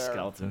unpack Jimothy there.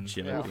 Skeleton.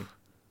 Jimothy.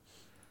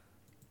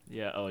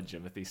 Yeah,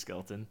 Jimothy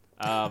Skeleton.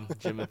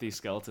 Jimothy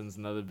Skeleton's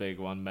another big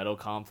one. Metal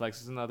Complex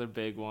is another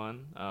big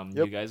one.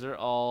 Yep.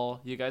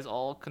 You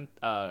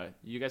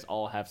guys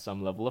all have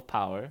some level of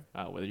power,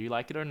 whether you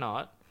like it or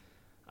not.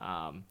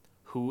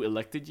 Who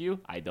elected you?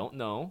 I don't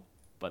know,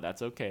 but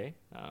that's okay.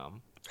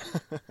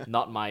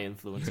 Not my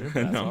influencer. But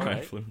that's Not all my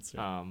right.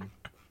 influencer.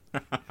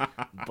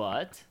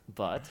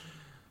 But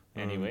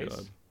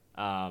anyways,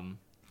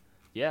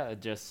 yeah,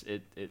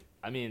 it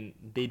I mean,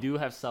 they do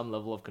have some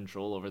level of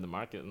control over the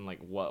market, and like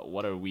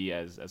what are we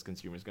as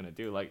consumers going to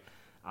do? Like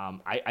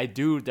I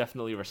do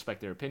definitely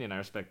respect their opinion. I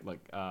respect like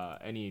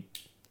any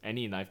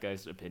knife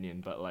guy's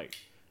opinion, but like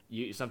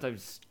you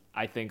sometimes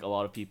I think a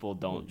lot of people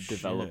don't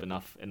develop shit.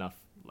 enough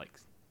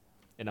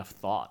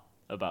thought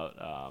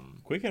about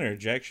Quick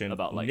interjection.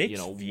 About, like,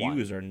 Nick's what-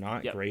 views are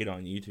not Yep. great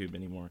on YouTube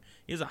anymore.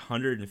 He has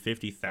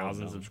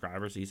 150,000 Oh, no.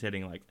 subscribers. He's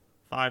hitting like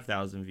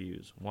 5,000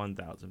 views,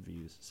 1,000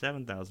 views,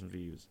 7,000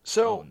 views.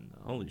 So oh, no.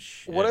 Holy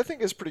shit! what I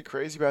think is pretty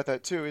crazy about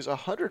that too is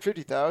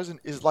 150,000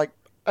 is like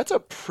that's a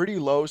pretty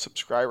low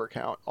subscriber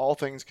count, all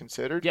things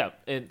considered. Yeah,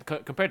 and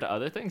compared to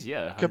other things,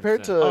 yeah.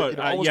 Compared 100%. to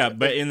Oh, almost, yeah,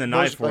 but in the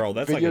most, knife world,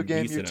 that's like video a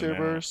game decent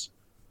YouTubers.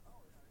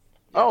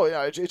 Oh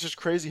yeah, it's just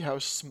crazy how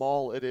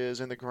small it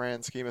is in the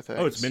grand scheme of things.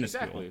 Oh, it's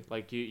minuscule. Exactly.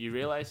 Like you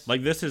realize.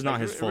 Like this is not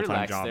Like, his full time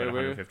relax job there, at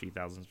we're-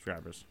 150,000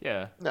 subscribers.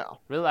 Yeah. No.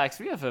 Relax.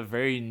 We have a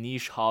very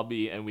niche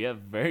hobby, and we have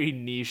very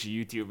niche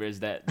YouTubers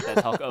that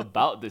talk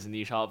about this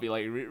niche hobby.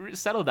 Like,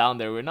 settle down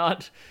there. We're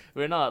not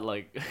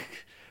like,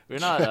 we're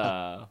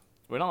not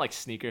like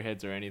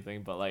sneakerheads or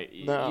anything. But like,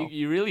 No.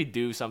 you really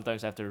do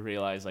sometimes have to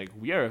realize like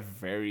we are a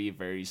very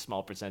very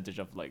small percentage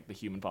of like the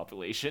human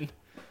population.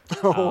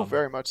 Oh,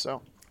 very much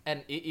so.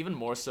 And even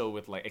more so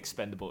with like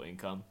expendable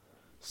income.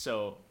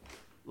 So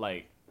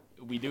like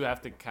we do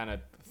have to kind of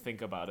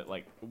think about it,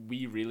 like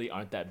we really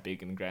aren't that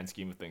big in the grand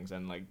scheme of things,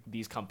 and like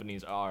these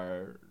companies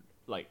are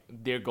like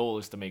their goal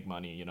is to make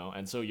money,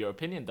 and so your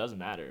opinion does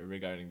matter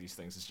regarding these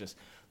things. It's just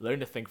learn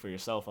to think for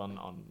yourself on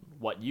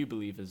what you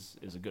believe is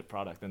a good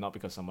product, and not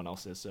because someone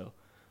else is. So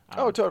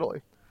Oh,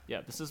 totally.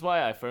 Yeah, this is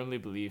why I firmly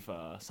believe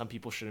some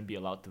people shouldn't be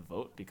allowed to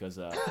vote because,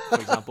 for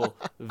example,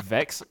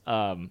 Vex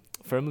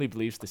firmly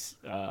believes the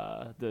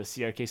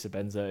CRK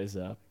Sabenza is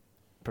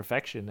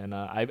perfection, and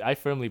I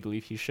firmly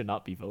believe he should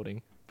not be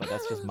voting. But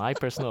that's just my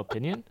personal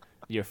opinion.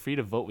 You're free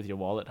to vote with your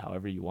wallet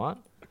however you want.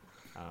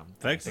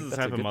 Vex I is think the that's a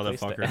type of good place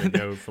to motherfucker to end.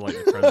 go for like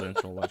the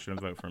presidential election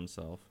and vote for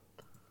himself.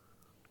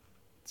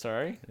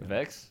 Sorry,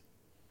 Vex?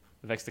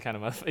 Vex the kind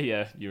of mother.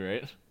 Yeah, you're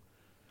right.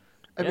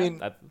 I Yeah,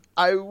 mean,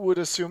 I would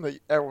assume that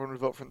everyone would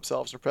vote for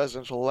themselves in a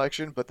presidential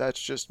election, but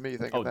that's just me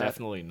thinking oh, that.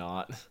 definitely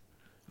not.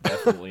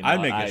 Definitely not.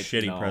 I'd make a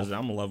shitty no.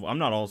 president.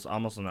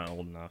 I'm also not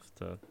old enough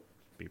to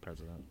be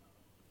president.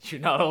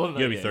 You're not old enough.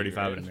 You gotta be Yeah, 35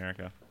 you're in right.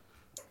 America,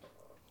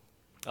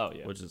 Oh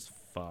yeah. which is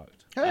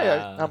fucked.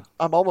 Hey,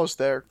 I'm almost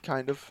there,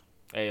 kind of.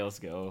 Hey, let's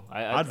go.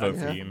 I'd vote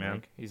for yeah. you,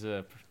 man. He's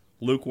a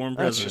Lukewarm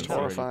That's president. just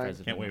already horrifying.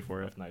 president Can't wait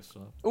for of it. Nice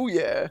Club. Oh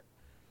yeah.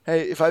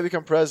 Hey, if I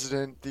become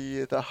president,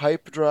 the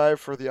hype drive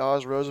for the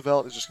Oz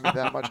Roosevelt is just gonna be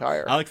that much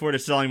higher. I look forward to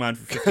selling mine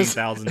for 'Cause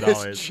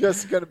 $15,000. It's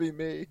just gonna be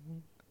me.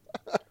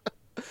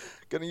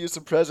 Gonna use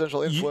some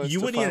presidential influence. You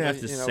to wouldn't even have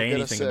finally, to you know, say get a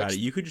anything about it. sixth.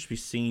 You could just be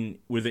seen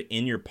with it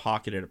in your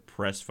pocket at a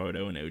press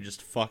photo, and it would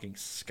just fucking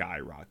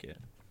skyrocket.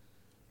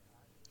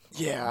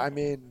 Yeah, I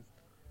mean,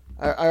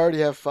 I already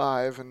have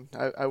 5, and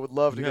I would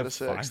love to You get a have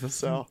 6th. 5?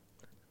 So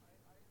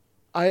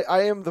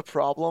I am the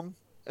problem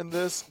in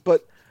this,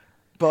 but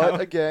How-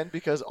 again,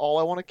 because all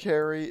I want to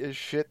carry is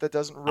shit that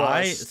doesn't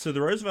rust. So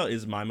the Roosevelt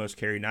is my most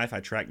carried knife.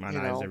 I track my You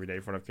knives know. every day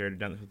for what I've carried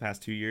done for the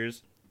past 2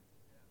 years.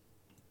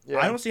 Yeah.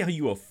 I don't see how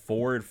you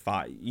afford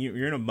 5.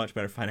 You're in a much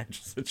better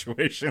financial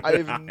situation.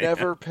 I've than I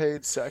never am.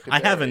 paid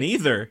secondary. I haven't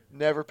either.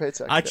 Never paid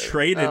secondary. I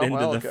traded Oh, into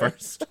well, the okay.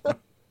 first one.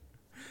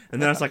 And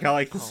then I was like, I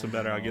like this one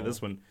better. I'll get no.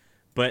 this one.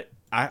 But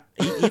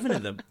even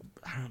in the,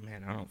 I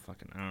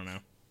don't know.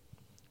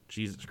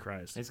 Jesus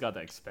Christ. He's got the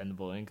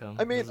expendable income.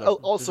 I mean, This is our-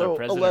 also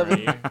this is our president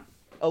 11 right here.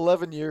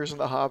 11 years in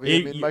the hobby.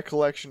 I mean, my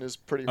collection is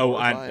pretty Oh,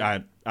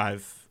 horrifying. I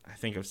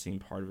think I've seen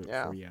part of it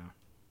Yeah. before. Yeah.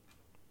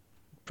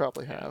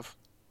 Probably have.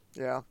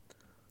 Yeah.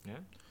 Yeah.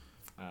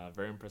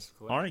 Very impressive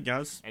collection. All right,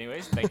 guys.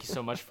 Anyways, thank you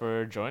so much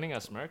for joining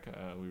us, Merc.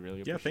 We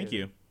really appreciate Yeah, thank it.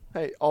 you.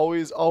 Hey,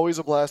 always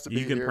a blast to You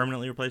be can here.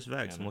 permanently replace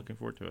Vex. Yeah, I'm man. looking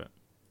forward to it.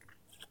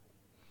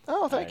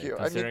 Oh, thank you.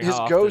 I mean, considering his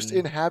how ghost often-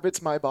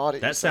 inhabits my body.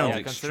 That so- sounds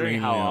Yeah,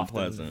 considering how extremely often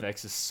unpleasant.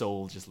 Vex's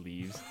soul just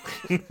leaves.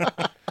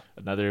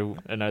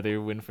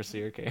 another win for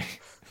CRK.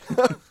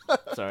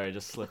 Sorry, I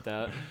just slipped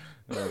out.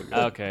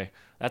 Okay,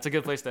 that's a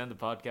good place to end the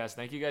podcast.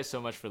 Thank you guys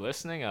so much for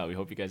listening. We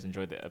hope you guys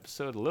enjoyed the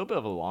episode. A little bit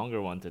of a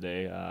longer one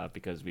today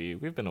because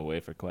we've been away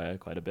for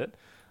quite a bit.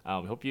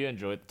 We hope you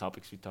enjoyed the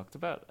topics we talked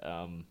about.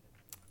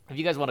 If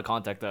you guys want to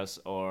contact us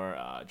or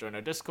join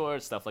our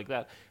Discord, stuff like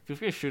that, feel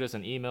free to shoot us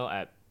an email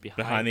at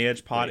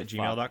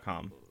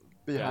BehindTheEdgePod@gmail.com.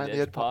 behind the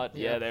head pod.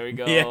 Yeah, there we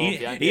go. Yeah,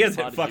 Behind the he Edge has it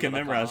Pod at fucking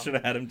gmail.com. memorized. Should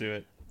have had him do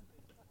it.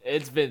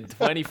 It's been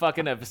 20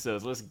 fucking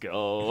episodes. Let's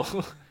go.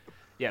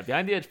 Yeah,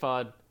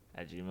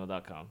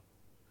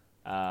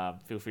 behindtheedgepod@gmail.com.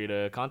 Feel free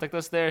to contact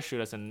us there.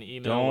 Shoot us an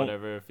email, Don't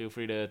whatever. Feel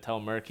free to tell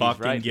Merc he's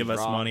Fucking right. give he's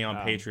us wrong. money on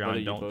What do Patreon.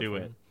 you Don't vote do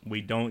for? it.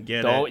 We don't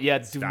get Don't. it. Yeah,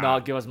 do Stop.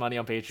 not give us money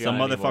on Patreon.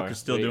 Some anymore. motherfucker's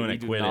still doing we it.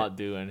 do Quit it. not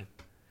do any.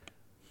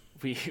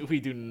 We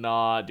do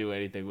not do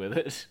anything with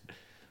it.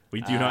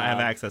 We do not have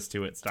Uh, access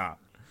to it. Stop.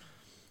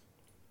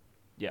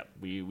 Yeah,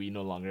 we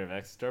no longer have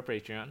access to our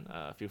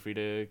Patreon. Feel free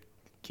to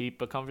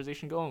keep a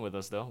conversation going with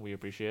us, though. We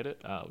appreciate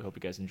it. We hope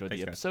you guys enjoyed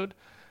Thanks, the guys. episode.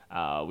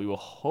 We will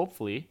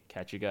hopefully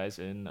catch you guys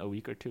in a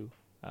week or two.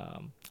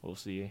 We'll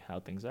see how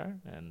things are,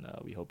 and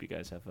we hope you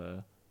guys have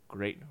a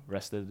great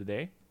rest of the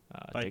day.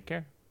 Bye. Take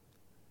care.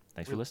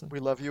 Thanks for listening. We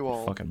love you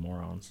all. Fucking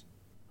morons.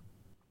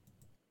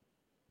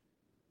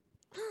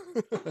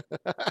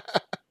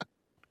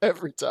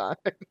 Every time.